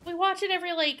 like, we watch it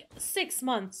every, like, 6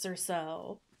 months or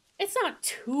so. It's not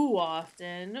too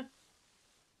often.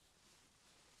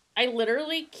 I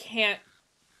literally can't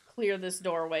clear this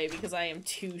doorway because I am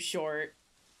too short.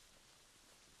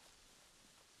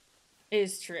 It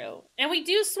is true. And we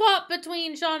do swap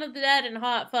between Shaun of the Dead and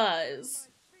Hot Fuzz.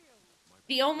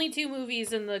 The only 2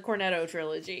 movies in the Cornetto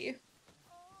trilogy.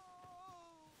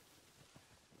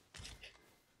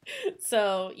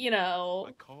 So, you know...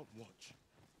 I can't watch.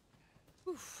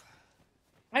 Oof.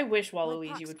 I wish My Waluigi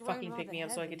pack's would grown fucking pick rather me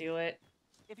up so I could heavy. do it.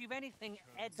 If you've anything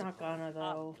It's not gonna, though.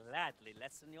 I'll gladly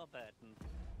lessen your burden.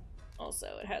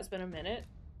 Also, it has been a minute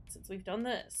since we've done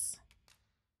this.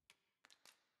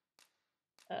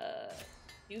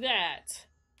 Do that.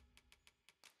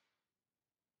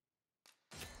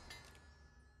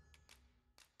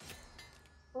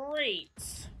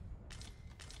 Great.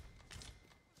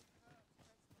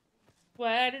 What?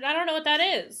 I don't know what that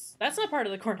is. That's not part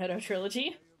of the Cornetto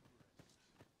trilogy.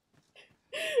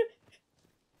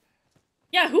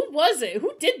 Yeah, who was it?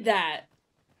 Who did that?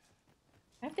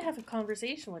 I have to have a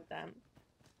conversation with them.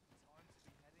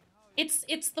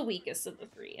 It's the weakest of the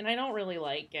 3, and I don't really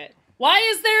like it. Why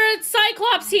is there a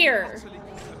Cyclops here?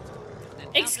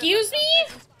 Excuse me?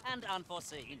 And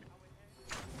unforeseen.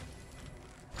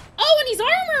 Oh, and he's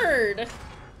armored!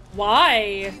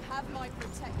 Why? You have my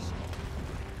protection.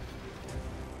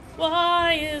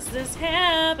 Why is this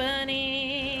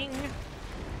happening?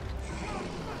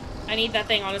 I need that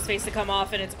thing on his face to come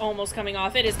off, and it's almost coming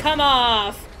off. It has come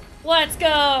off! Let's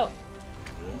go!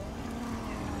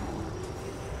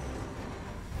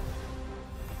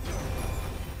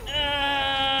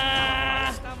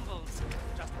 Stumbles.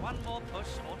 Just one more push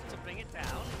ought to bring it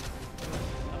down.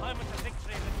 A moment of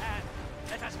victory in the can.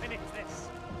 Let us finish this.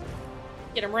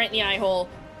 Get him right in the eye hole.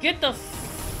 Get the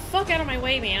fuck out of my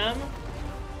way, ma'am.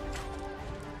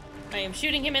 I am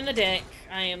shooting him in the dick.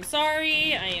 I am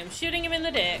sorry. I am shooting him in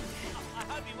the dick. I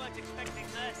hope you weren't expecting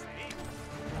mercy.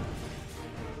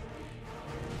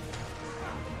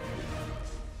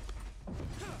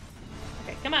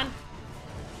 Okay, come on.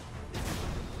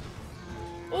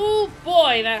 Oh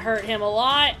boy, that hurt him a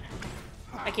lot.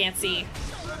 I can't see.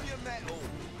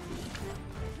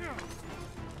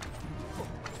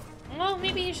 Well,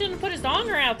 maybe he shouldn't put his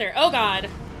donger out there. Oh god.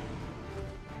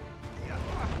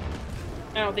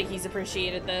 I don't think he's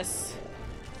appreciated this.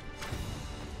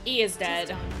 He is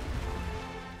dead.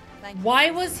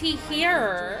 Why was he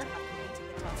here?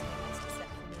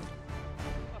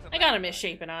 I got a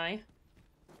misshapen eye.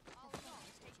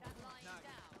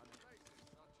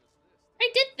 I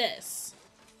did this.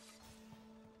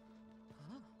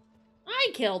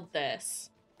 I killed this.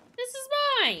 This is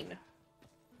mine.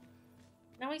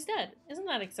 Now he's dead. Isn't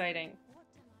that exciting?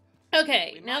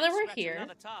 Okay, now that we're here.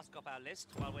 Another task off our list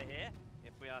while we're here,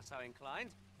 if we are so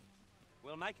inclined.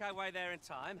 We'll make our way there in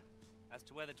time. As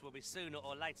to whether it will be sooner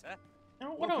or later. I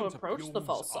don't want to approach the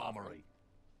false armory.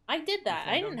 I did that.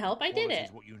 I didn't help. I did it.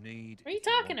 What are you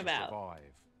talking about? I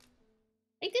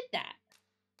did that.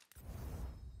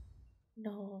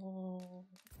 No.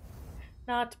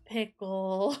 Not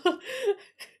Pickle.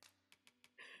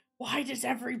 Why does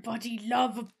everybody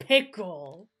love a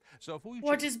pickle? So if we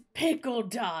what has Pickle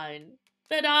done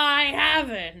that I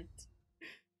haven't?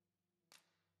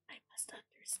 I must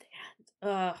understand.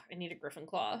 I need a Griffin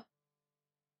Claw.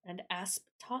 And asp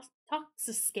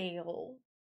toxiscale.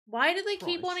 Why do they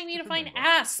keep wanting me to find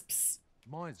asps?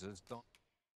 Misers don't.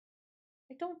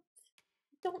 I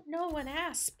don't know an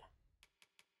asp.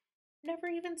 Never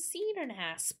even seen an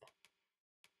asp.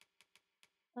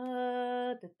 No,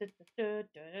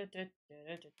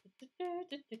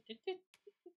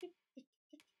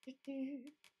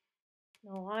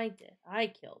 I did. I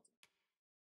killed.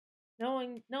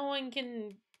 No one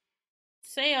can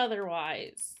say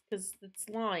otherwise, because it's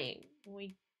lying.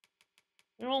 We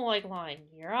don't like lying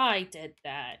here. I did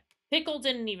that. Pickle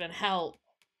didn't even help.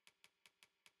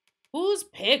 Who's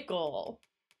Pickle?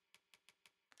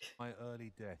 My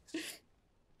early deaths.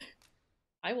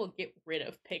 I will get rid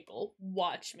of Pickle.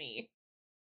 Watch me.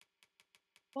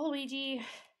 Luigi,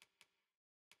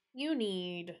 you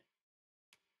need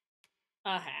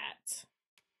a hat.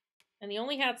 And the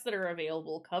only hats that are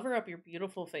available cover up your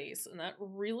beautiful face, and that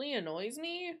really annoys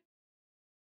me.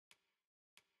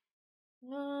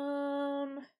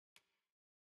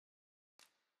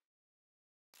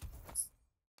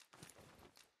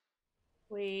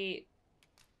 Wait.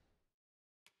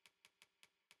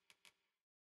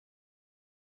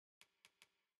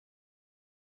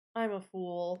 I'm a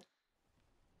fool.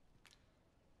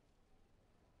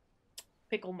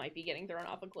 Pickle might be getting thrown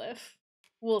off a cliff.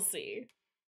 We'll see.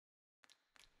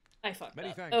 I fucked Many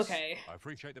up. thanks. Okay. I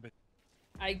appreciate the bit.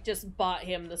 I just bought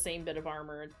him the same bit of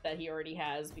armor that he already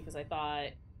has because I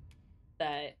thought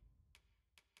that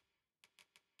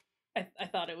I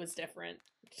thought it was different.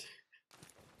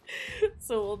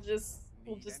 So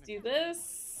we'll just do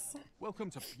this. Welcome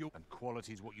to Pure and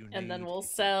quality is what you need. And then we'll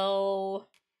sell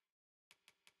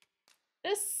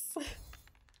this.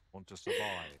 Want to survive.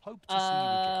 Hope to see you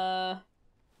again.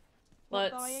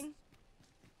 Let's buying?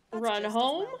 run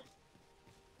home. Well.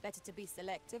 Better to be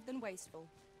selective than wasteful.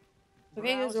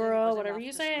 Okay, Kayshurrr, whatever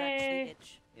you say.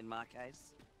 In my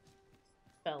case.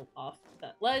 Fell off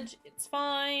that ledge. It's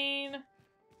fine.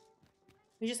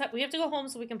 We have to go home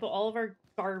so we can put all of our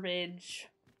garbage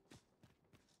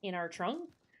in our trunk.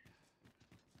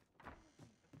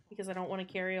 Because I don't want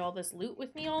to carry all this loot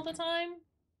with me all the time.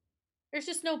 There's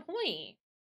just no point.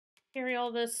 Carry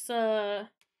all this, all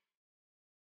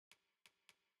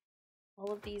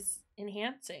of these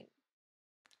enhancing.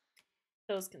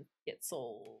 Those can get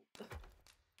sold.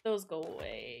 Those go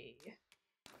away.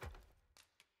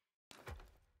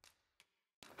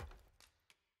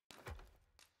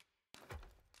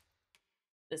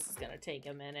 This is gonna take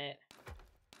a minute.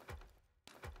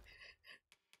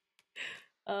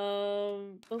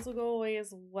 Those will go away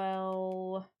as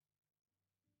well.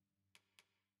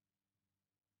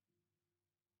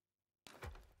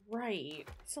 Right.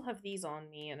 I still have these on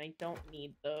me and I don't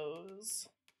need those.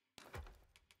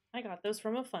 I got those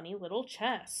from a funny little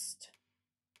chest.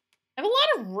 I have a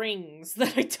lot of rings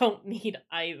that I don't need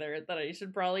either that I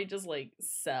should probably just, like,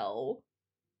 sell.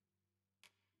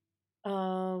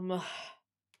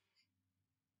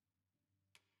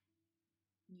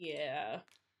 Yeah.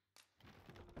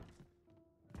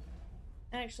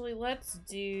 Actually, let's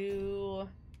do...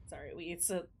 Sorry, it's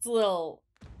a little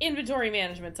inventory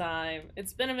management time.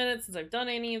 It's been a minute since I've done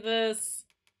any of this.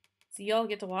 So y'all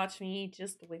get to watch me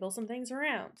just wiggle some things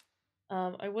around.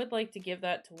 I would like to give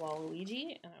that to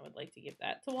Waluigi, and I would like to give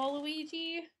that to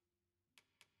Waluigi.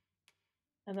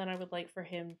 And then I would like for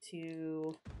him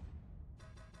to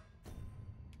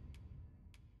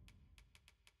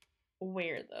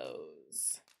wear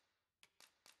those.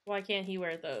 Why can't he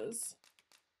wear those?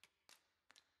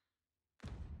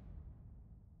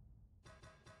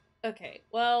 Okay,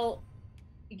 well,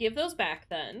 give those back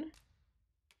then.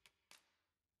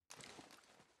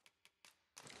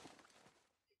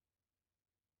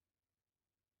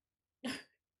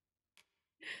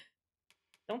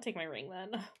 Don't take my ring then.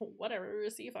 Whatever,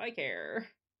 see if I care.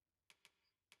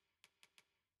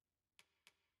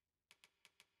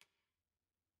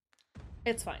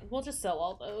 It's fine. We'll just sell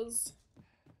all those.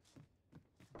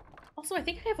 Also, I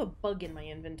think I have a bug in my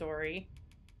inventory.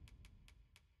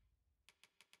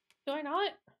 Do I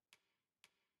not?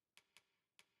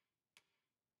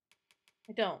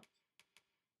 I don't.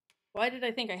 Why did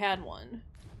I think I had one?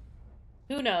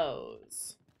 Who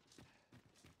knows?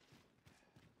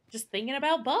 Just thinking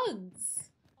about bugs.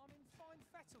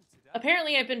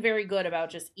 Apparently I've been very good about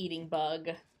just eating bug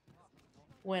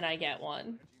when I get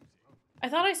one. I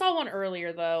thought I saw one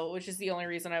earlier though, which is the only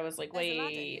reason I was like,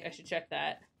 wait, I should check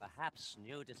that. Perhaps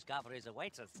new discoveries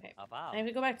await us above. I have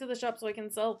to go back to the shop so I can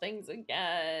sell things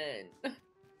again.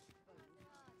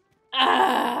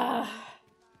 Ah!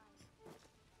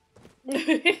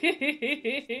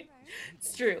 It's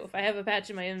true. If I have a patch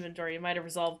in my inventory, it might have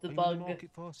resolved the bug. In the market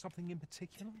for something in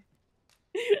particular?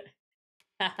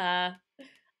 Haha.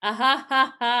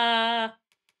 Ahahaha.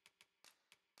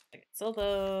 Okay, sell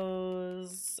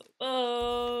those. Sell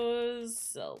those.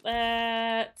 Sell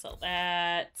that. Sell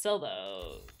that. Sell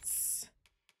those.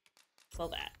 Sell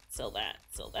that. Sell that.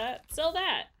 Sell that. Sell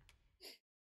that.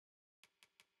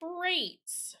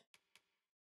 Great.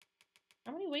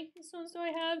 How many waking stones do I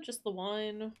have? Just the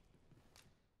one.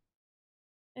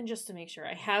 And just to make sure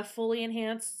I have fully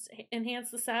enhanced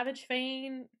the Savage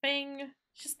Fang.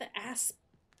 Just the asps.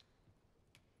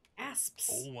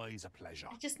 Always a pleasure.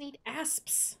 I just need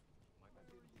asps.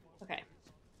 Okay.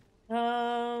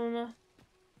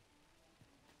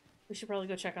 We should probably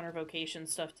go check on our vocation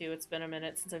stuff too. It's been a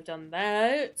minute since I've done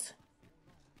that.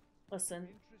 Listen,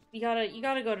 you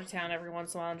gotta go to town every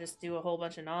once in a while and just do a whole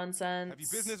bunch of nonsense. Have you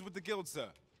business with the guild, sir?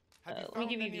 Let me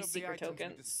give you these secret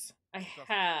tokens. I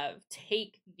have.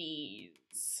 Take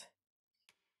these.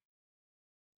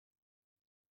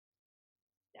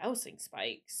 Dousing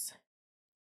spikes.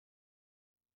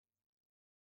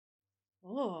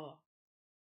 Oh.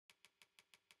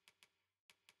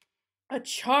 A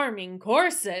charming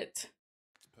corset.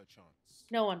 Perchance.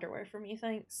 No underwear for me,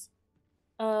 thanks.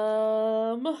 Is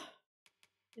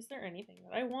there anything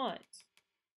that I want?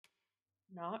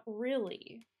 Not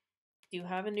really. Do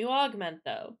have a new augment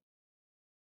though.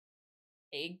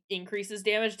 It increases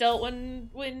damage dealt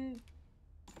when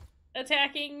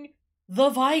attacking the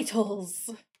vitals.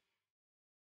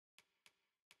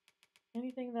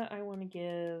 Anything that I want to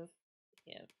give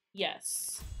him?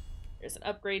 Yes. There's an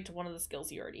upgrade to one of the skills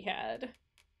he already had.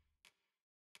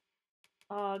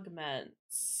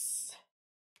 Augments.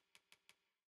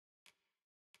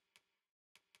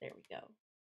 There we go.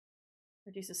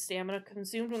 Reduces stamina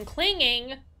consumed when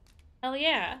clinging. Hell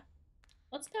yeah.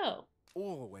 Let's go.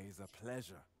 Always a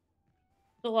pleasure.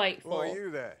 Delightful. Why,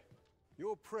 you there?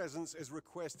 Your presence is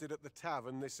requested at the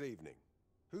tavern this evening.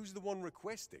 Who's the one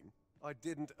requesting? I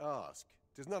didn't ask.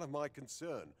 'Tis none of my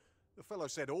concern. The fellow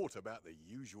said aught about the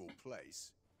usual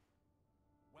place.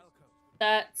 Welcome.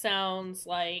 That sounds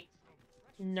like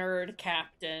nerd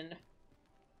captain.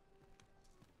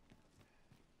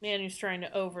 Man who's trying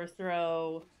to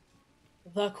overthrow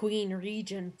the Queen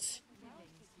Regent.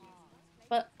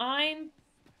 But I'm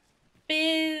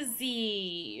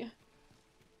busy.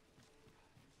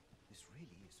 This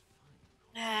really is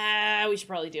fun. We should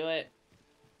probably do it.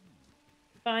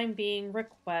 If I'm being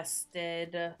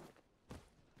requested.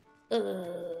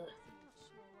 Okay,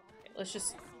 let's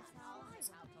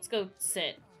go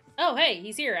sit. Oh, hey,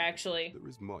 he's here, actually. There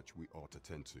is much we ought to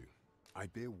tend to. I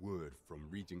bear word from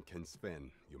Regent Ken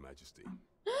Sven, Your Majesty.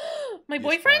 My He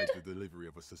boyfriend? espied the delivery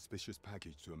of a suspicious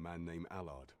package to a man named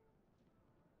Allard.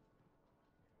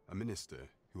 A minister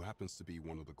who happens to be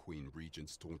one of the Queen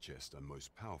Regent's staunchest and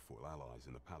most powerful allies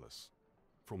in the palace.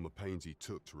 From the pains he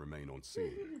took to remain on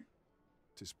scene,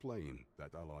 'tis plain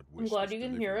that Allard I'm wished glad this you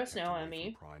can hear delivery us kept now, away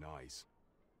Emmy. from prying eyes.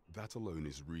 That alone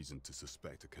is reason to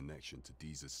suspect a connection to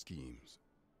Deeza's schemes.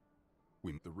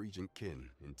 The Regent Kin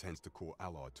intends to call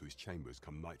Allard to his chambers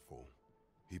come nightfall.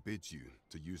 He bids you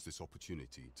to use this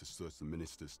opportunity to search the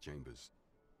minister's chambers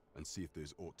and see if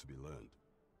there's aught to be learned.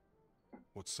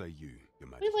 What say you, Your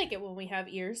Majesty? We like it when we have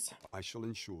ears. I shall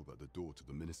ensure that the door to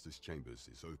the minister's chambers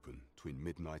is open between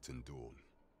midnight and dawn.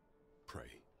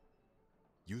 Pray,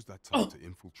 use that time to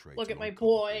infiltrate. Look at and my uncover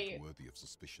boy. things worthy of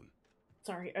suspicion.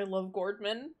 Sorry, I love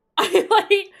Gordman.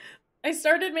 I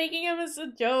started making him as a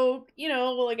joke, you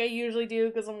know, like I usually do,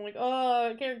 because I'm like,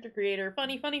 oh, character creator,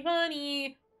 funny, funny,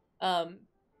 funny. And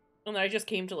then I just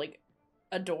came to, like,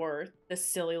 adore this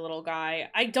silly little guy.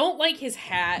 I don't like his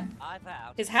hat.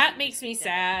 His hat makes me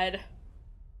sad.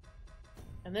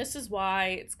 And this is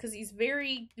why. It's because he's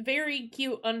very, very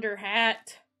cute under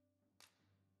hat.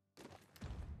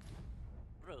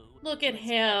 Look at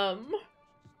him.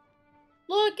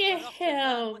 Look at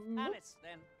him.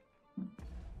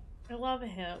 I love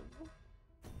him.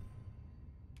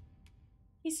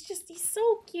 He's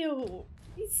so cute.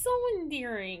 He's so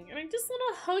endearing. And I just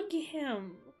want to hug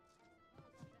him.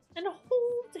 And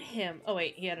hold him. Oh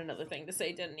wait, he had another thing to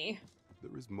say, didn't he?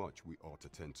 There is much we ought to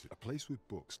tend to. A place with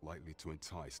books likely to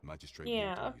entice magistrate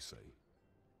Yeah. mortal, you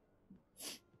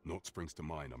say? Naught springs to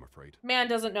mind, I'm afraid. Man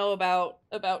doesn't know about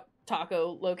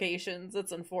taco locations.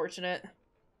 It's unfortunate.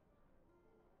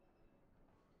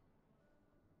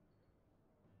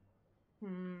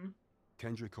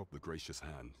 Kendrick of the Gracious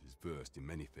Hand is versed in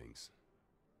many things.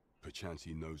 Perchance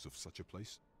he knows of such a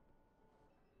place?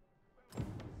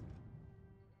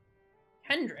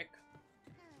 Hendrik.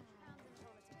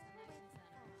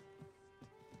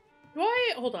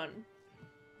 Hold on.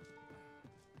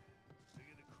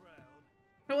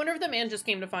 I wonder if the man just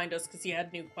came to find us because he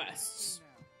had new quests.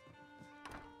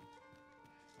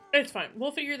 It's fine.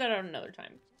 We'll figure that out another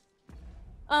time.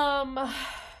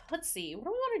 Let's see. What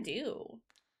do we want to do?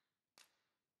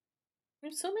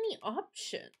 There's so many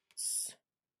options.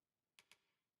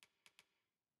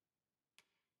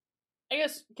 I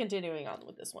guess continuing on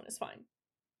with this one is fine.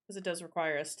 Because it does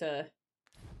require us to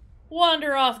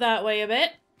wander off that way a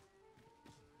bit.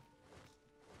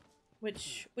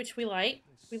 which we like.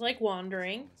 We like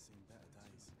wandering.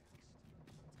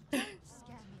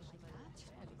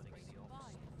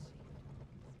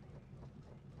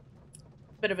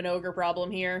 Bit of an ogre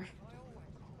problem here.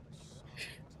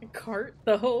 Cart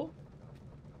though.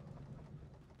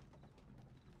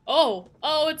 Oh,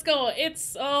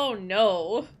 oh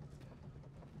no.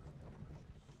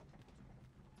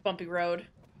 Bumpy road.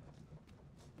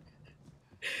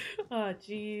 Oh,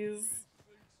 jeez.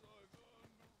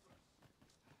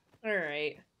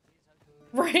 Alright.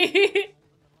 Right?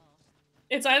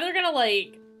 It's either gonna,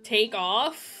 like, take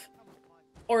off,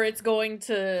 or it's going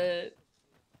to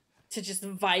just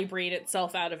vibrate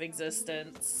itself out of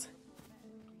existence.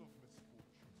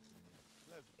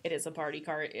 It is a party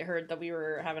cart. It heard that we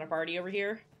were having a party over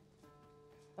here.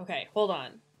 Okay, hold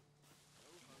on.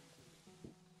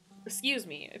 Excuse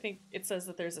me. I think it says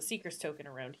that there's a Seeker's token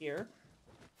around here.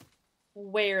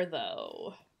 Where,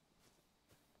 though?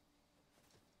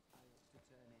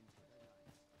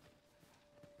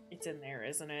 It's in there,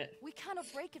 isn't it? We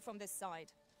cannot break it from this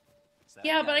side.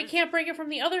 Yeah, but I can't break it from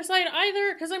the other side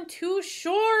either, because I'm too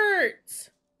short!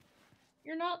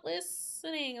 You're not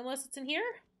listening, unless it's in here?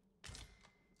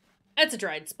 That's a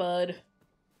dried spud.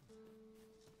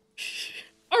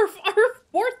 Our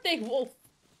birthday wolf!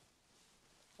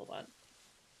 Hold on.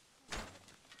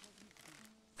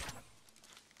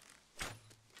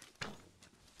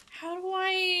 How do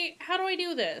I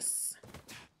do this?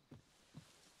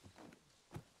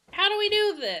 How do we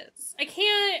do this? I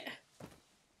can't...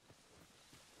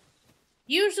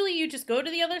 Usually you just go to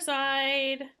the other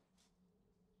side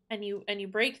and you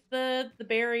break the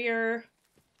barrier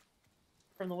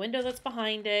from the window that's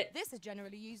behind it. This is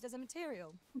generally used as a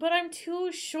material. But I'm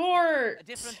too short.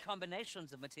 Different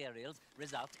combinations of materials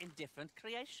result in different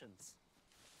creations.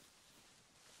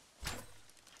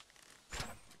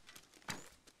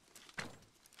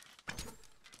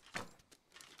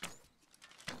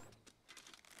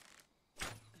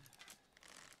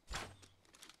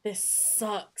 This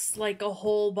sucks like a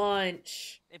whole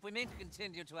bunch. If we mean to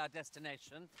continue to our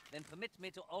destination, then permit me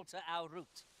to alter our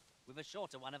route. We've a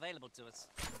shorter one available to us.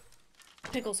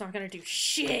 Pickle's not gonna do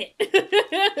shit.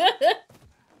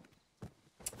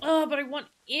 Oh, but I want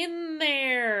in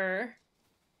there.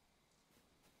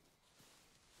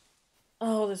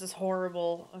 Oh, this is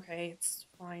horrible. Okay, it's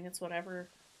fine. It's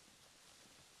whatever.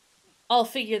 I'll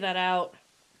figure that out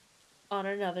on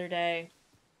another day.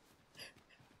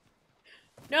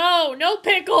 No, no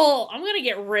Pickle! I'm gonna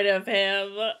get rid of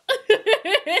him.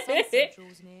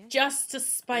 Just to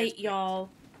spite y'all.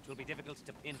 It will be difficult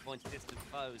to pinpoint distant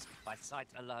foes by sight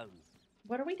alone.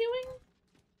 What are we doing?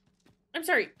 I'm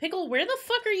sorry, Pickle, where the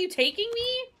fuck are you taking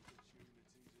me?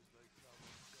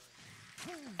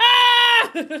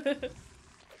 Ah! I'm gonna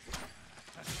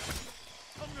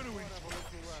have a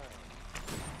look around.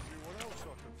 See what else I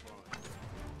can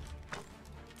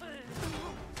find.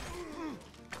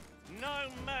 No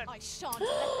man. I shan't let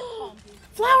the calm be.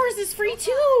 Flowers is free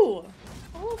too!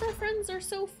 All of our friends are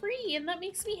so free, and that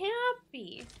makes me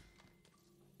happy.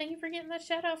 Thank you for getting that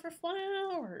shout out for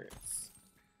flowers.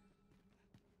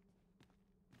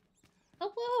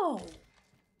 Hello!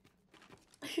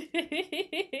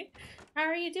 How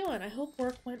are you doing? I hope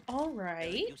work went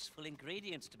alright. Useful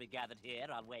ingredients to be gathered here,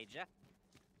 I'll wager.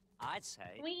 I'd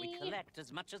say we collect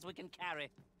as much as we can carry.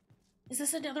 Is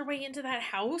this another way into that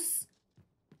house?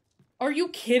 Are you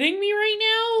kidding me right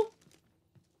now?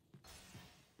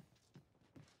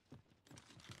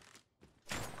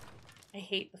 I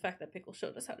hate the fact that Pickle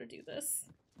showed us how to do this.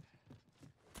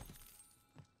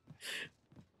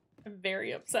 I'm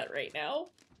very upset right now.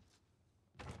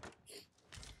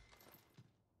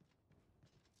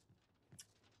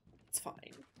 It's fine.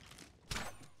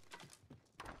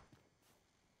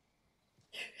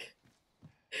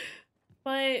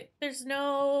 But there's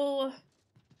no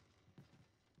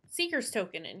Seeker's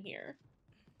token in here.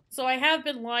 So I have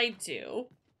been lied to.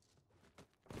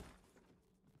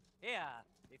 Here,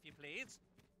 if you please.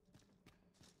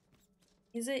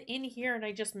 Is it in here and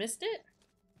I just missed it?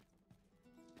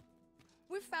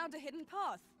 We've found a hidden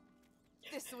path.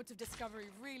 This sort of discovery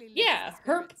really leads Yeah,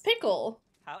 Herp Pickle.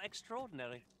 How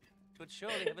extraordinary. 'Twould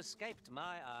surely have escaped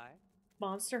my eye.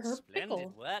 Monster Herp Pickle.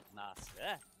 Splendid work,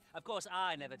 Master. Of course,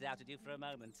 I never doubted you for a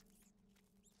moment.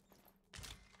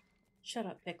 Shut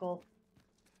up, Pickle.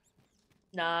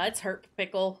 Nah, it's Herp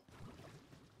Pickle.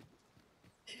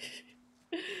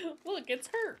 Look, it's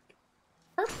Herp.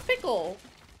 Herp Pickle.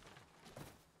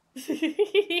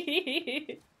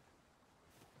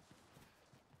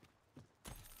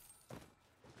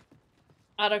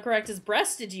 Autocorrect has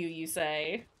breasted you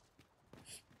say?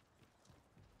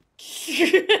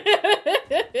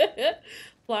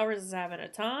 Flowers is having a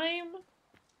time.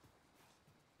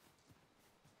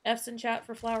 F's in chat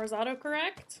for Flowers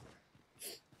autocorrect.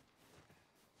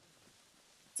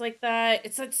 It's like that.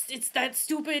 It's that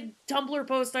stupid Tumblr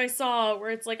post I saw where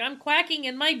it's like, I'm quacking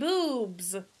in my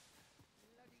boobs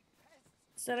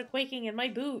instead of quaking in my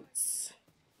boots.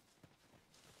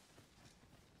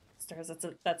 Stars,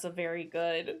 that's a very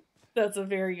good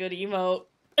emote.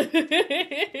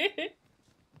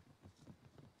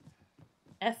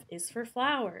 F is for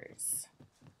flowers.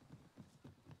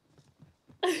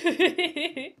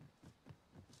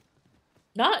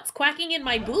 Nuts, quacking in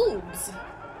my boobs.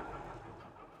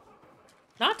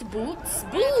 Not boots,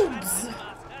 boobs.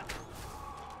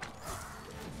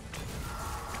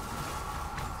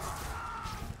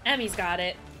 Emmy's got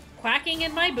it. Quacking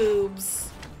in my boobs.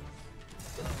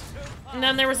 And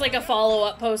then there was like a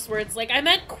follow-up post where it's like, I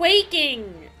meant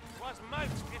quaking.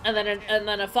 And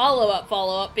then a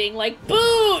follow-up being like,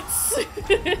 boots.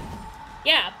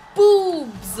 Yeah,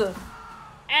 boobs.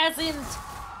 As in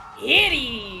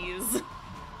titties.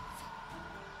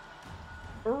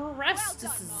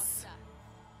 Restus.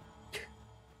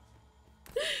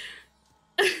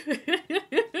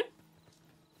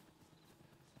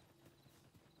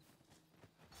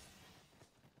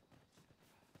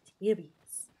 Tibbies.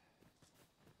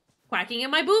 Quacking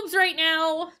in my boobs right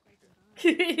now.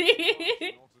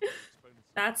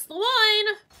 That's the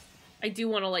one. I do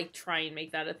want to like try and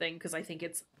make that a thing because I think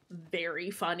it's very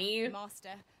funny. Master,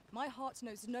 my heart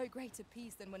knows no greater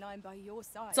peace than when I'm by your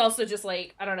side. It's also just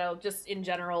like, I don't know, just in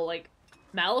general, like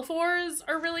Malifaux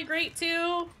are really great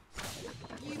too.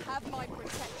 You have my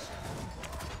protection.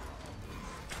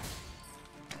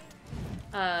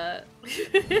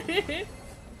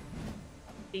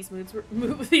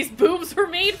 These boobs were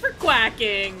made for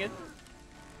quacking.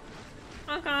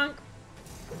 Honk honk.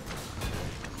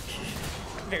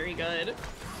 Very good.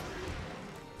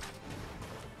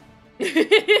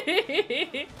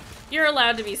 You're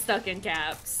allowed to be stuck in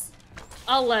caps.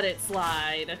 I'll let it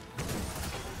slide.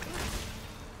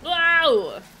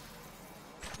 Wow!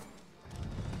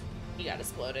 You got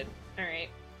exploded.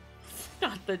 Alright.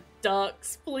 Not the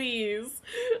ducks, please.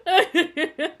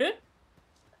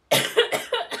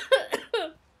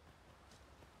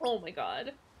 Oh my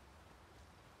god.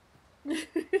 There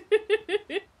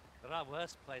are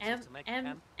worse places to make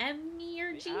camp.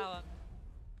 Energy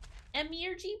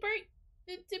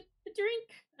drink?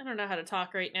 I don't know how to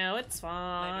talk right now. It's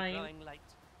fine. Maybe growing late,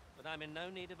 but I'm in no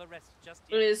need of a rest just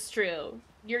yet. It is true.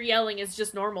 Your yelling is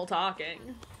just normal talking.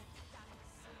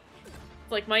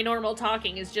 It's like my normal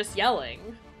talking is just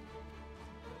yelling.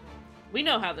 We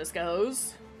know how this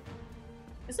goes.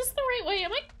 Is this the right way?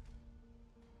 Am I?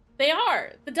 They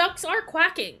are. The ducks are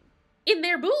quacking. In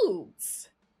their boobs.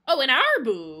 Oh, in our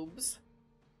boobs.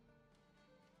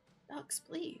 Ducks,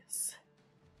 please.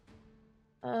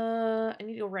 I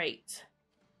need to go right.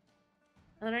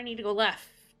 And then I need to go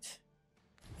left.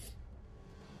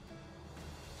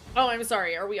 Oh, I'm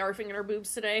sorry. Are we arfing in our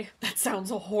boobs today? That sounds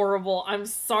horrible. I'm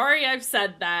sorry I've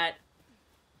said that.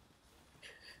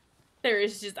 There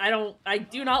is just, I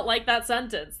do not like that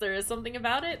sentence. There is something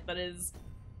about it that is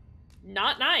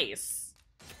not nice.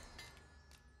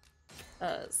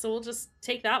 So we'll just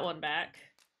take that one back.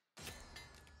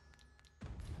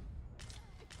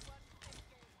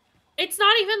 It's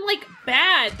not even, like,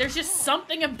 bad. There's just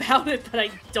something about it that I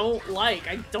don't like.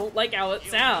 I don't like how it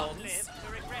sounds.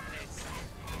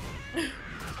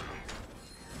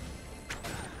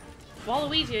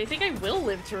 Waluigi, I think I will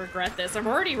live to regret this. I'm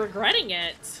already regretting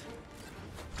it.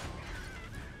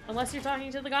 Unless you're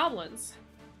talking to the goblins.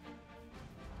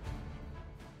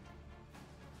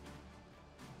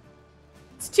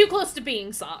 It's too close to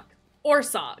being Sock. Or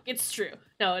Sock. It's true.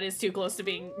 No, it is too close to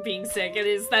being sick. It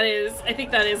is, I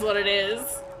think that is what it is.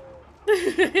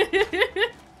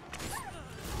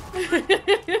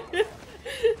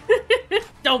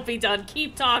 Don't be done.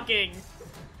 Keep talking.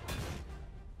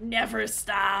 Never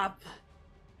stop.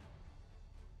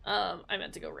 I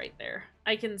meant to go right there.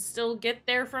 I can still get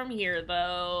there from here,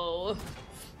 though.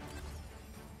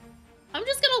 I'm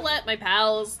just gonna let my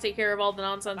pals take care of all the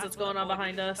nonsense that's going on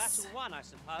behind us.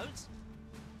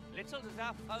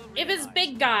 If it's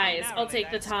big guys, I'll take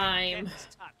the time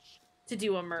to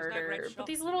do a murder. But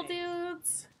these little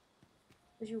dudes...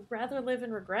 Would you rather live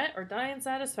in regret or die in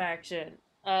satisfaction?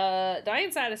 Die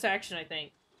in satisfaction, I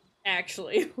think.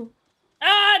 Actually.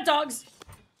 Ah, dogs!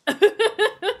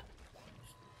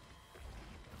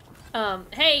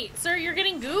 Hey, sir, you're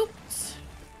getting gooped?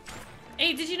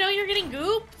 Hey, did you know you're getting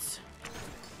gooped?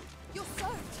 You're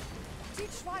soaked. Do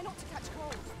try not to catch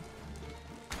cold.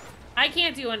 I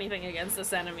can't do anything against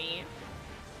this enemy.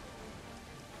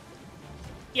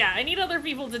 Yeah, I need other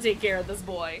people to take care of this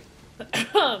boy.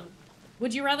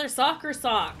 Would you rather sock or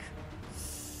sock?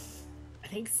 I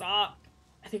think sock.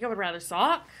 I think I would rather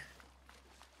sock.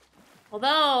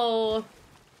 Although...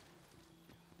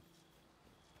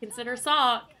 Consider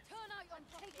sock.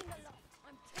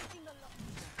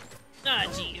 Ah,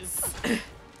 jeez.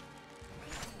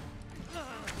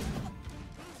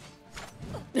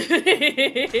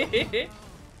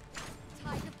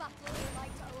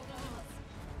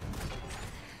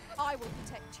 I will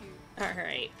protect you.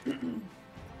 Alright.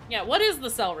 Yeah, what is the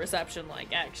cell reception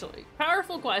like, actually?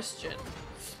 Powerful question.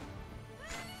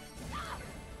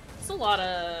 There's a lot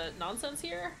of nonsense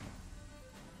here.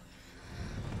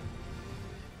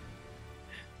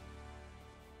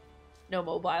 No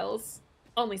mobiles.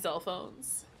 Only cell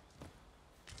phones.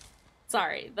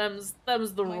 Sorry, them's the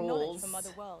My knowledge rules. from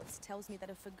other worlds tells me that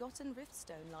a forgotten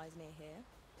riftstone lies near here.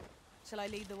 Shall I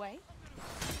lead the way?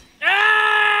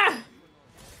 Ah!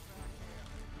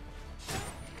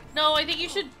 No, I think you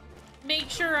should make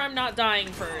sure I'm not dying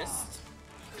first.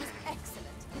 Excellent.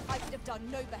 I could have done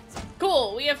no better.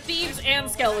 Cool, we have thieves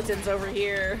and skeletons over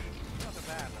here.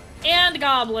 And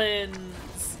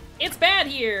goblins. It's bad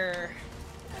here.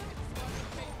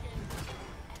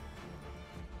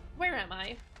 Where am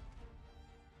I?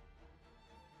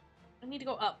 I need to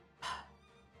go up.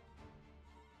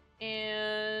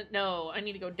 And no, I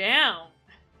need to go down.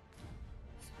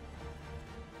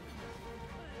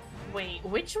 Wait,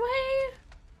 which way?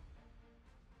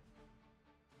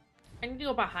 I need to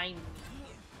go behind me.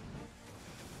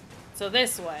 So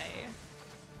this way.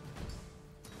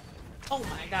 Oh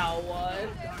my god, what?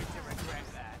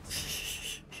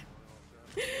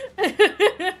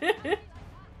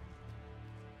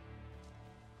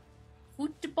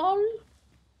 Football?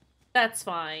 That's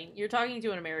fine. You're talking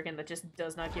to an American that just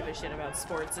does not give a shit about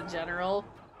sports in general.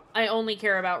 I only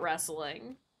care about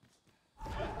wrestling.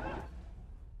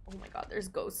 Oh my god, there's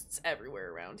ghosts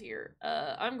everywhere around here.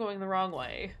 I'm going the wrong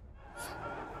way.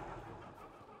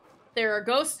 There are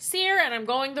ghosts here, and I'm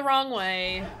going the wrong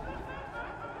way.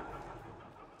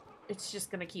 It's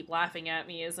just gonna keep laughing at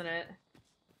me, isn't it?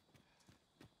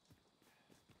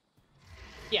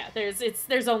 Yeah,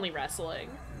 there's only wrestling.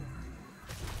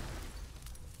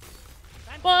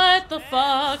 What the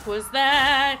fuck was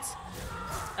that?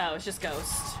 Oh, it's just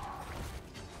ghost.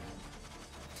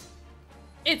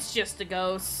 It's just a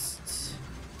ghost.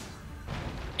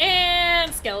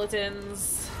 And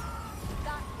skeletons.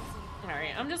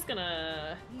 Alright, I'm just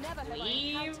gonna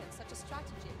leave. Such a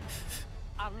strategy.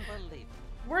 Unbelievable.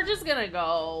 We're just gonna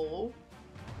go.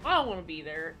 I don't want to be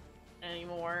there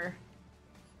anymore.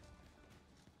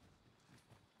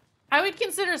 I would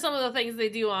consider some of the things they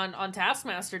do on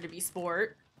Taskmaster to be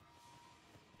sport.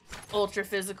 Ultra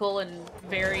physical and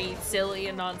very silly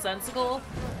and nonsensical.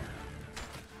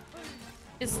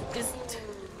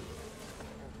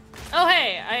 Oh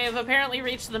hey, I have apparently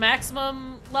reached the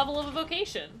maximum level of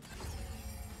evocation.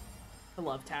 I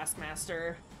love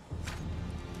Taskmaster.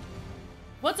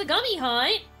 What's a gummy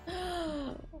hunt?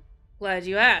 Glad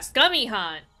you asked. Gummy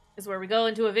hunt is where we go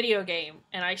into a video game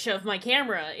and I shove my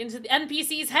camera into the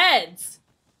NPCs' heads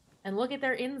and look at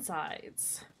their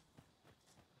insides.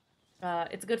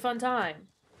 It's a good fun time.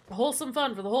 Wholesome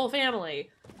fun for the whole family.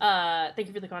 Thank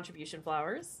you for the contribution,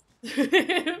 Flowers.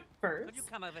 First. Could you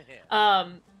come over here?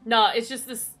 No, it's just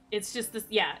this,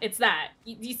 yeah, it's that.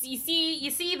 You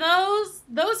see those?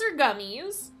 Those are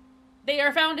gummies. They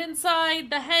are found inside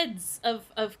the heads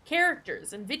of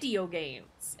characters in video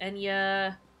games. And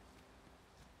you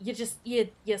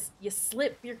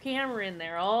slip your camera in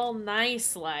there all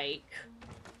nice like.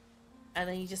 And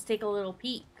then you just take a little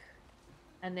peek.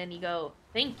 And then you go,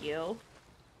 thank you.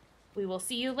 We will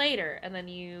see you later. And then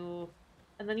you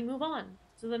move on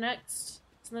to the next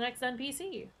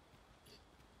NPC.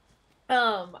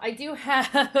 I do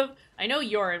have, I know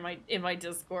you're in my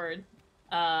Discord,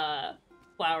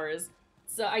 Flowers.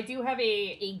 So I do have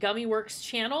a Gummy Works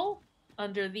channel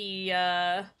under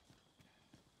the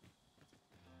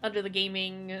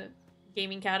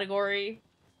gaming category.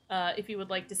 If you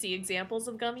would like to see examples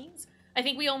of gummies. I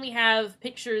think we only have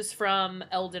pictures from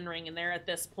Elden Ring in there at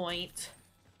this point.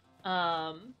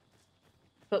 But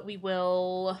we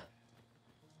will,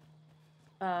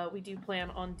 we do plan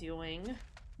on doing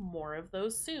more of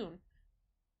those soon.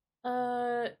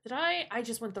 Did I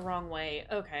just went the wrong way.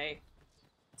 Okay.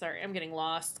 Sorry, I'm getting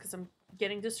lost because I'm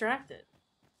getting distracted.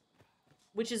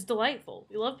 Which is delightful.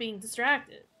 We love being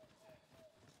distracted.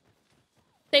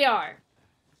 They are.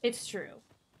 It's true.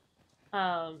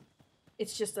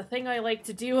 It's just a thing I like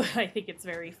to do. I think it's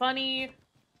very funny.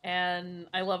 And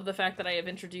I love the fact that I have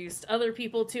introduced other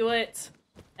people to it.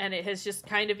 And it has just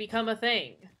kind of become a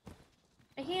thing.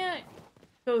 I can't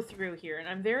go through here, and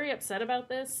I'm very upset about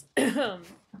this. So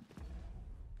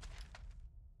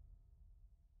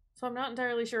I'm not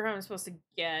entirely sure how I'm supposed to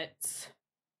get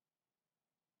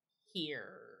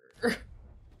here.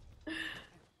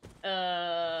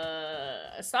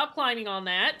 Stop climbing on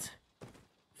that.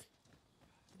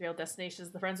 Real destination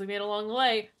is the friends we made along the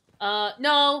way.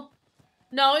 No.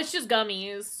 No, it's just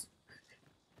gummies.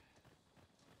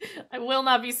 I will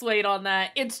not be swayed on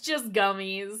that. It's just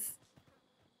gummies.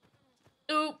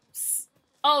 Oops.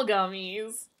 All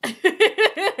gummies.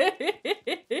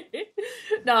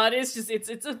 No, it is just,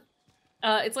 it's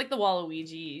like the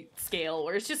Waluigi scale,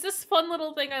 where it's just this fun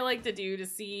little thing I like to do to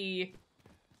see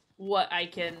what I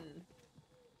can,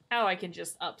 how I can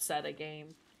just upset a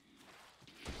game.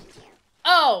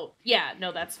 Oh, yeah,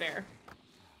 no, that's fair.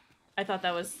 I thought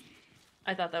that was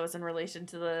in relation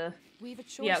to the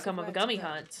outcome of a gummy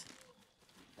hunt.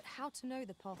 But how to know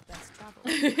the path best traveled?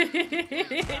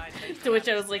 To which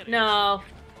I was like, no,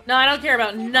 I don't care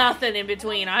about nothing in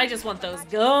between. I just want those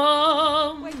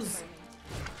gums.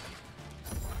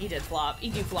 He did flop. He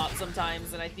do flop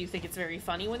sometimes, and I do think it's very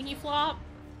funny when he flop.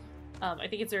 I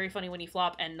think it's very funny when he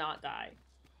flop and not die.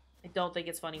 I don't think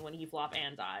it's funny when he flop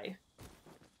and die.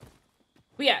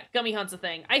 But yeah, gummy hunt's a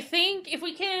thing. I think if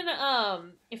we can,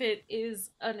 if it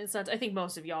is an instance, I think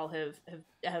most of y'all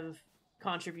have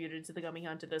contributed to the gummy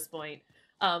hunt at this point.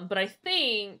 But I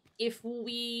think if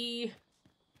we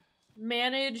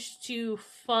manage to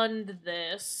fund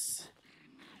this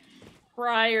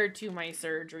prior to my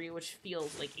surgery, which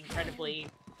feels like incredibly,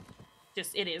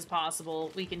 just, it is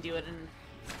possible. We can do it in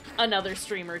another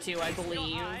stream or two, I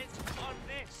believe.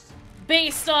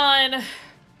 Based on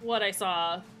what I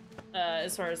saw,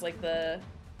 as far as like the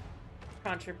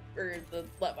I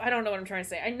don't know what I'm trying to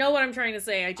say. I know what I'm trying to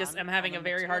say. I just am having a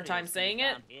very hard time saying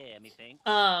it.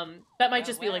 That might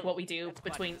just be like what we do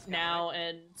between now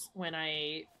and when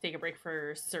I take a break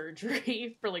for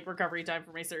surgery, for like recovery time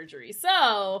for my surgery.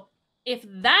 So if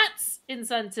that's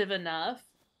incentive enough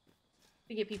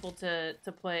to get people to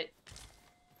put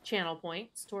channel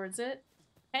points towards it,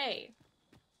 hey,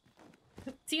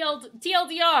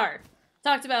 TLDR.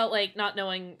 Talked about, like, not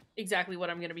knowing exactly what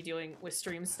I'm going to be doing with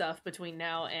stream stuff between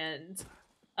now and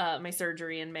my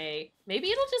surgery in May.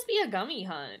 Maybe it'll just be a gummy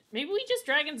hunt. Maybe we just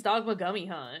Dragon's Dogma gummy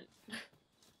hunt.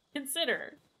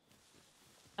 Consider.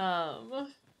 Okay.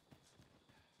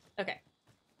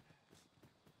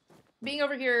 Being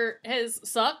over here has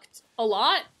sucked a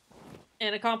lot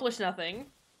and accomplished nothing.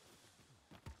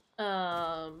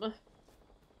 I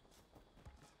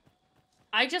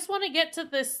just want to get to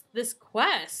this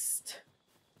quest.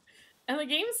 And the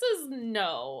game says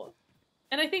no.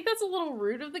 And I think that's a little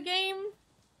rude of the game.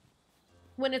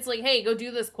 When it's like, hey, go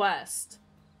do this quest.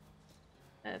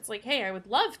 And it's like, hey, I would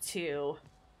love to.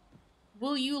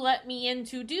 Will you let me in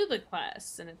to do the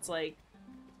quest? And it's like,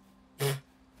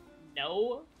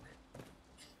 no.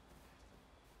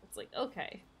 It's like,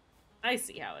 okay. I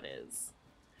see how it is.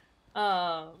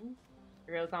 The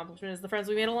real accomplishment is the friends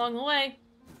we made along the way.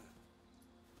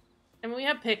 And we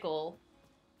have Pickle.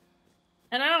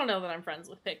 And I don't know that I'm friends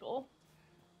with Pickle.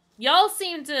 Y'all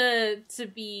seem to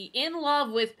be in love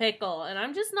with Pickle, and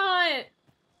I'm just not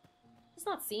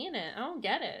seeing it. I don't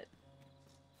get it.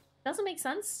 Doesn't make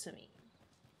sense to me.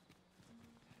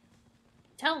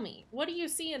 Tell me, what do you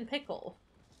see in Pickle?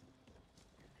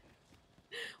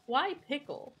 Why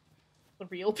Pickle? The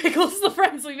real Pickle's the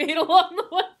friends we made along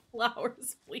the way.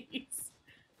 Flowers, please.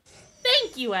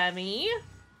 Thank you, Emmy.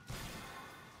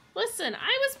 Listen,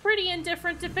 I was pretty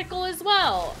indifferent to Pickle as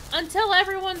well, until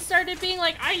everyone started being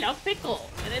like, I love Pickle.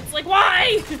 And it's like,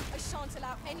 why? I shan't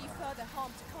allow any further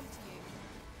harm to come to you.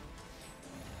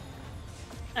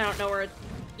 I don't know where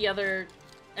the other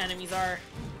enemies are.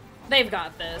 They've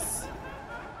got this.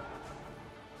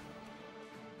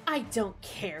 I don't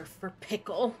care for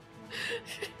Pickle.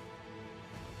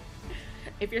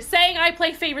 If you're saying I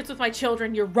play favorites with my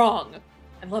children, you're wrong.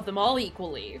 I love them all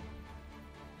equally.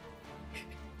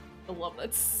 I love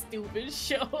that stupid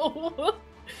show.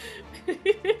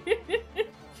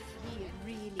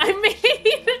 I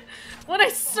mean, when I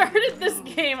started this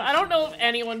game, I don't know if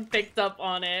anyone picked up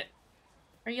on it.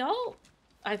 Are y'all?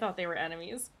 I thought they were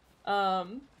enemies.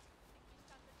 So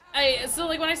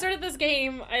like when I started this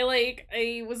game, I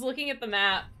was looking at the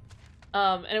map,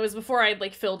 and it was before I'd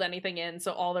like filled anything in,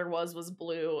 so all there was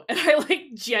blue, and I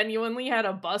like genuinely had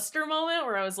a Buster moment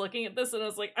where I was looking at this and I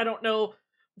was like, I don't know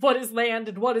what is land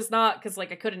and what is not, because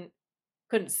like I couldn't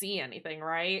see anything,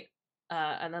 right?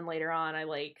 And then later on I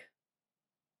like,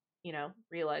 you know,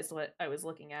 realized what I was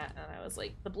looking at, and I was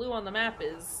like, the blue on the map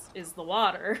is the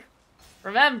water.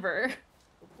 Remember,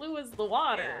 the blue is the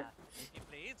water. Yeah, if you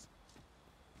please.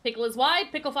 Pickle is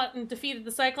wide. Pickle fought and defeated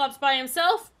the Cyclops by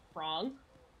himself. Wrong.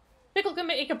 Pickle can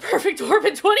make a perfect orb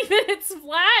in 20 minutes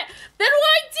flat. Then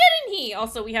why didn't he?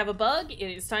 Also, we have a bug. It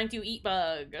is time to eat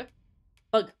bug.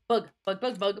 Bug, bug, bug,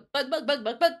 bug, bug, bug, bug, bug,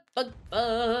 bug, bug, bug,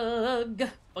 bug,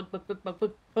 bug, bug, bug, bug,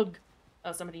 bug, bug.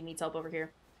 Oh, somebody needs help over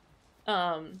here.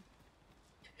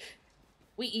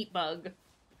 We eat bug.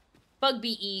 Bug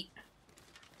be eat.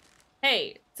 Hey,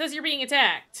 it says you're being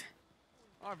attacked.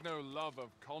 I've no love of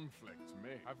conflict,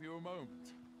 me. Have you a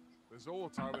moment? There's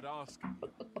aught I would ask.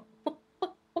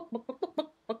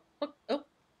 Oh.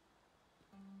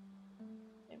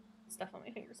 Stuff on my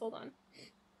fingers, hold on.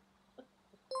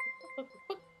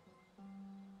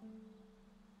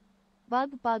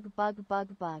 Bug, bug, bug,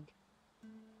 bug, bug.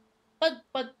 Bug,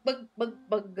 bug, bug, bug,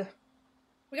 bug.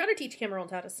 We gotta teach Kayshurrr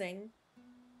how to sing.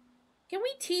 Can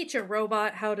we teach a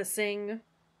robot how to sing?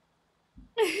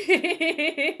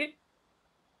 If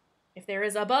there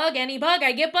is a bug, any bug,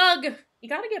 I get bug! You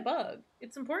gotta get bug.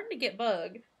 It's important to get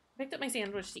bug. I picked up my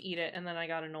sandwich to eat it, and then I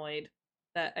got annoyed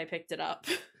that I picked it up.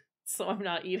 So I'm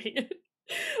not eating it.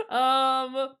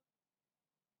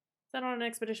 Sent on an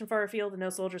expedition far afield and no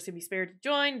soldiers can be spared to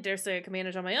join. Dare say I can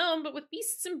manage on my own, but with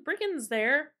beasts and brigands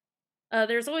there,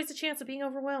 there's always a chance of being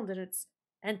overwhelmed,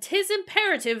 and 'tis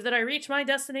imperative that I reach my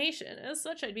destination. As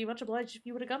such, I'd be much obliged if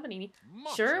you would accompany me.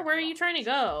 Sure, where are you trying to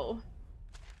go?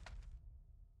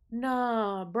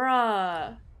 Nah,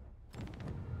 bruh.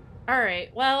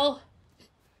 Alright, well,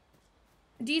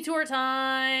 detour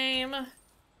time. I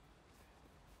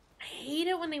hate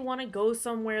it when they want to go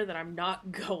somewhere that I'm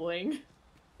not going.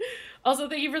 Also,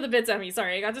 thank you for the bits, Emmy.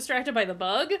 Sorry, I got distracted by the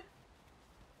bug.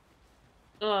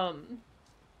 And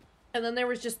then there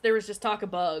was just talk of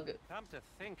bug. Come to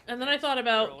think, And then I thought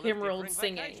about Kayshurrr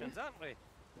singing.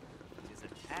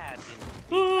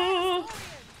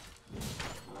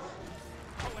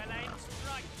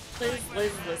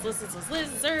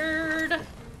 Lizard.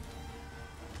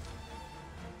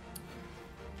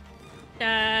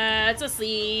 That's a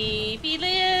sleepy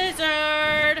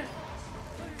lizard.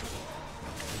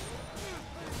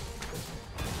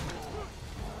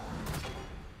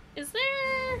 Is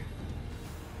there...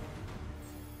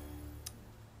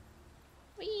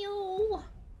 Wheel.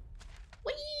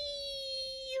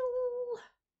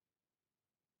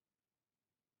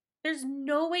 There's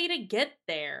no way to get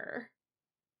there.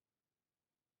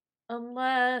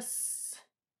 Unless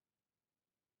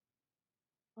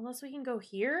we can go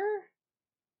here?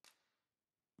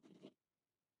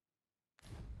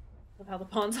 Of how the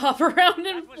pawns hop around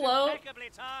and float.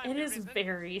 It is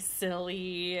very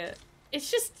silly. It's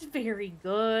just very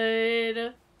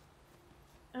good.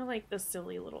 I like this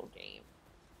silly little game.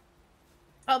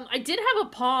 I did have a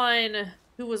pawn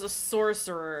who was a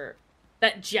sorcerer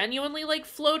that genuinely, like,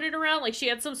 floated around. Like, she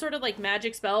had some sort of, like,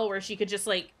 magic spell where she could just,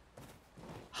 like,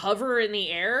 hover in the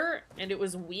air, and it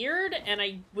was weird, and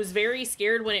I was very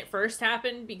scared when it first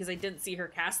happened because I didn't see her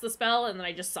cast the spell, and then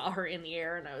I just saw her in the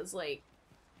air, and I was like,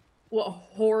 what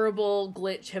horrible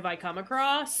glitch have I come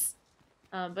across?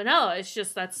 But no, it's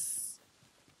just, that's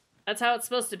how it's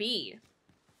supposed to be.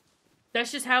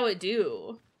 That's just how it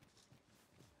do.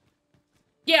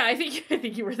 Yeah, I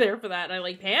think you were there for that, and I,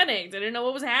 like, panicked. I didn't know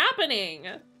what was happening.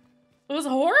 It was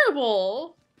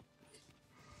horrible.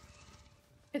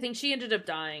 I think she ended up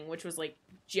dying, which was, like,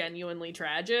 genuinely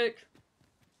tragic.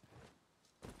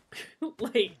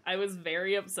 Like, I was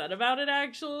very upset about it,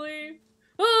 actually.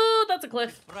 Oh, that's a cliff.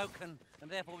 It's broken,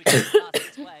 and therefore we can't pass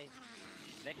its way.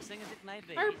 Vexing as it may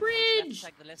be, our bridge!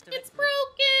 It's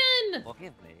broken!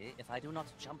 Forgive me if I do not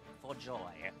jump for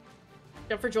joy.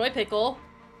 Jump for joy, Pickle.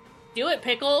 Do it,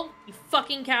 Pickle, you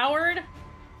fucking coward.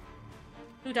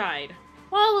 Who died?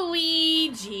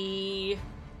 Waluigi.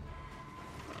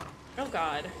 Oh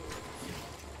god.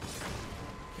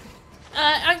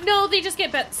 No, they just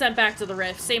get sent back to the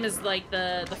rift, same as, like,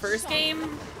 the first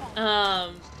game.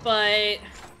 But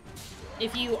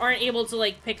if you aren't able to,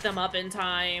 like, pick them up in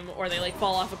time, or they, like,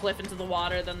 fall off a cliff into the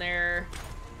water, then they're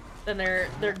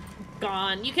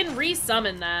gone. You can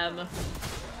re-summon them.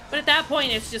 But at that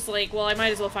point, it's just like, well, I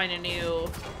might as well find a new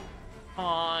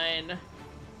pawn.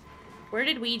 Where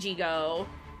did Ouija go?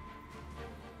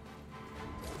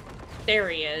 There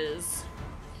he is.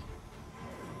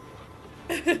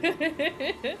 For a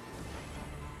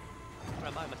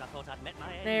moment, I thought I'd met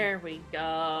my end. There we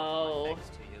go.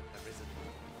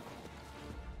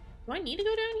 Do I need to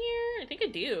go down here? I think I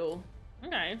do.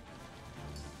 Okay.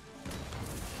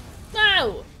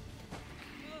 No!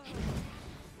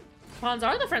 Pawns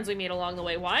are the friends we made along the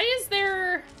way. Why is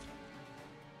there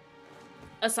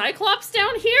a Cyclops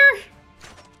down here?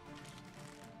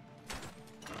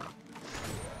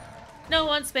 No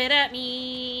one spit at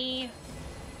me.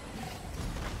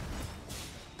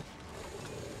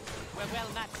 We're well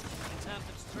matched in terms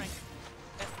of strength.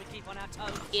 Best we keep on our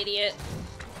toes. Idiot.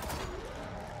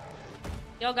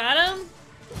 Y'all got him?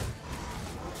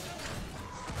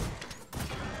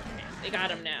 They got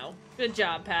him now. Good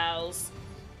job, pals.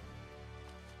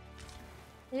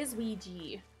 Is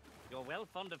Ouija. You're well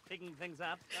fond of picking things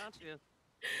up, aren't you?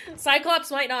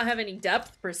 Cyclops might not have any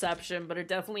depth perception, but it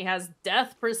definitely has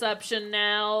death perception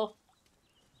now.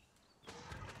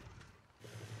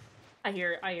 I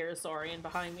hear a Saurian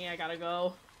behind me. I gotta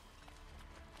go.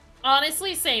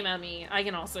 Honestly, same Emmy. I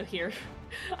can also hear.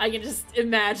 I can just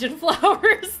imagine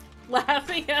Flowers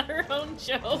laughing at her own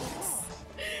jokes.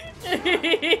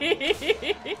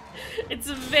 It's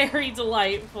very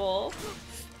delightful.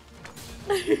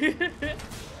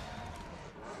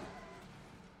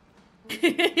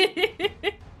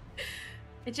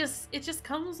 It just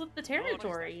comes with the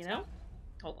territory, you know?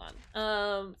 Hold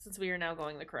on. Since we are now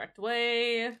going the correct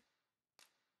way,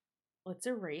 let's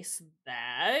erase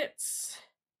that.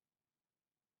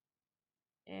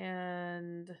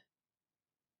 And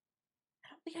I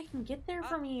don't think I can get there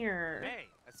from here. Hey,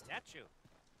 a statue.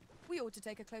 We ought to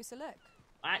take a closer look.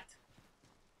 What?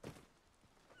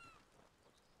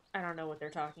 I don't know what they're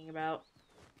talking about.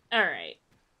 Alright.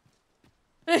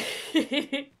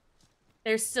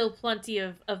 There's still plenty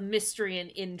of mystery and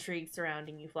intrigue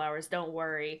surrounding you, Flowers. Don't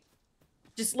worry.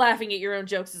 Just laughing at your own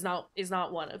jokes is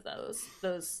not one of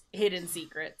those hidden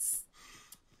secrets.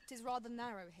 It is rather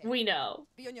narrow here. We know.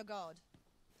 Be on your guard.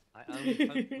 I only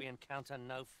hope we encounter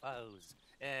no foes.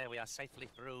 We are safely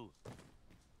through.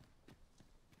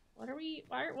 What are we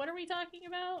talking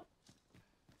about?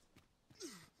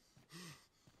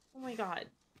 Oh my god.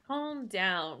 Calm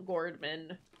down,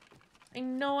 Gordman. I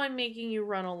know I'm making you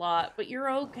run a lot, but you're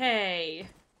okay.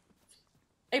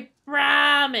 I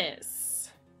promise.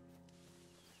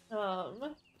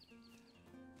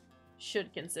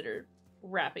 Should consider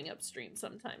wrapping up stream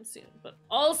sometime soon, but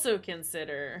also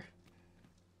consider...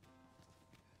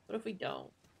 What if we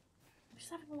don't? I'm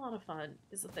just having a lot of fun,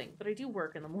 is the thing, but I do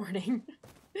work in the morning.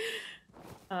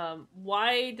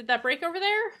 Why did that break over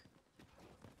there?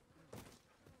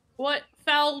 What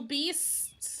foul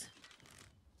beast?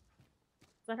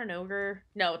 Is that an ogre?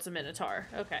 No, it's a minotaur.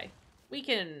 Okay. We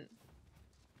can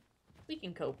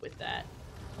cope with that.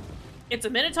 It's a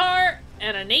minotaur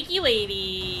and a naked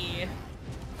lady.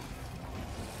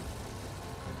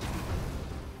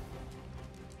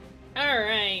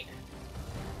 Alright.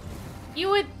 You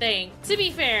would think, to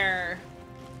be fair,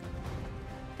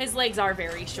 his legs are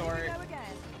very short.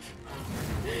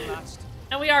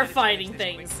 And we are fighting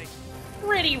things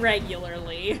pretty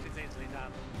regularly.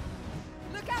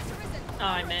 Oh,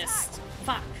 I missed.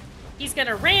 Fuck. He's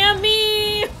gonna ram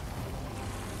me!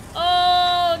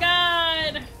 Oh,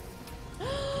 God!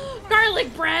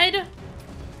 Garlic bread!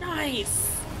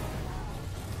 Nice!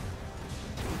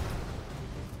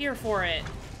 Here for it.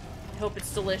 I hope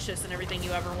it's delicious and everything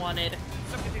you ever wanted.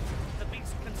 Look at it. The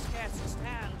beast can scarce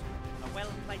stand. A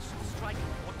well-placed strike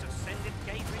ought to send it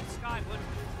gazing skyward.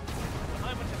 The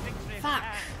moment of victory is Fuck. at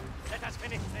hand. Let us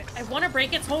finish this. I want to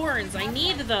break its horns. I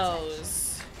need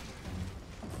those.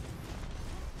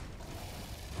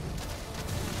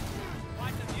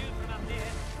 Quite a view from up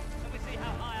here. Let me see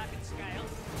how high I can scale.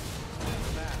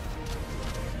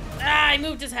 Ah, I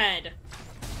moved his head.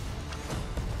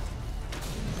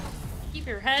 Keep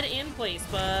your head in place,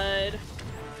 bud.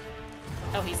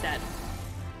 Oh, he's dead.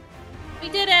 We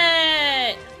did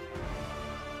it!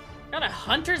 Got a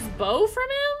hunter's bow from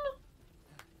him?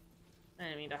 I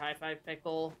didn't mean to high-five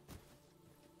Pickle.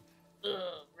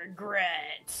 Ugh,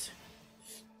 regret.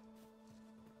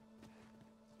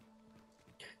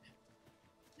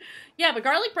 Yeah, but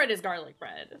garlic bread is garlic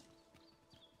bread.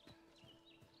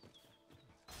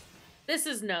 This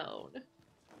is known.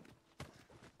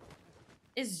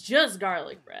 It's just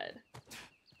garlic bread.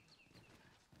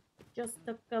 Just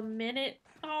took a minute,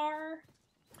 Star.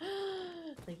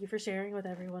 Thank you for sharing with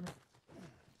everyone.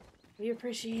 We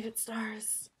appreciate it,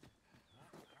 Stars.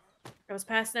 I was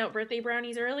passing out birthday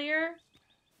brownies earlier.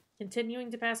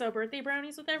 Continuing to pass out birthday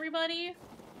brownies with everybody.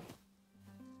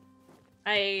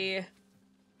 I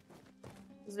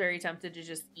was very tempted to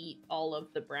just eat all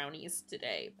of the brownies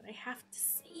today, but I have to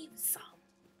save some.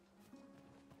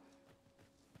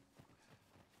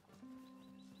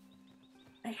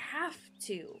 I have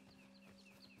to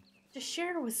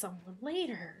share with someone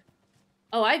later.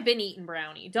 Oh, I've been eating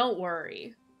brownie. Don't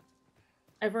worry.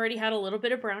 I've already had a little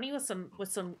bit of brownie with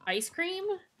some ice cream.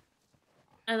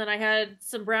 And then I had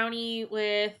some brownie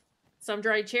with some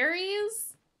dried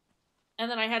cherries. And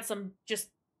then I had some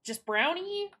just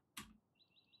brownie.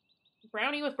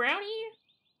 Brownie with brownie.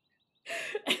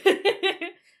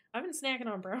 I've been snacking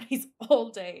on brownies all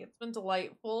day. It's been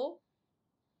delightful.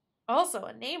 Also,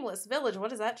 a nameless village.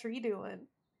 What is that tree doing?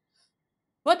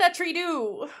 What'd that tree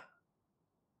do?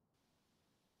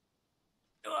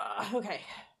 Ugh, okay.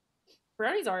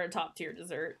 Brownies are a top tier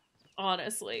dessert,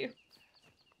 honestly.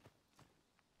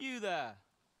 You there.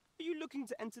 Are you looking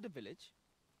to enter the village?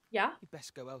 Yeah? You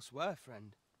best go elsewhere,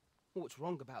 friend. What's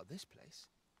wrong about this place?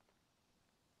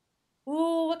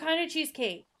 Ooh, what kind of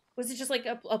cheesecake? Was it just like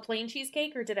a plain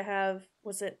cheesecake, or did it have,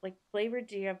 was it like flavored?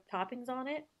 Do you have toppings on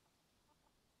it?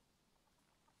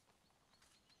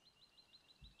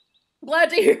 Glad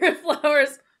to hear it,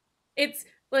 Flowers. It's,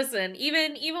 listen,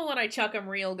 even when I chuck them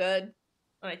real good,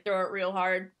 when I throw it real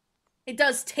hard, it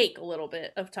does take a little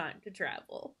bit of time to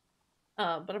travel.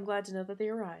 But I'm glad to know that they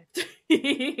arrived.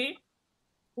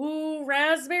 Ooh,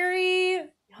 raspberry!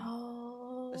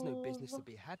 There's no business to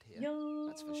be had here,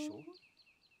 that's for sure.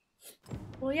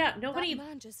 Well, yeah, nobody... That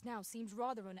man just now seems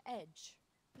rather on edge.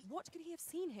 What could he have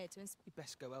seen here to inspire? You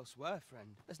best go elsewhere,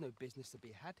 friend. There's no business to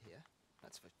be had here,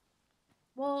 that's for...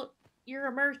 Well, you're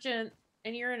a merchant,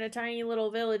 and you're in a tiny little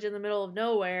village in the middle of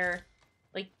nowhere.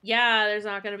 Like, yeah, there's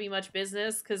not gonna be much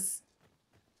business, because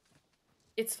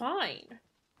it's fine.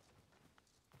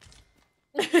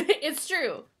 It's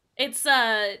true. It's,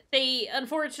 they,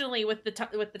 unfortunately, with the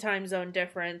time zone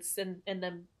difference and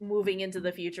them moving into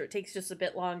the future, it takes just a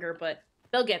bit longer, but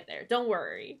they'll get there. Don't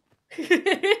worry. And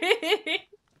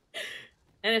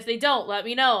if they don't, let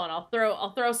me know, and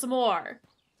I'll throw some more.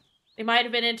 They might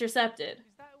have been intercepted.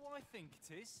 Is that who I think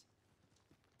it is?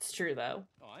 It's true, though.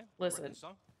 Aye, listen. reckon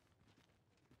so.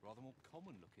 Rather more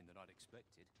common looking than I'd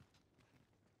expected.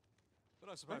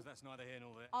 But I suppose that's neither here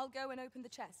nor there. I'll go and open the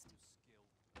chest.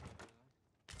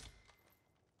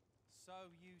 So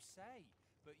you say,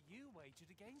 but you wagered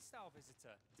against our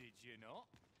visitor, did you not?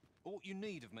 Aught you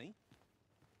need of me?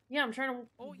 Yeah, I'm trying to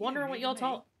wonder what need y'all me?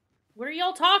 talk. What are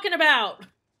y'all talking about?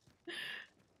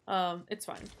 It's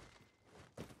fine.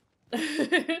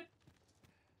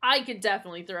 I could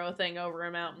definitely throw a thing over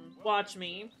a mountain. Watch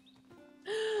me.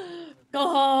 Go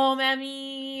home,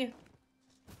 Emmy.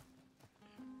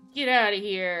 Get out of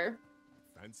here.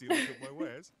 Fancy look at my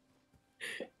wares.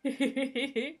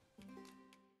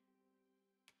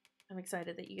 I'm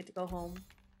excited that you get to go home.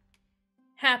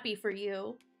 Happy for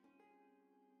you.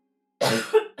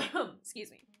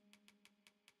 Excuse me.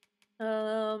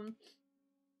 Not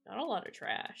a lot of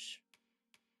trash.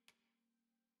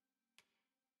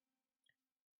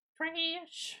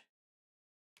 Trash.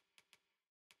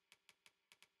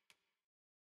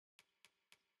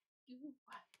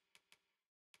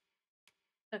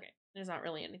 Okay, there's not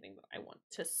really anything that I want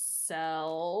to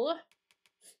sell.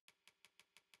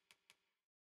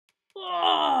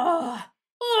 Oh!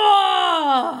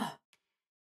 Oh!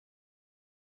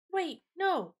 Wait,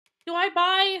 no. Do I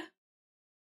buy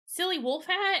silly wolf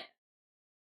hat?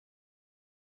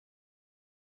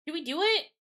 Do we do it?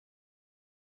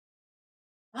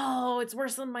 Oh, it's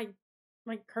worse than my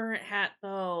current hat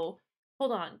though.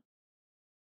 Hold on.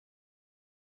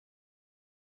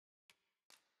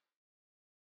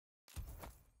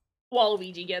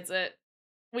 Waluigi gets it.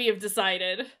 We have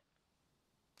decided.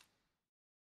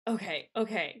 Okay,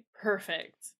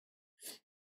 perfect.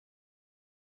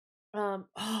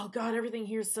 Oh god, everything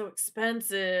here is so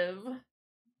expensive.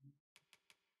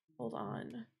 Hold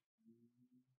on.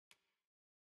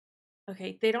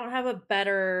 Okay, they don't have a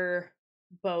better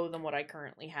bow than what I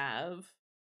currently have.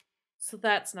 So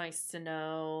that's nice to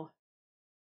know.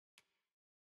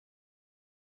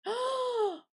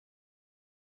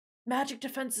 Magic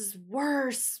defense is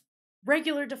worse.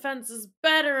 Regular defense is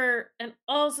better. And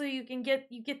also you get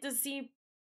to see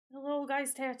the little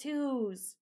guy's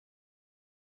tattoos.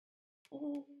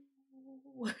 Ooh.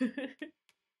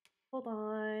 Hold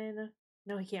on.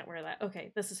 No, he can't wear that.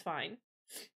 Okay, this is fine.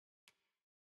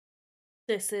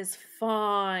 This is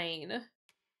fine.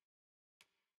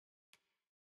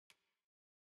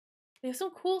 They have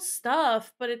some cool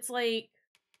stuff, but it's like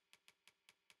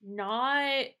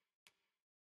not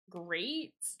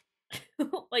great.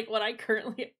 Like what I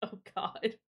currently, oh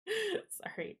god.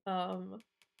 Sorry.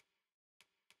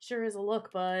 Sure is a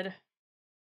look, bud.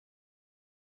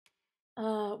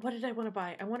 What did I want to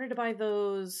buy? I wanted to buy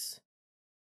those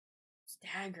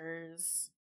daggers.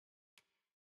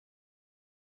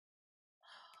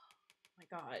 Oh my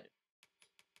god.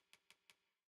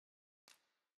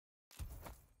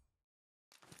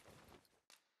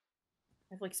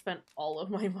 I've like spent all of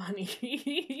my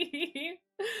money.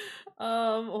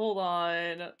 Hold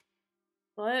on.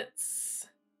 Let's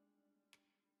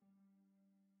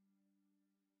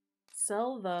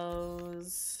sell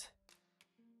those.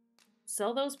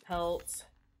 Sell those pelts.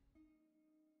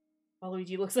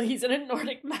 Waluigi looks like he's in a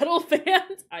Nordic metal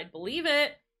band. I'd believe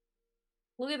it.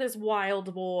 Look at this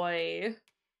wild boy.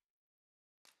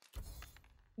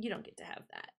 You don't get to have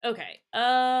that. Okay.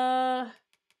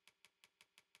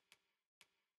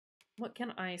 What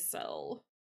can I sell?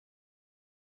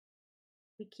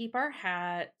 We keep our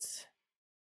hat.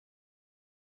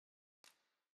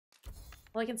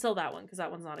 Well, I can sell that one because that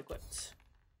one's not equipped.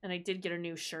 And I did get a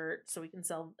new shirt, so we can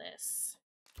sell this.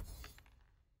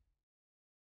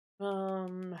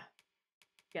 Again,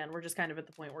 we're just kind of at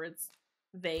the point where it's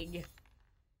vague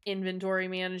inventory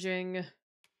managing.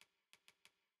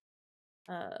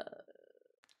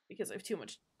 Because I have too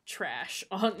much trash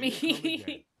on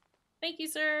me. Thank you,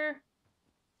 sir.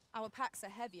 Our packs are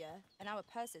heavier, and our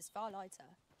purses far lighter.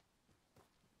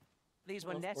 These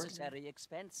were necessary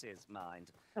expenses,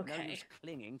 mind. Okay. No use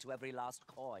clinging to every last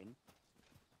coin.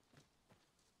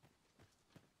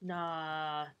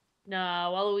 Nah,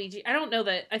 Waluigi. I don't know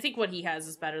that. I think what he has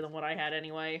is better than what I had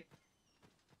anyway.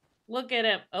 Look at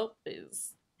him. Oh,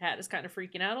 his hat is kind of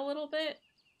freaking out a little bit.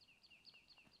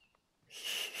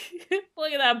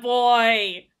 Look at that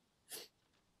boy.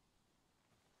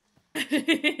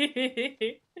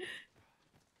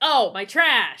 Oh, my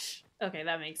trash. Okay,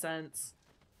 that makes sense.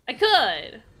 I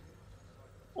could.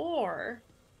 Or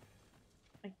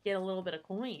I could get a little bit of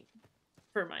coin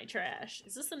for my trash.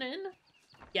 Is this an inn?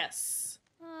 Yes.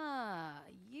 Ah,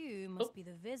 you must be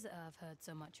the visitor I've heard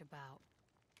so much about.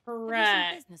 Correct.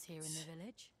 Have you some business here in the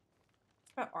village?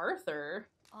 About Arthur.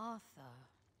 Arthur.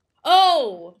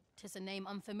 Oh! 'Tis a name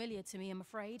unfamiliar to me, I'm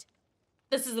afraid.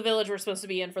 This is the village we're supposed to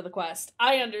be in for the quest.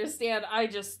 I understand. I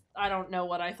don't know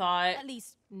what I thought. At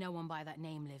least no one by that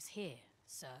name lives here,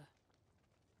 sir.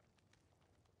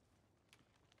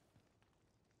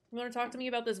 You want to talk to me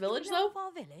about this village, You know though? of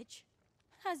our village?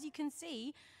 As you can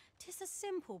see, 'tis a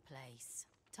simple place,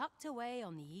 tucked away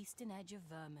on the eastern edge of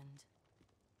Vermund.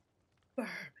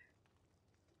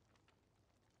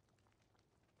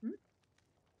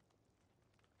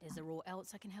 Is there aught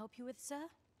else I can help you with, sir?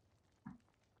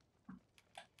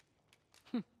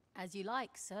 As you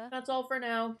like, sir. That's all for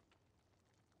now.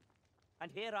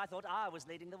 And here I thought I was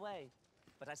leading the way.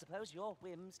 But I suppose your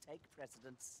whims take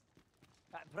precedence.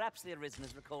 Perhaps the Arisen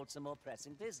has recalled some more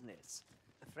pressing business.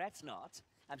 Fret not.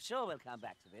 I'm sure we'll come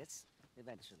back to this,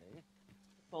 eventually.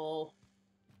 Oh.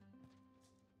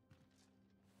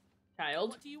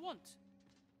 Child. What do you want?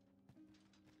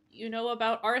 You know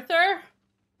about Arthur?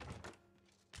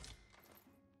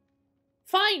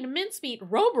 Fine mincemeat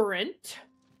roborant.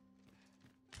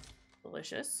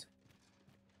 Delicious.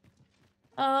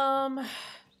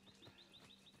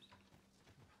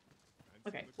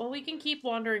 Okay, well, we can keep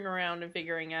wandering around and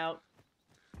figuring out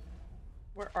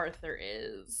where Arthur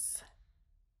is.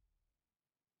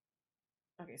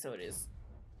 Okay, so it is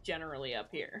generally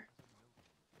up here.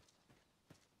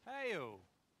 Hail!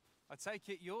 I take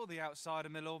it you're the outsider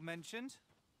my lord mentioned?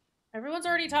 Everyone's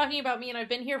already talking about me, and I've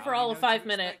been here for all of How do you 5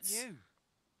 know to expect minutes. you?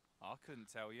 I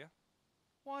couldn't tell you.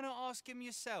 Why not ask him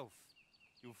yourself?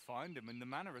 You'll find him in the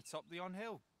manor atop the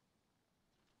on-hill.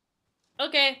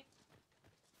 Okay.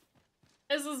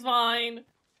 This is fine.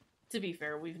 To be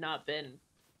fair, we've not been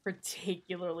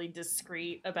particularly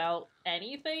discreet about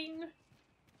anything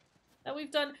that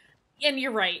we've done. And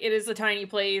you're right, it is a tiny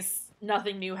place.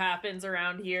 Nothing new happens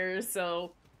around here,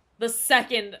 so the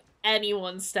second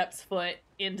anyone steps foot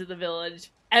into the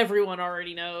village, everyone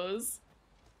already knows.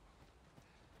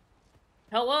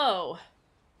 Hello.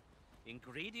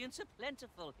 Ingredients are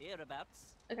plentiful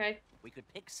hereabouts. Okay. We could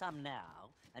pick some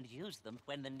now and use them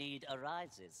when the need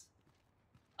arises.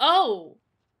 Oh!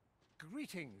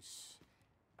 Greetings.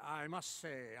 I must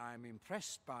say I'm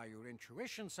impressed by your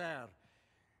intuition, sir.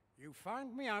 You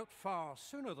found me out far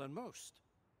sooner than most.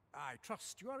 I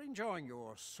trust you are enjoying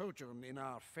your sojourn in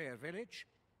our fair village.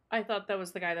 I thought that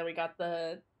was the guy that we got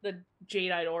the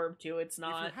Jadeite orb to. It's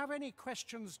not. If you have any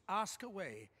questions, ask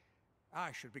away.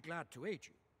 I should be glad to aid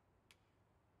you.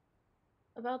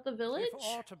 About the village? If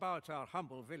aught about our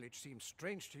humble village seems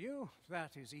strange to you,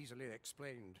 that is easily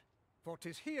explained. For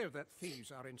 'tis here that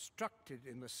thieves are instructed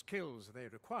in the skills they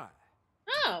require.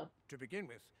 Oh! To begin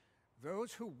with,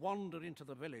 those who wander into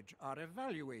the village are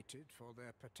evaluated for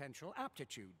their potential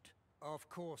aptitude. Of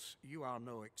course, you are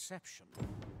no exception.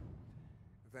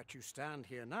 That you stand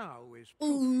here now is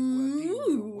proof you were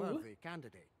deemed a worthy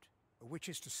candidate. Which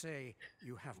is to say,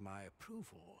 you have my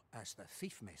approval as the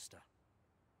Thiefmeister.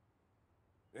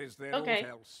 Is there aught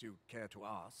else you'd care to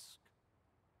ask?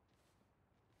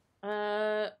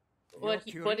 What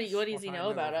does he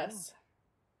know about us?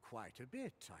 Quite a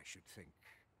bit, I should think.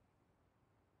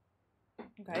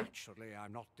 Okay. Naturally,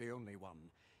 I'm not the only one.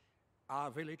 Our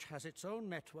village has its own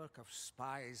network of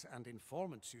spies and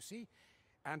informants, you see,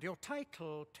 and your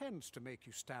title tends to make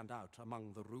you stand out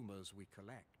among the rumors we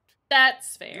collect.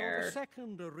 That's fair. You're the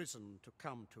second arisen to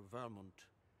come to Vermont,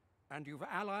 and you've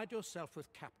allied yourself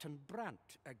with Captain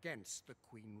Brandt against the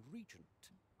Queen Regent.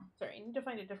 Sorry, I need to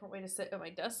find a different way to sit at my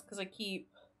desk because I keep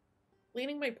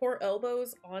leaning my poor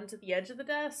elbows onto the edge of the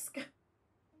desk.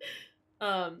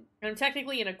 And I'm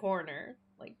technically in a corner.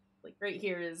 Like right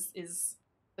here is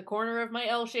the corner of my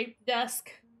L-shaped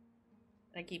desk.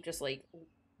 I keep just like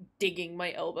digging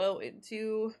my elbow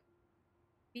into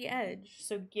the edge.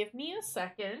 So give me a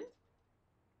second.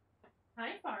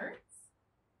 Hi, farts.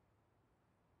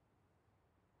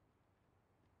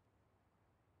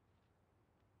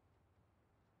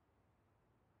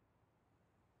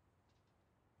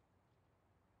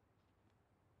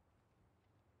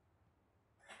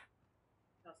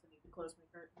 I also need to close my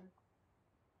curtain.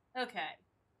 Okay.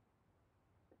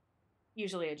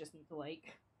 Usually I just need to,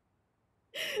 like,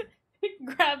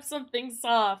 grab something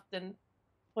soft and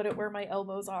put it where my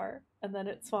elbows are, and then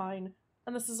it's fine.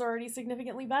 And this is already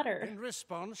significantly better. In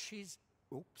response, she's...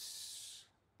 Oops.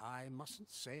 I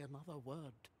mustn't say another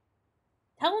word.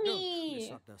 Tell me!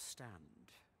 Don't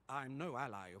misunderstand. I'm no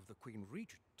ally of the Queen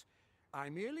Regent. I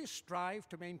merely strive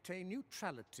to maintain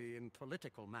neutrality in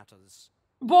political matters.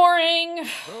 Boring!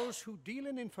 Those who deal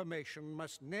in information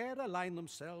must ne'er align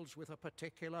themselves with a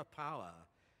particular power.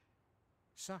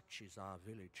 Such is our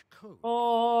village code.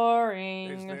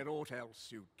 Boring. Is there aught else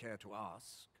you'd care to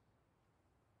ask?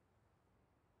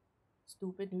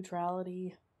 Stupid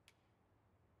neutrality.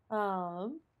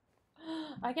 I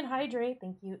can hydrate.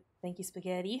 Thank you,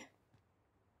 spaghetti.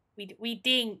 We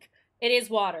dink. It is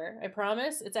water. I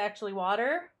promise. It's actually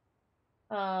water.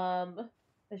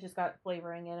 It's just got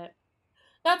flavoring in it.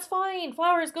 That's fine.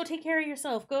 Flowers, go take care of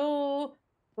yourself. Go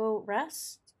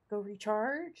rest. Go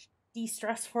recharge.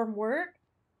 De-stress from work.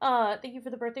 Thank you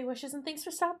for the birthday wishes and thanks for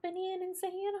stopping in and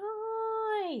saying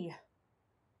hi.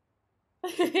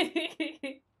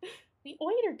 We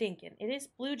oiter dinkin'. It is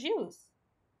blue juice.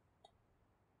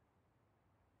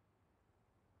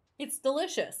 It's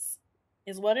delicious,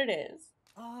 is what it is.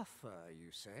 Arthur,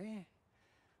 you say?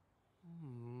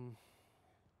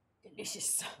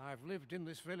 Delicious. I've lived in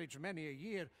this village many a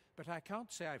year, but I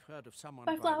can't say I've heard of someone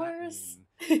by flowers.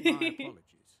 That name. My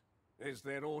apologies. Is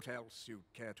there aught else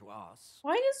you'd care to ask?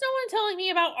 Why is no one telling me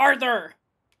about Arthur?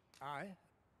 Aye.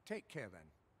 Take care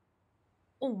then.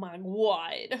 Oh my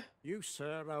god. You,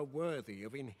 sir, are worthy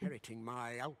of inheriting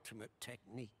my ultimate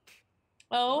technique.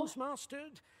 Oh? Once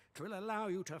mastered, 'twill allow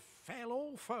you to fell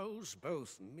all foes,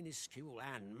 both minuscule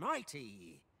and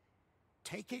mighty.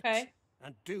 Take it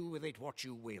and do with it what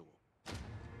you will.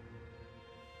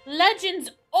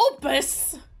 Legends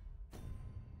Opus?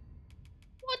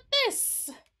 What this?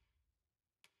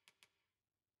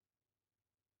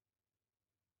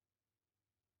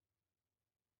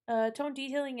 Tone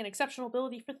detailing and exceptional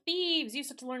ability for thieves. Use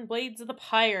it to learn Blades of the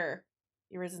Pyre.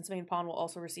 The Arisen's main pawn will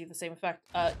also receive the same effect.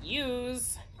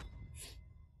 Use.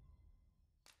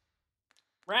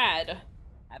 Rad.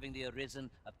 Having the Arisen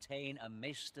obtain a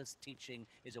maester's teaching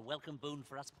is a welcome boon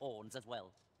for us pawns as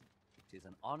well. It is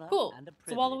an honor and a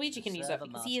privilege. So Waluigi can use that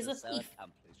because he is a thief.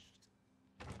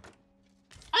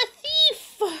 A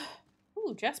thief!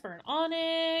 Ooh, Jasper and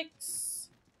Onyx.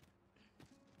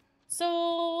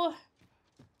 So...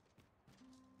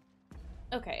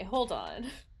 Okay, hold on.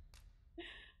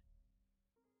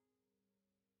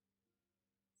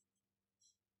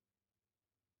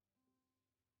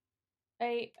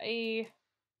 I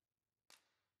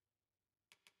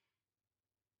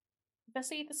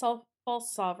investigate the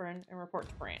false sovereign and report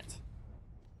to Brandt.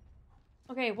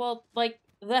 Okay, well, like,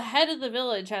 the head of the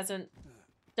village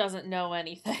doesn't know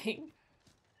anything.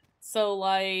 So,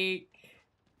 like,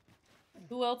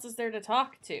 who else is there to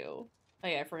talk to? Oh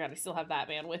yeah, I forgot I still have that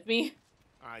man with me.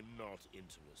 I'm not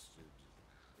interested.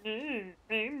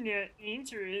 I'm not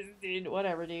interested.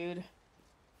 Whatever, dude.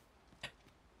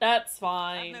 That's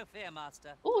fine. Have no fear, Master.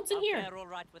 Oh, what's in here? I'll fare all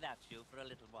right without you for a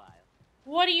little while.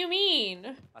 What do you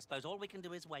mean? I suppose all we can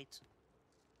do is wait.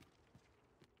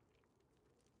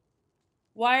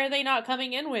 Why are they not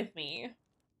coming in with me?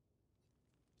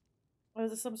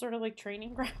 Was this some sort of, like,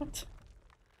 training ground?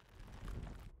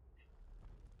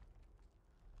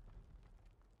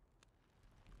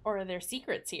 Or are there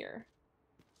secrets here?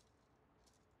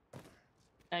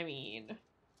 I mean...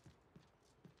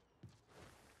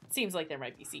 It seems like there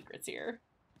might be secrets here.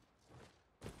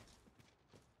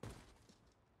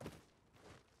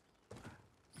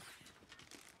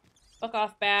 Fuck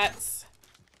off, bats.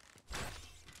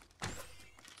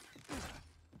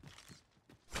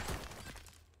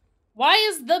 Why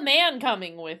is the man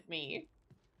coming with me?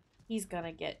 He's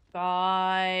gonna get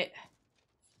got.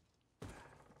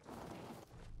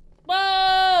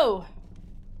 Whoa!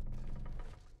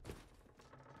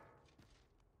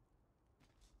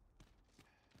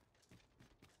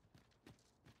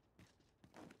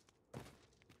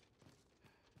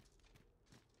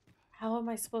 How am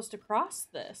I supposed to cross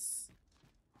this?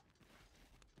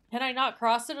 Can I not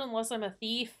cross it unless I'm a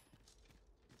thief?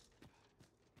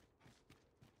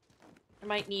 I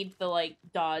might need the, like,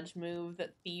 dodge move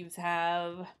that thieves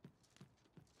have.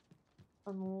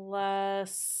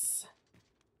 Unless...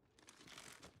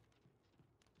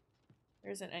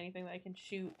 there isn't anything that I can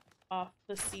shoot off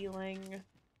the ceiling.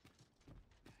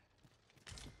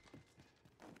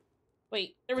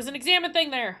 Wait, there was an examine thing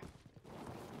there!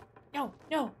 No,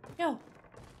 no, no!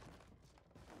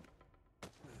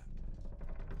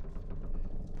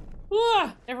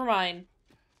 Ah, never mind.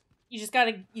 You just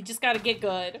gotta get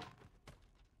good.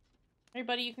 Hey,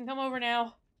 buddy, you can come over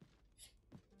now.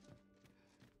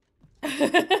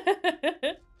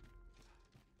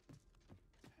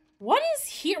 What is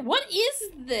here? What is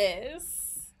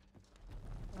this?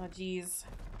 Oh, jeez.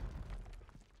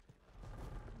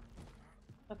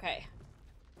 Okay.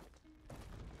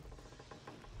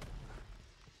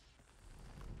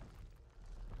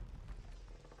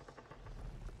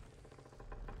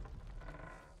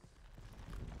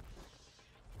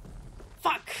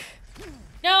 Fuck!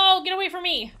 No, get away from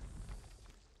me!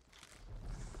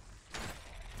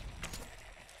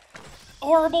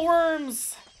 Horrible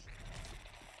worms!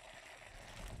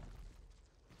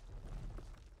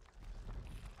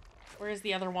 Where's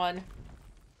the other one?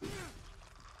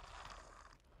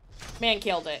 Man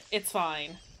killed it. It's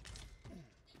fine.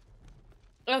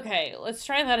 Okay, let's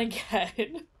try that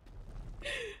again.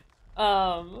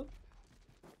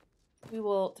 We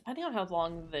will, depending on how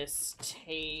long this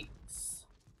takes,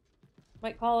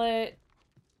 might call it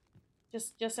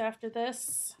just after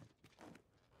this.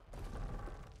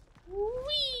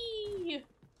 Whee!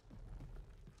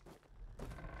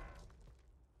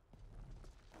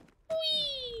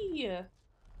 Whee!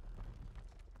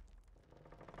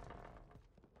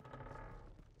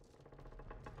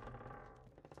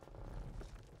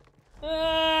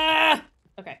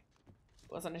 Okay.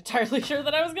 Wasn't entirely sure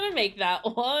that I was gonna make that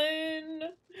one.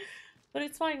 But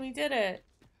it's fine, we did it.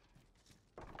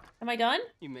 Am I done?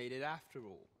 You made it after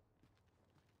all.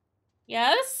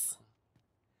 Yes?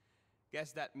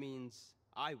 Guess that means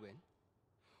I win.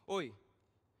 Oi,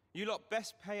 you lot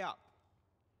best pay up.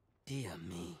 Dear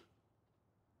me.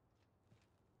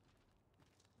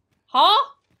 Huh?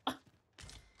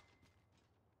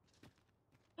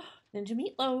 Ninja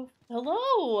Meatloaf.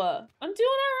 Hello. I'm doing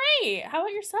alright. How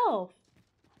about yourself?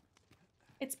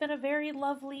 It's been a very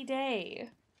lovely day.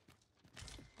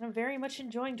 And I'm very much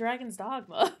enjoying Dragon's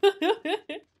Dogma. You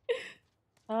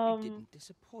didn't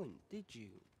disappoint, did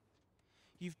you?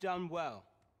 You've done well.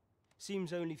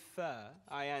 Seems only fair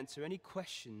I answer any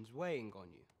questions weighing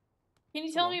on you. Can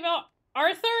you tell me about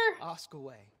Arthur? Ask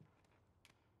away.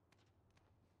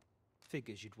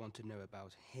 Figures you'd want to know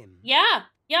about him. Yeah.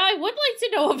 Yeah, I would like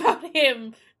to know about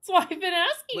him. That's why I've been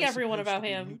asking We're everyone supposed about to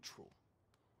be him. Neutral.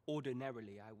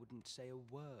 Ordinarily, I wouldn't say a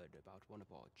word about one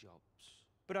of our jobs.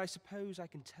 But I suppose I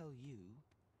can tell you,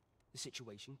 the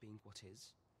situation being what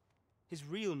is. His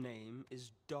real name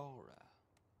is Dara.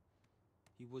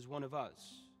 He was one of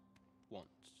us, once.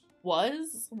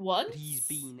 Was? Once? But he's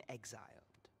been exiled.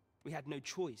 We had no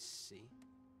choice, see?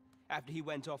 After he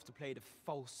went off to play the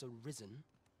false arisen,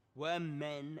 we're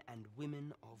men and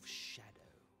women of shadow.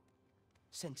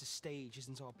 Center stage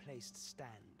isn't our place to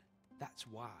stand. That's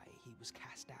why he was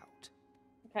cast out.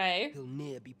 Okay. He'll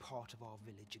ne'er be part of our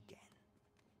village again.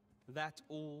 That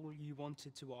all you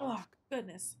wanted to ask? Oh,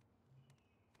 goodness.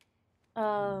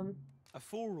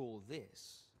 For all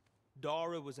this,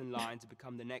 Dara was in line to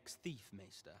become the next thief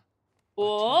maester.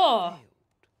 Oh. But he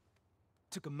failed.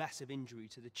 Took a massive injury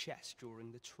to the chest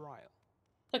during the trial.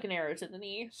 Took an arrow to the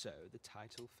knee. So the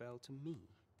title fell to me.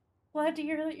 Glad to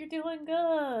hear that you're doing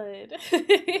good.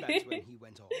 That's when he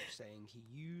went off, saying he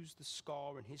used the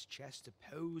scar on his chest to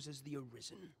pose as the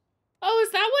Arisen. Oh,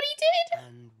 is that what he did?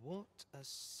 And what a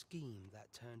scheme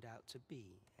that turned out to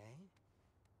be, eh?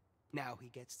 Now he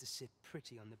gets to sit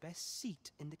pretty on the best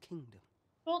seat in the kingdom.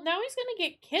 Well, now he's gonna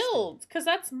get killed, because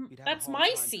that's my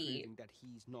time seat. Proving that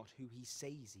he's not who he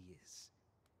says he is.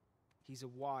 He's a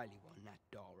wily one, that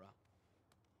Dara.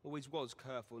 Always was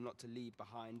careful not to leave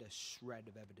behind a shred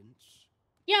of evidence.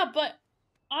 Yeah, but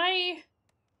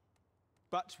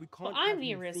we can't I'm have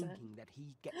the him Arisen. thinking that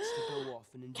he gets to go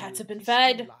off and enjoy Cats have been peaceful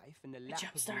fed. life in the Good lap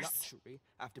job, of stars. luxury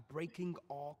after breaking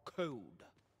our code.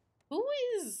 Who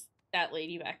is that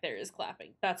lady back there is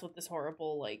clapping. That's what this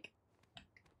horrible, like,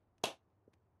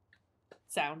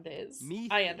 sound is.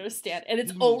 I understand. And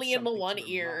it's only in the one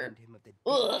ear.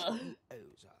 Ugh. He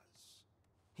owes us.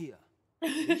 Here,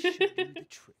 this should do the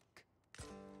trick.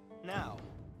 Now,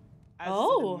 as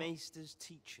for the Maester's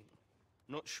teaching,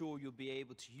 not sure you'll be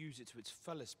able to use it to its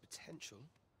fullest potential,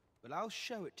 but I'll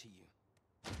show it to you.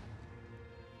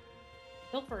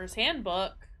 Pilfer's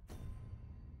Handbook.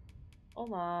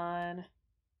 Hold on.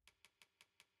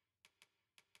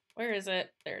 Where is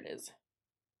it? There it is.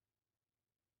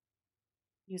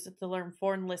 Use it to learn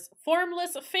formless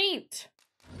feint.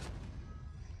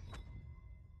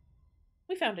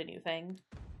 We found a new thing.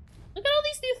 Look at all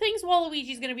these new things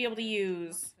Waluigi's gonna be able to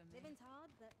use. Living's hard,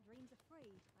 but dreams are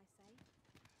free, I say.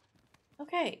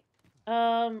 Okay.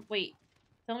 Wait.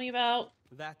 Tell me about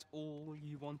That all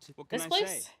you wanted? What can this I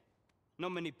place? say?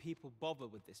 Not many people bother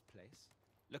with this place.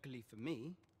 Luckily for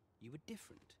me, you were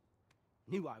different.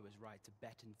 Knew I was right to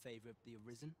bet in favor of the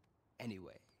Arisen.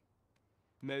 Anyway,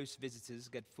 most visitors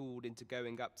get fooled into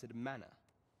going up to the manor.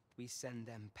 We send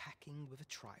them packing with a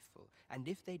trifle, and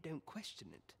if they don't question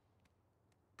it,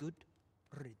 good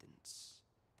riddance.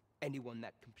 Anyone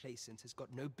that complacent has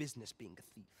got no business being a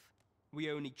thief. We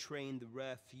only train the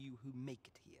rare few who make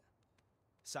it here.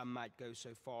 Some might go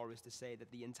so far as to say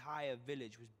that the entire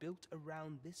village was built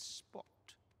around this spot.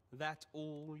 That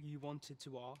all you wanted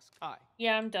to ask? Aye.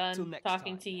 Yeah, I'm done Till next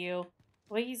talking time, to you.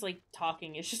 The way he's, like,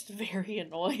 talking is just very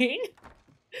annoying.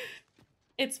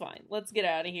 It's fine. Let's get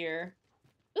out of here.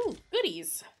 Ooh,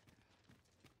 goodies.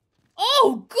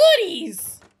 Oh,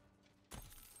 goodies!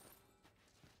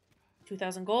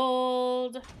 2,000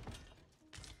 gold.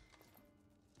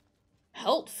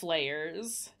 Pelt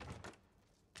flayers.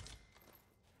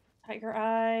 Tiger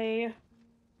eye.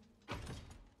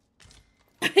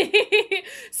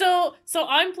 So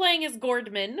I'm playing as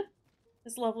Gordman,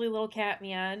 this lovely little cat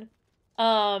man.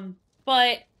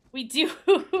 But we do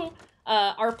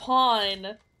our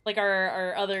pawn, like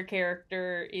our other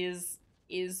character is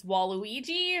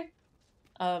Waluigi.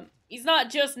 He's not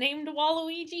just named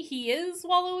Waluigi, he is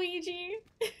Waluigi.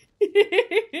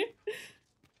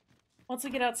 Once we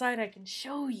get outside, I can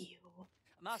show you.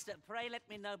 Master, pray let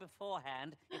me know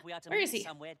beforehand if we are to Where is meet he?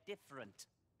 somewhere different.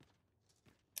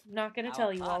 I'm not gonna Our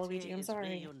tell you, party Waluigi, I'm is sorry.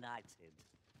 reunited.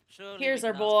 Surely Here's we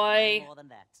our can ask for boy. no more than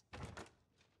that.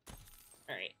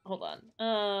 Alright, hold on.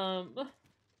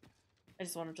 I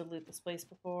just wanted to loot this place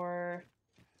before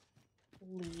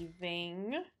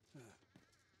leaving.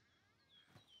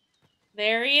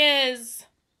 There he is!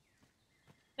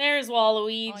 There's I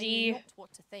Waluigi. knew not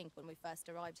what to think when we first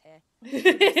arrived here.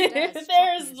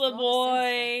 There's the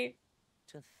boy!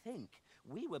 To think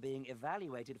we were being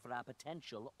evaluated for our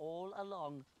potential all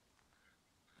along.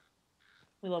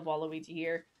 We love Waluigi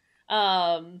here.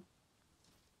 Yeah,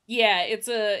 it's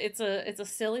a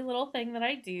silly little thing that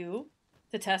I do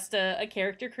to test a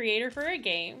character creator for a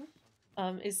game.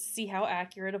 Is see how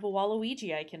accurate of a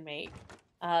Waluigi I can make.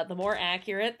 The more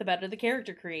accurate, the better the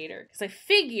character creator. Because I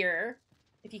figure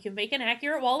if you can make an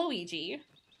accurate Waluigi,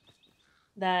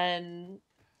 then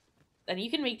you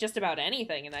can make just about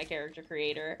anything in that character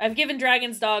creator. I've given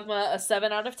Dragon's Dogma a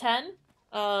 7 out of 10.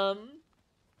 On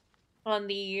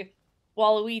the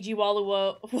Waluigi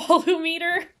Walu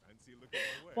meter.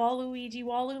 Waluigi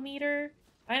Walu meter.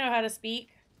 I know how to speak.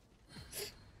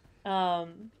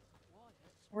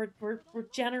 We're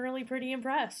generally pretty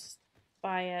impressed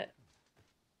by it.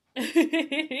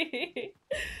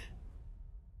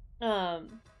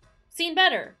 Seen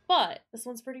better, but this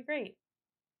one's pretty great.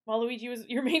 Waluigi was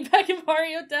your main pack in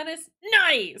Mario, Dennis.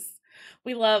 Nice.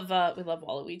 We love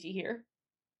Waluigi here.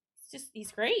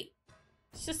 He's great.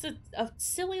 It's just a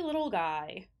silly little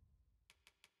guy.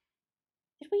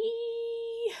 Did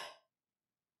we?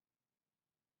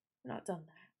 We're not done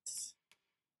that.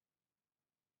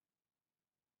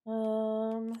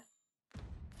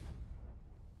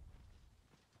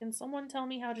 Can someone tell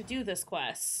me how to do this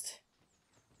quest?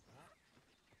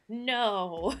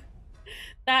 No.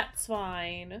 That's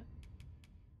fine.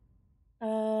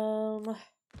 A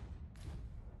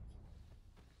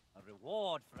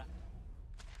reward for...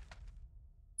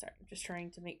 Sorry, I'm just trying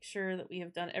to make sure that we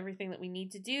have done everything that we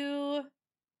need to do.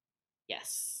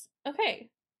 Yes. Okay.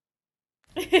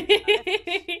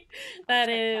 That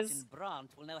is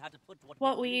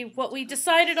what we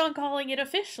decided on calling it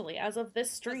officially as of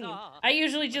this stream. I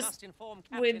usually just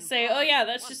would say, "Oh yeah,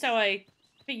 that's just how I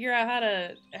figure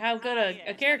out how good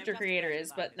a character creator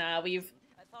is." But nah, we've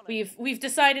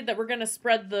decided that we're gonna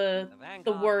spread the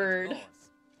word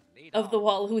of the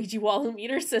Waluigi Walu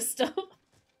meter system.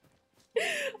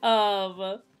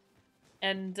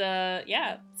 And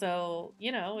yeah, so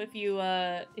you know, if you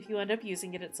end up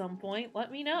using it at some point,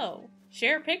 let me know.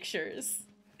 Share pictures.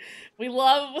 We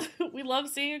love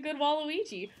seeing a good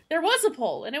Waluigi. There was a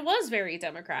poll, and it was very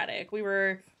democratic. We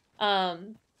were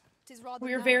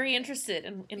very interested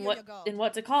in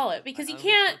what to call it, because you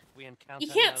can't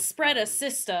spread a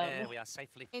system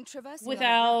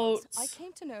without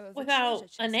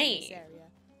a name.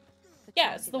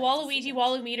 Yeah, it's the Waluigi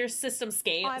Walumeter system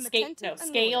scale system.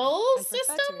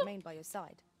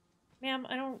 Ma'am,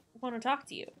 I don't want to talk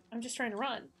to you. I'm just trying to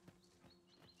run.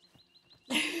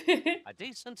 A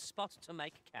decent spot to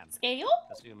make camp. Scale?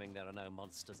 Assuming there are no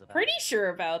monsters about. Pretty sure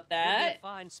about that. Would be a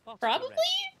fine spot Probably. to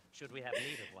rest, should we have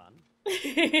need of one.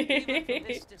 Even from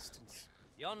this distance,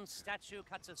 yon statue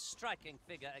cuts a striking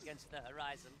figure against the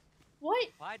horizon. What?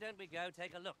 Why don't we go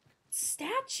take a look?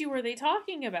 Statue are they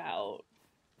talking about?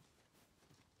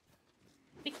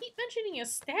 They keep mentioning a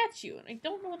statue, and I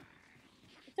don't know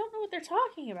what they're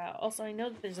talking about. Also, I know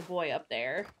that there's a boy up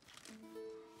there.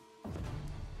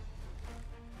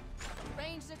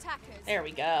 Ranged attackers. There we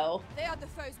go. They are the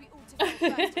foes we ought to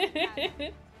fight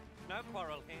first. No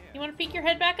quarrel here. You want to peek your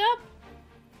head back up?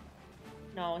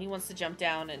 No, he wants to jump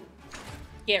down and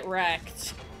get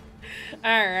wrecked. All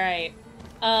right.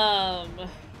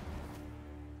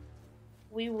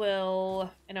 We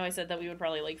will... I know I said that we would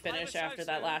probably, like, finish after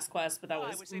that last quest, but that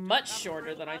was much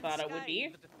shorter than I thought it would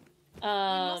be. We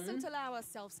mustn't allow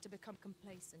ourselves to become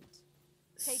complacent.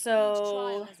 Take each So...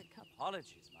 trial as it comes.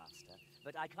 Apologies, Master,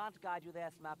 but I can't guide you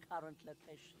there from our current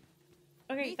location.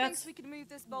 Okay, that's... we can move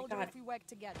this boulder if we work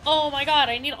together. Oh my god,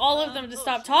 I need all of them to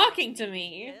stop talking to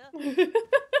me. It's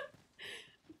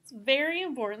very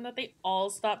important that they all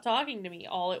stop talking to me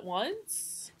all at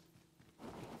once.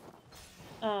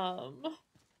 Because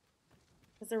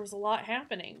there was a lot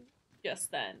happening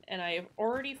just then, and I have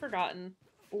already forgotten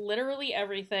literally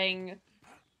everything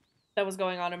that was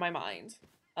going on in my mind.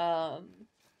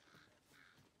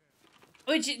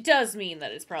 Which does mean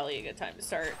that it's probably a good time to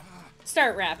start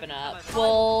wrapping up.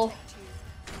 We'll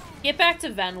get back to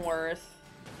Vernworth,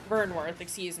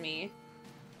 excuse me.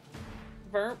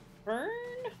 Vern?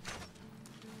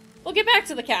 We'll get back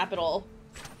to the capital.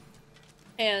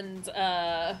 And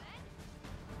then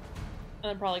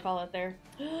probably call it there.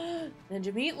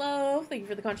 Ninja Meatloaf, thank you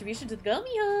for the contribution to the Gummy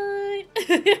Hunt.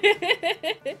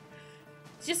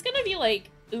 It's just gonna be like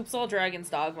Oops All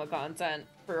Dragons Dogma content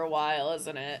for a while,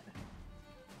 isn't it?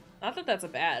 Not that that's a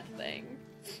bad thing.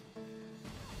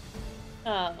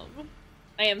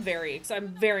 I'm very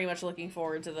much looking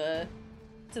forward to the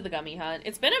Gummy Hunt.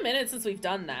 It's been a minute since we've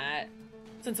done that.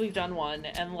 Since we've done one,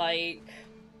 and like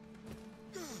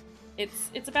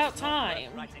it's about time.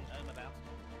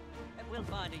 We'll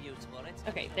find a use for it.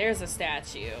 Okay, there's a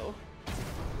statue.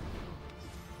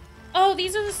 Oh,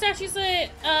 these are the statues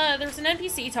that, there was an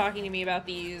NPC talking to me about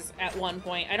these at one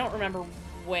point. I don't remember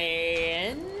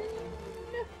when.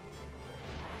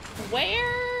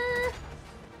 Where?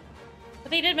 But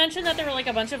they did mention that there were, like,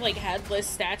 a bunch of, like, headless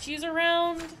statues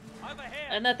around.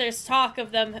 And that there's talk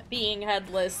of them being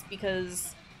headless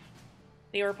because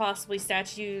they were possibly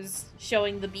statues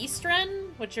showing the Beastren,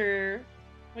 which are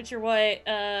what,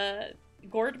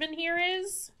 Gordman here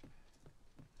is.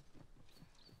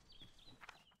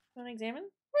 Want to examine?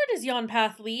 Where does yon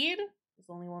path lead? There's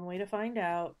only one way to find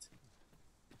out.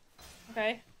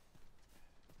 Okay.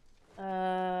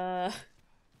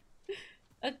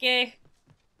 Okay.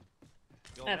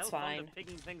 That's fine. I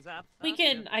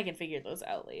can figure those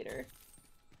out later.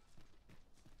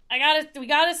 We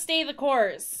gotta stay the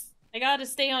course. I gotta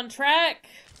stay on track.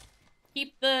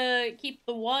 Keep the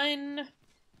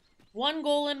one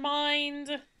goal in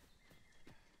mind.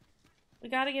 We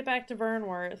gotta get back to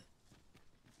Vernworth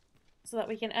so that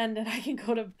we can end and I can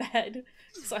go to bed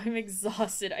because I'm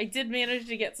exhausted. I did manage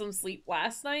to get some sleep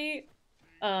last night,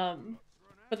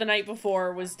 but the night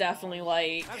before was definitely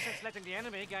like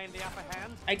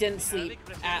I didn't sleep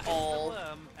at all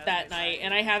that night,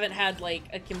 and I haven't had like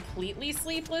a completely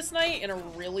sleepless night in a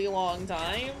really long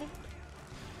time.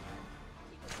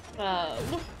 I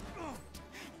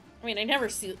mean, I never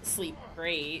sleep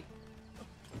great.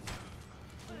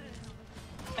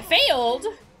 I failed?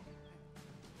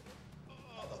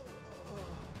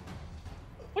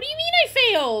 What do you mean I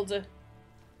failed?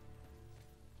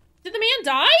 Did the man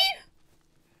die?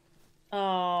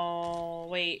 Oh,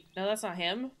 wait. No, that's not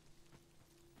him.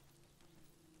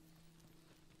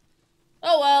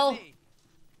 Oh, well.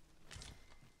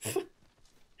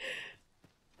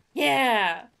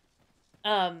 Yeah.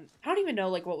 I don't even know,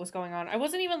 like, what was going on. I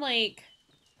wasn't even, like...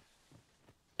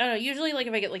 I don't know, usually, like,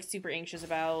 if I get, like, super anxious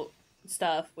about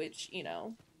stuff, which, you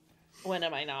know, when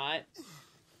am I not?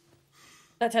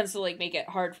 that tends to like make it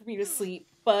hard for me to sleep.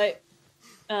 But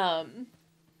yeah,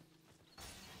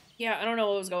 I don't know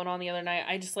what was going on the other night.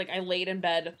 I just like I laid in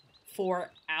bed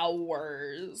for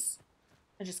hours.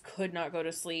 I just could not go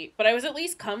to sleep. But I was at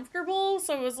least comfortable,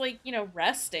 so it was like, you know,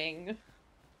 resting. It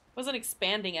wasn't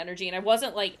expanding energy, and I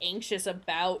wasn't like anxious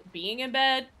about being in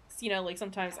bed. You know, like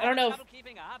sometimes I don't know if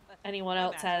anyone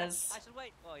else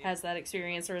has that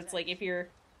experience where it's like if you're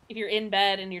in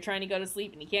bed and you're trying to go to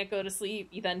sleep and you can't go to sleep,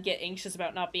 you then get anxious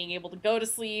about not being able to go to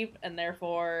sleep, and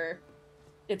therefore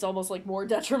it's almost like more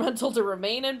detrimental to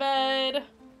remain in bed.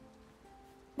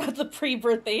 Not the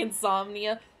pre-birthday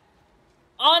insomnia.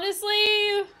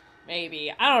 Honestly,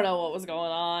 maybe. I don't know what was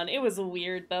going on. It was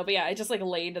weird though, but yeah, I just like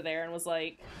laid there and was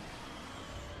like,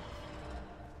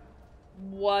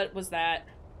 what was that?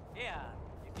 Yeah.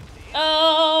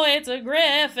 Oh, it's a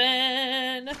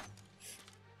griffin.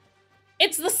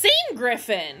 It's the same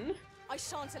griffin. I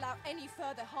shan't allow any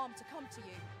further harm to come to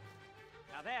you.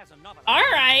 Now there's another. All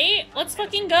right, let's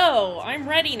fucking go. I'm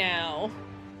ready now.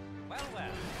 Well,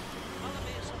 I'll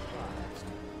be surprised.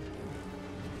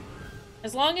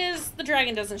 As long as the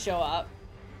dragon doesn't show up.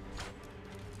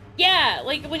 Yeah,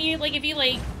 like when you like if you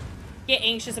like get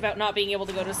anxious about not being able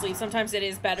to go to sleep, sometimes it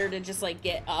is better to just like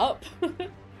get up.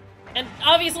 And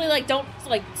obviously like don't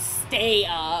like stay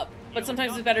up, but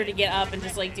sometimes it's better to get up and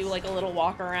just like do like a little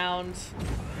walk around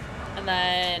and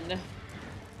then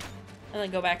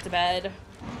go back to bed.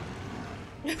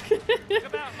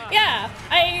 Yeah,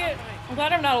 I'm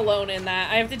glad I'm not alone in that.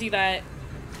 I have to do that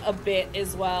a bit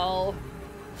as well.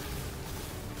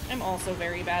 I'm also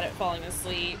very bad at falling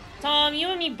asleep. Tom, you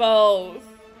and me both.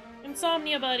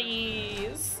 Insomnia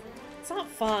buddies. It's not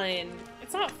fun.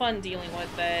 It's not fun dealing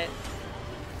with it.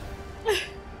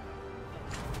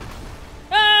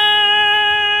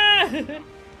 Ah!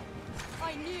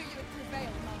 I knew you would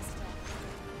prevail, Master.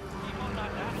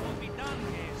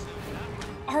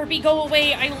 Arby, go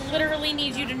away. I literally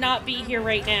need you to not be here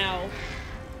right now.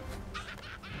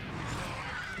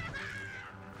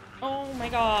 Oh my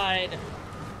god.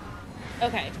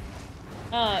 Okay.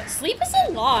 Sleep is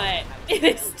a lot. It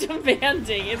is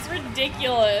demanding. It's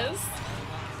ridiculous.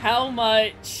 How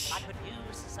much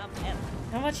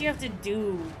you have to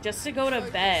do just to go to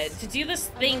bed, to do this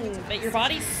thing that your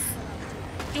body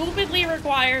stupidly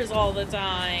requires all the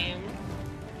time.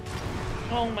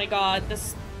 Oh my god,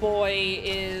 this boy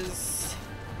is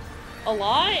a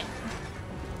lot.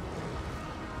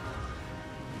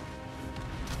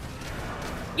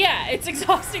 Yeah, it's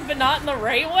exhausting, but not in the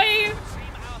right way.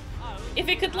 If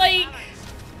it could, like,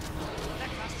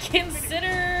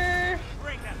 consider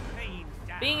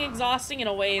being exhausting in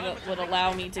a way that would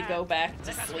allow me to go back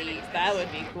to sleep, that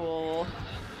would be cool.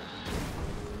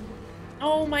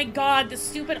 Oh my god, the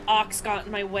stupid ox got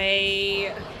in my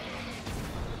way.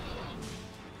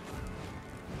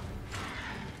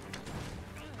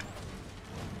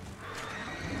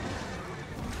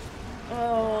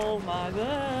 Oh my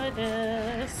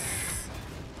goodness.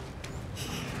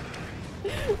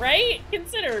 Right?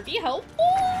 Consider, be helpful?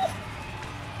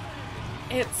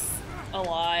 It's a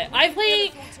lot. I've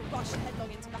like,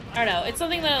 I don't know, it's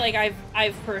something that like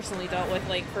I've personally dealt with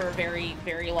like for a very,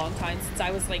 very long time since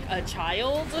I was like a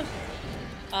child.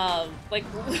 Like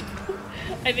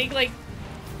I think like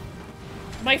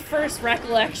my first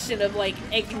recollection of like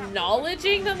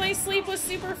acknowledging that my sleep was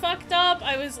super fucked up,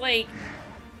 I was like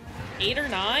 8 or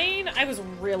 9. I was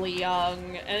really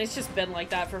young, and it's just been like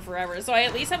that for forever. So I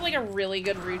at least have like a really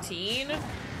good routine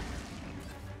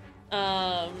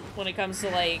when it comes to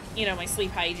like, you know, my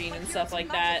sleep hygiene and stuff like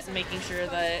that, and making sure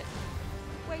that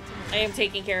I am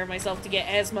taking care of myself to get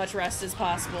as much rest as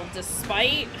possible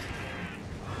despite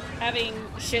having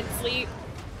shit sleep.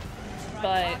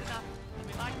 But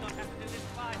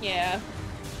yeah.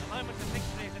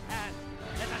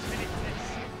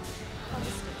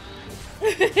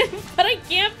 But I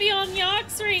can't be on the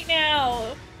ox right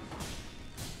now.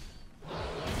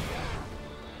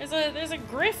 There's a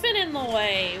griffin in the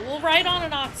way. We'll ride on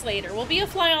an ox later. We'll be a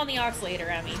fly on the ox later,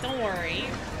 Emmy. Don't worry.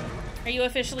 Are you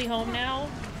officially home now?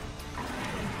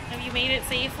 Have you made it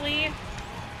safely?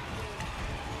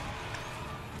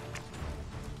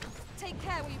 Take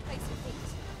care where you place your feet.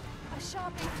 A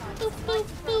sharp incline boop, boop,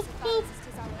 boop, boop.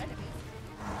 is our enemy.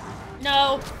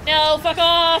 No, no, fuck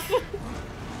off!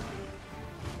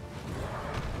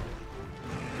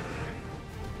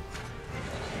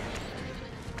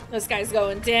 This guy's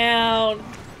going down.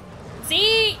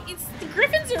 See? The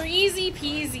griffins are easy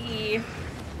peasy.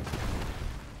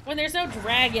 When there's no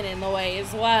dragon in the way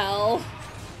as well.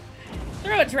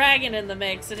 Throw a dragon in the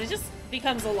mix and it just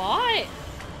becomes a lot.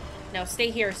 No, stay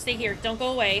here, don't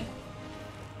go away.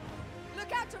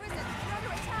 Look out, Arisen. You're under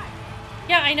attack.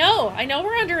 Yeah, I know. I know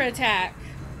we're under attack.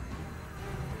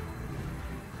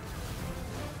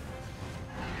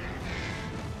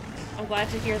 I'm glad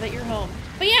to hear that you're home.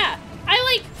 But yeah,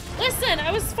 listen,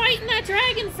 I was fighting that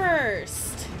dragon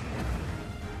first.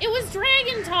 It was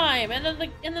dragon time, and then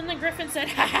the griffin said,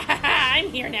 ha ha ha ha, I'm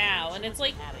here now. And it's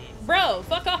like, bro,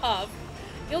 fuck off.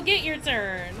 You'll get your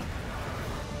turn.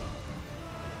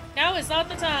 Now is not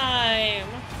the time.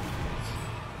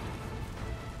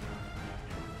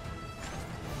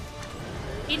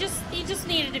 He just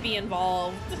needed to be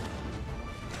involved.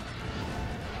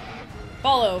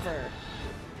 Fall over.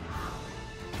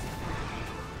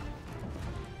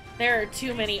 There are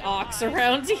too many Ox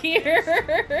around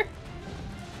here.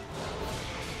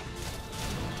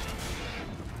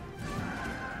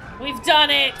 We've done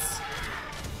it.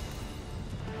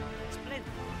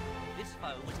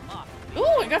 Ooh,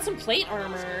 I got some plate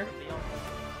armor.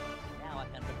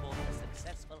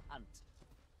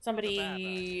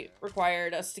 Somebody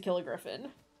required us to kill a griffin.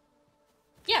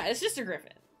 Yeah, it's just a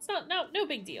griffin. It's no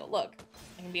big deal. Look,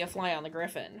 I can be a fly on the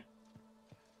griffin.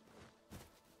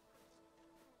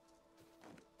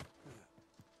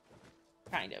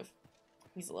 Kind of.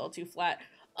 He's a little too flat.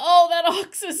 Oh, that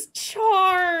Ox is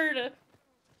charred!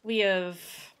 We have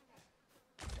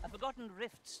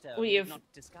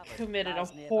committed a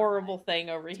horrible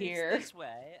thing over here.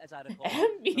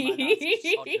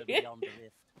 Emmy!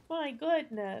 My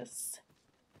goodness.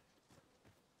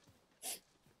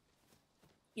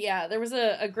 Yeah, there was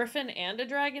a griffin and a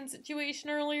dragon situation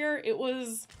earlier. It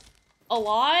was a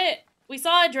lot. We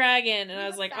saw a dragon, and I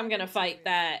was like, I'm gonna fight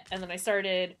that. And then I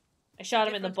shot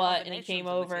him in the butt, and he came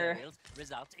over.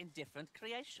 Result in different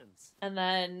creations. And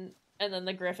then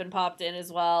the griffin popped in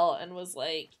as well, and was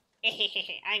like,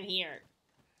 I'm here.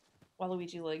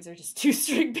 Waluigi legs are just 2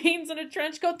 string beans in a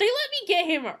trench coat. They let me get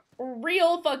him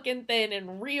real fucking thin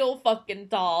and real fucking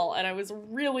tall, and I was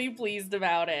really pleased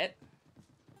about it.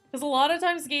 Because a lot of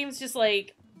times games just,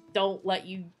 like, don't let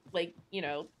you, like, you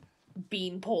know,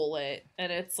 beanpole it.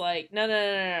 And it's like, no.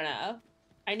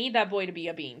 I need that boy to be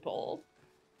a beanpole.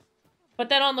 But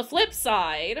then on the flip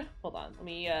side, hold on, let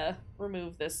me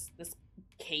remove this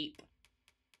cape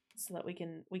so that we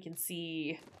can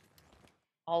see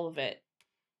all of it.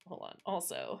 Hold on.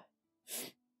 Also,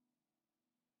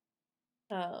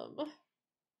 let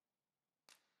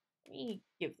me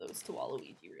give those to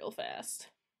Waluigi real fast.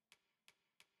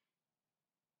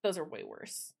 Those are way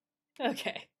worse.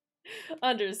 Okay.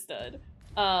 Understood.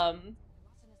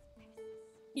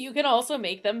 You can also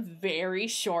make them very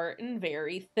short and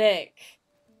very thick.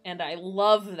 And I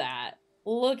love that.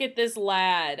 Look at this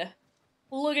lad.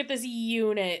 Look at this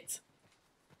unit.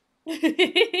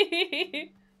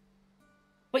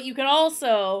 But you can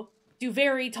also do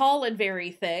very tall and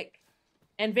very thick.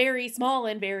 And very small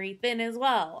and very thin as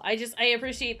well. I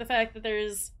appreciate the fact that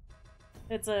it's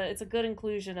a good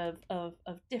inclusion of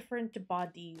different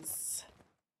bodies.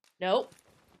 Nope.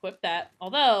 Equip that.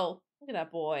 Although, look at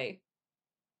that boy.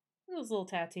 Look at those little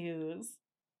tattoos.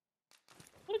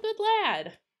 What a good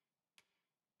lad.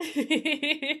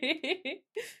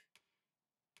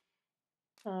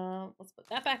 Let's put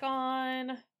that back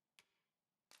on.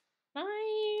 Can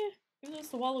I give those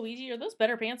to Waluigi? Are those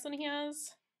better pants than he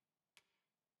has?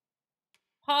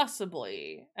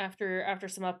 Possibly, after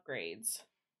some upgrades.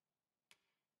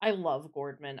 I love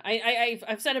Gordman.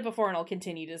 I've said it before and I'll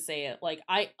continue to say it. Like,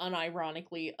 I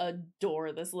unironically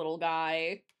adore this little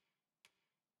guy.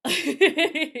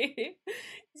 He's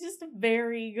just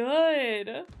very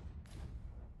good.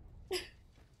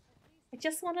 I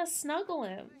just want to snuggle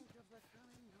him.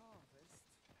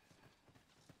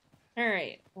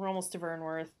 Alright, we're almost to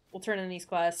Vernworth. We'll turn in these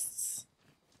quests.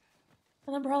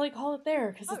 And then probably call it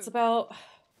there, because it's about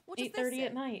 8:30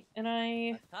 at night. And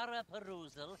I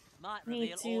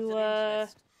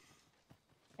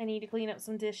need to clean up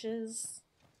some dishes,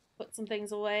 put some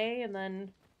things away, and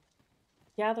then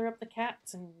gather up the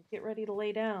cats and get ready to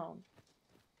lay down.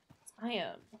 I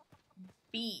am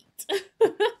beat.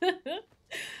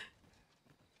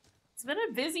 It's been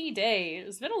a busy day.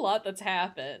 There's been a lot that's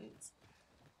happened.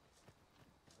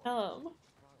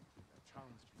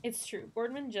 It's true.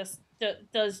 Boardman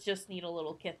does just need a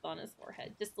little kiss on his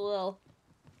forehead. Just a little,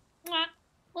 mwah,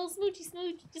 little smoochy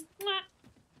smooch. Just mwah,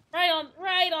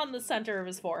 right on the center of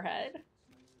his forehead.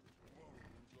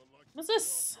 What's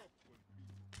this?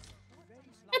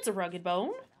 It's a rugged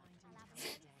bone.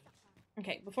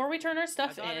 Okay, before we turn our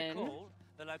stuff in.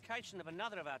 The location of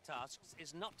another of our tasks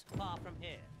is not far from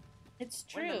here. It's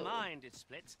true. When the mind is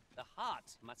split, the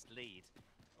heart must lead.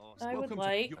 I would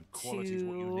like Quality is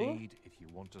what you need if you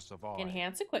want to survive.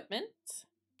 Enhance equipment.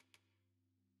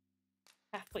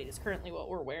 Half plate is currently what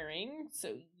we're wearing,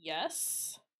 so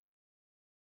yes.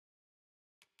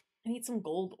 I need some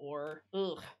gold ore.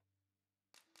 Ugh.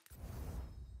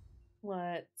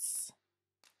 Let's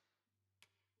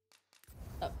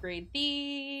upgrade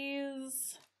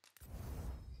these.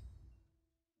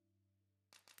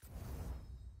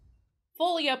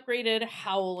 Fully upgraded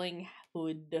Howling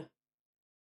Hood.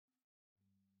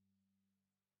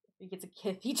 He gets a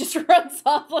kick, he just runs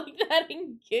off like that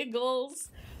and giggles.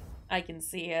 I can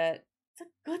see it. It's a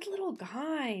good little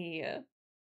guy.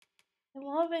 I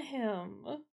love him.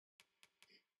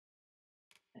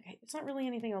 Okay, there's not really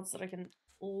anything else that I can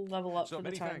level up for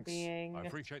the time being. I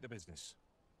appreciate the business.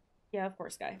 Yeah, of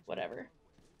course, guy. Whatever.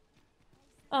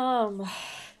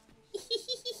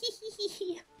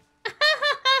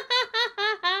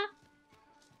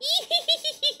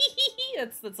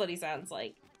 That's what he sounds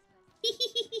like. He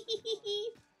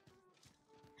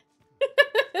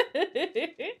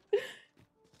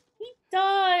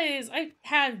does.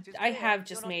 I have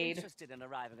just made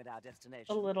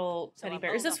a little teddy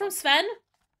bear. Is this from Sven?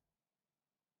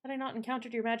 Had I not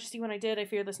encountered your majesty when I did, I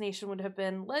fear this nation would have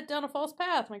been led down a false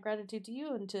path. My gratitude to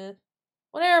you and to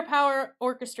whatever power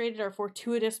orchestrated our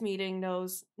fortuitous meeting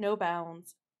knows no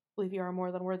bounds. I believe you are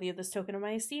more than worthy of this token of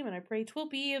my esteem, and I pray 'twill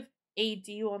be of aid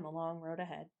to you on the long road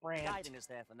ahead. Brant. Guiding us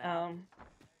there for now.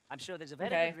 I'm sure there's a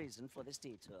very good reason for this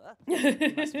detour. We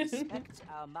must respect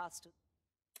our master.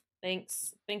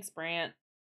 Thanks, Brant.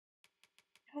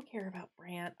 I don't care about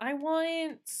Brant. I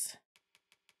want...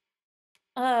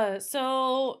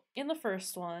 so in the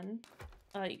first one,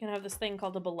 you can have this thing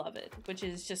called a beloved, which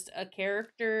is just a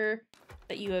character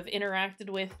that you have interacted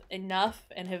with enough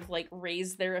and have like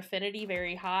raised their affinity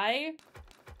very high,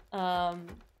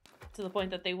 to the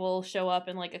point that they will show up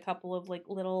in like a couple of like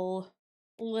little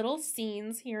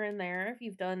scenes here and there if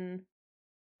you've done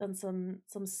some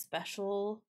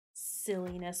special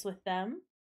silliness with them,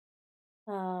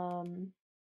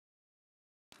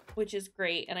 which is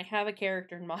great. And I have a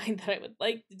character in mind that I would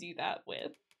like to do that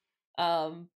with.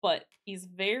 But he's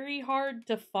very hard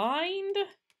to find.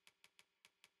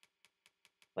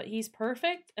 But he's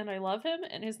perfect, and I love him,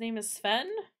 and his name is Sven.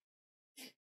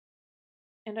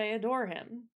 And I adore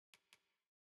him.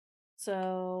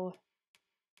 So,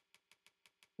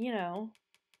 you know,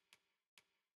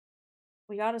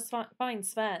 we gotta find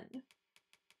Sven.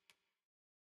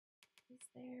 Is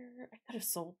there... I could have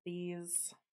sold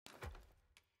these.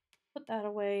 Put that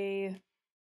away.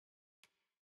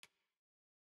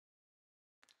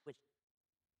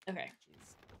 Okay.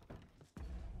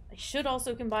 I should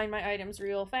also combine my items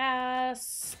real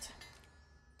fast.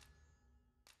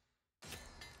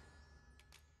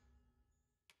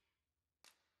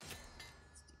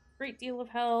 Great deal of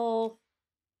health.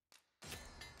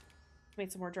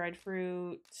 Made some more dried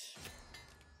fruit.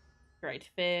 Dried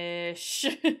fish.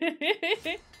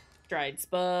 Dried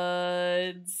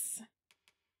spuds.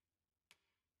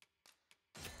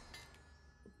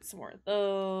 Some more of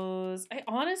those. I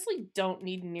honestly don't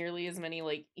need nearly as many,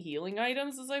 like, healing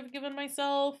items as I've given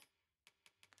myself.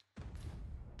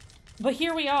 But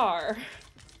here we are.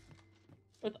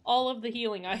 With all of the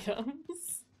healing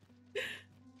items.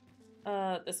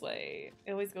 This way.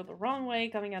 I always go the wrong way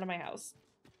coming out of my house.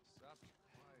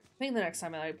 I think the next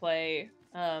time I play,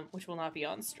 which will not be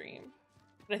on stream,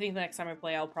 but I think the next time I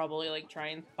play I'll probably, like, try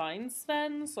and find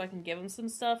Sven so I can give him some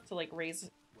stuff to, like,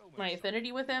 raise my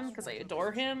affinity with him, because I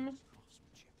adore him.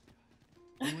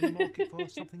 Are you in the market for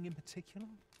something in particular?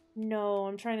 No,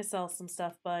 I'm trying to sell some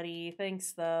stuff, buddy.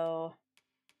 Thanks, though.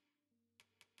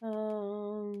 I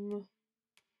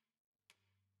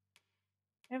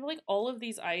have, like, all of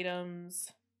these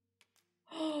items.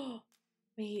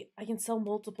 Wait, I can sell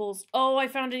multiples. Oh, I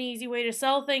found an easy way to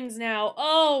sell things now.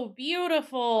 Oh,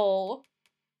 beautiful!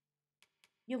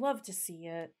 You love to see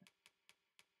it.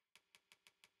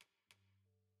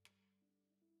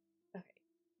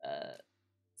 Okay.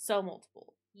 Sell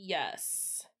multiple.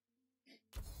 Yes.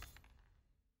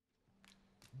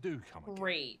 Do come again.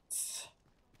 Great.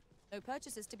 No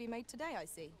purchases to be made today, I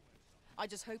see. I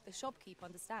just hope the shopkeep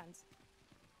understands.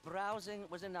 Browsing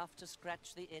was enough to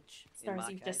scratch the itch. Stars,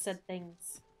 you've just said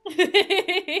things.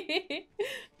 I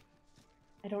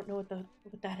don't know what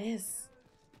that is.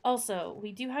 Also,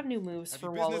 we do have new moves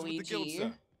for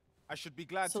Waluigi. I should be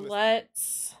glad so to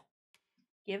let's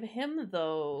give him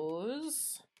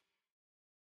those.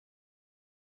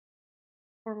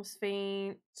 Formless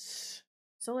Faint.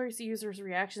 Accelerates the user's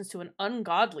reactions to an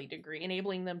ungodly degree,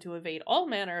 enabling them to evade all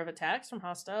manner of attacks from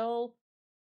hostile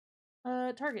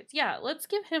targets. Yeah, let's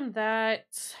give him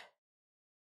that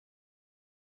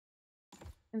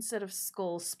instead of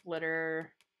Skull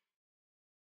Splitter.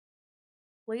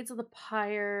 Blades of the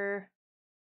Pyre.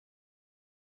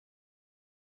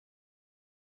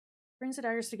 Brings the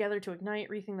daggers together to ignite,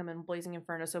 wreathing them in blazing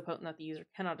inferno so potent that the user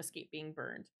cannot escape being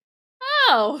burned.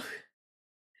 Oh!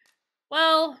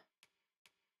 Well,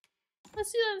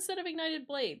 let's do that instead of ignited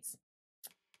blades.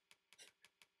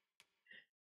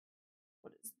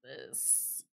 What is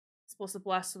this? Explosive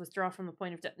blasts to withdraw from the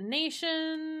point of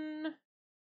detonation.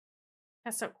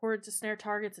 Cast out cords to snare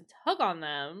targets and tug on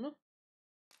them.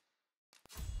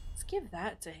 Let's give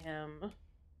that to him.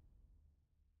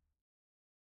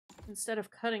 Instead of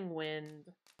cutting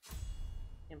wind.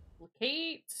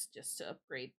 Implicate, just to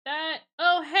upgrade that.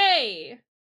 Oh, hey!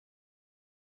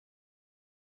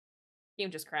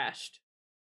 Game just crashed.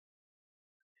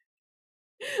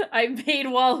 I made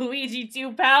Waluigi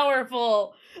too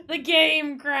powerful! The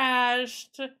game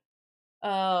crashed!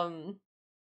 Okay.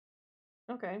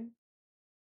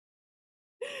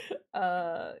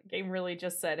 Game really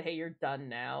just said, hey, you're done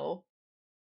now.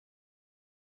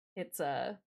 It's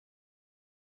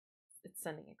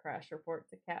sending a crash report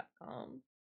to Capcom.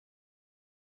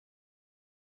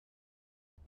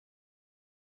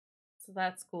 So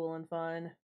that's cool and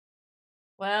fun.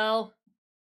 Well,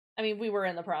 I mean, we were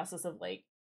in the process of, like,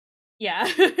 yeah.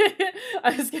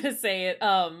 I was gonna say it,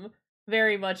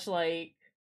 very much like,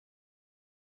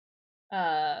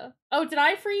 oh, did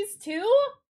I freeze too?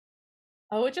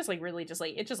 Oh, it just, like, really just,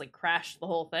 like, it just, like, crashed the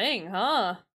whole thing,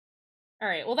 huh?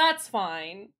 Alright, well, that's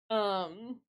fine.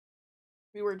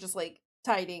 We were just, like,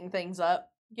 tidying things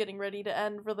up, getting ready to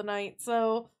end for the night,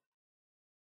 so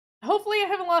hopefully I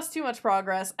haven't lost too much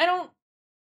progress.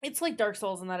 It's like Dark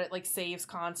Souls in that it, like, saves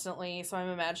constantly, so I'm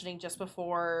imagining just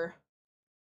before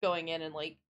going in and,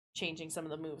 like, changing some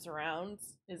of the moves around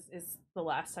is the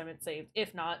last time it saved,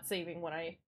 if not saving when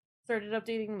I started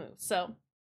updating the moves. So,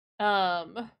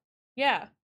 yeah.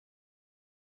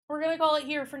 We're gonna call it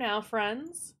here for now,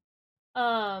 friends.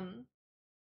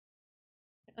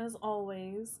 As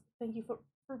always, thank you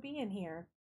for being here.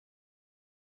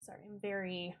 Sorry, I'm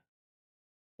very,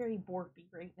 very borpy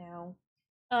right now.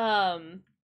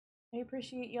 I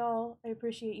appreciate y'all. I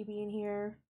appreciate you being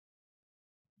here.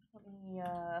 Let me,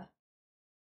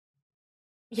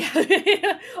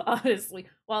 yeah, honestly,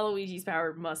 Waluigi's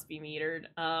power must be metered.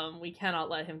 We cannot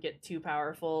let him get too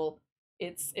powerful.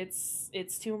 It's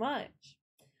too much.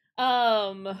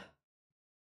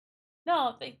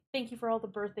 No, thank you for all the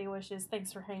birthday wishes.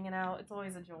 Thanks for hanging out. It's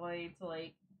always a joy to,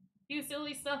 like, do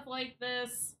silly stuff like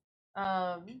this.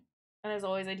 And as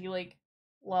always, I do, like,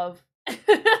 love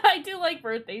I do like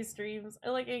birthday streams. I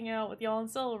like hanging out with y'all and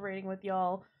celebrating with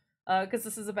y'all. Because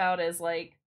this is about as,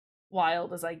 like,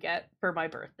 wild as I get for my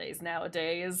birthdays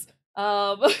nowadays.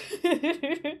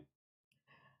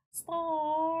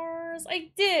 Stars.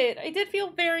 I did feel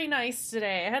very nice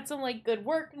today. I had some, like, good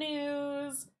work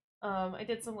news. I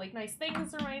did some, like, nice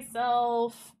things for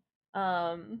myself.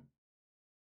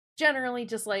 Generally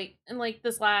just, like, in, like,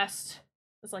 this last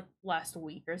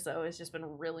week or so has just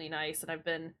been really nice, and I've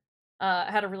been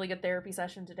had a really good therapy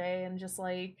session today and just,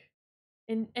 like,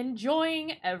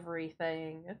 enjoying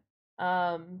everything.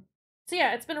 So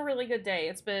yeah, it's been a really good day.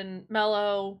 It's been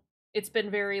mellow. It's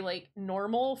been very, like,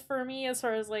 normal for me as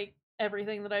far as, like,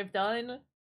 everything that I've done.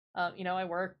 You know, I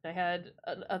worked, I had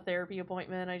a therapy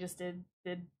appointment, I just did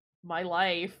my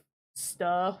life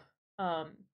stuff.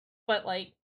 But,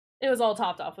 like, it was all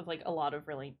topped off with, like, a lot of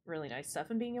really, really nice stuff,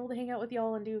 and being able to hang out with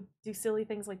y'all and do silly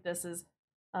things like this is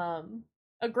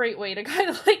a great way to kind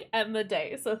of, like, end the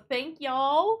day. So thank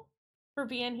y'all for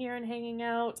being here and hanging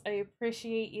out. I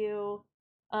appreciate you.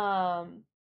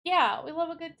 Yeah, we love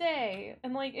a good day.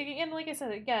 And, like, again, like I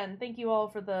said, again, thank you all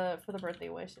for the birthday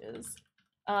wishes.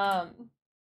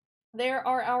 There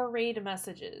are our raid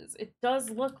messages. It does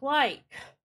look like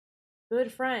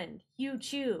good friend Hugh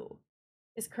Chu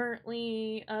is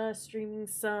currently streaming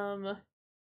some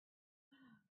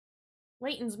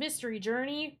Layton's Mystery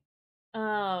Journey.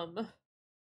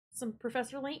 Some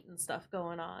Professor Layton stuff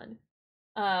going on.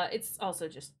 It's also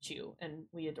just Chu, and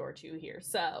we adore Chu here.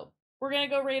 So we're gonna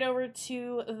go right over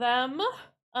to them.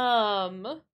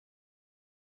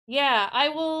 Yeah, I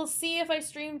will see if I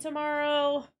stream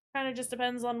tomorrow. Kind of just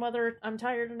depends on whether I'm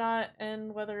tired or not,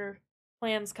 and whether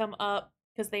plans come up,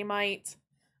 because they might.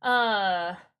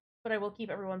 But I will keep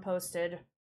everyone posted.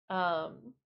 Yeah,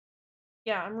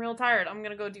 I'm real tired. I'm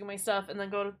gonna go do my stuff and then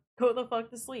go the fuck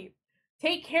to sleep.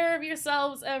 Take care of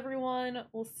yourselves, everyone.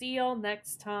 We'll see y'all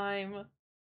next time.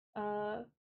 Have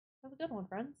a good one,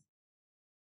 friends.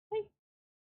 Bye.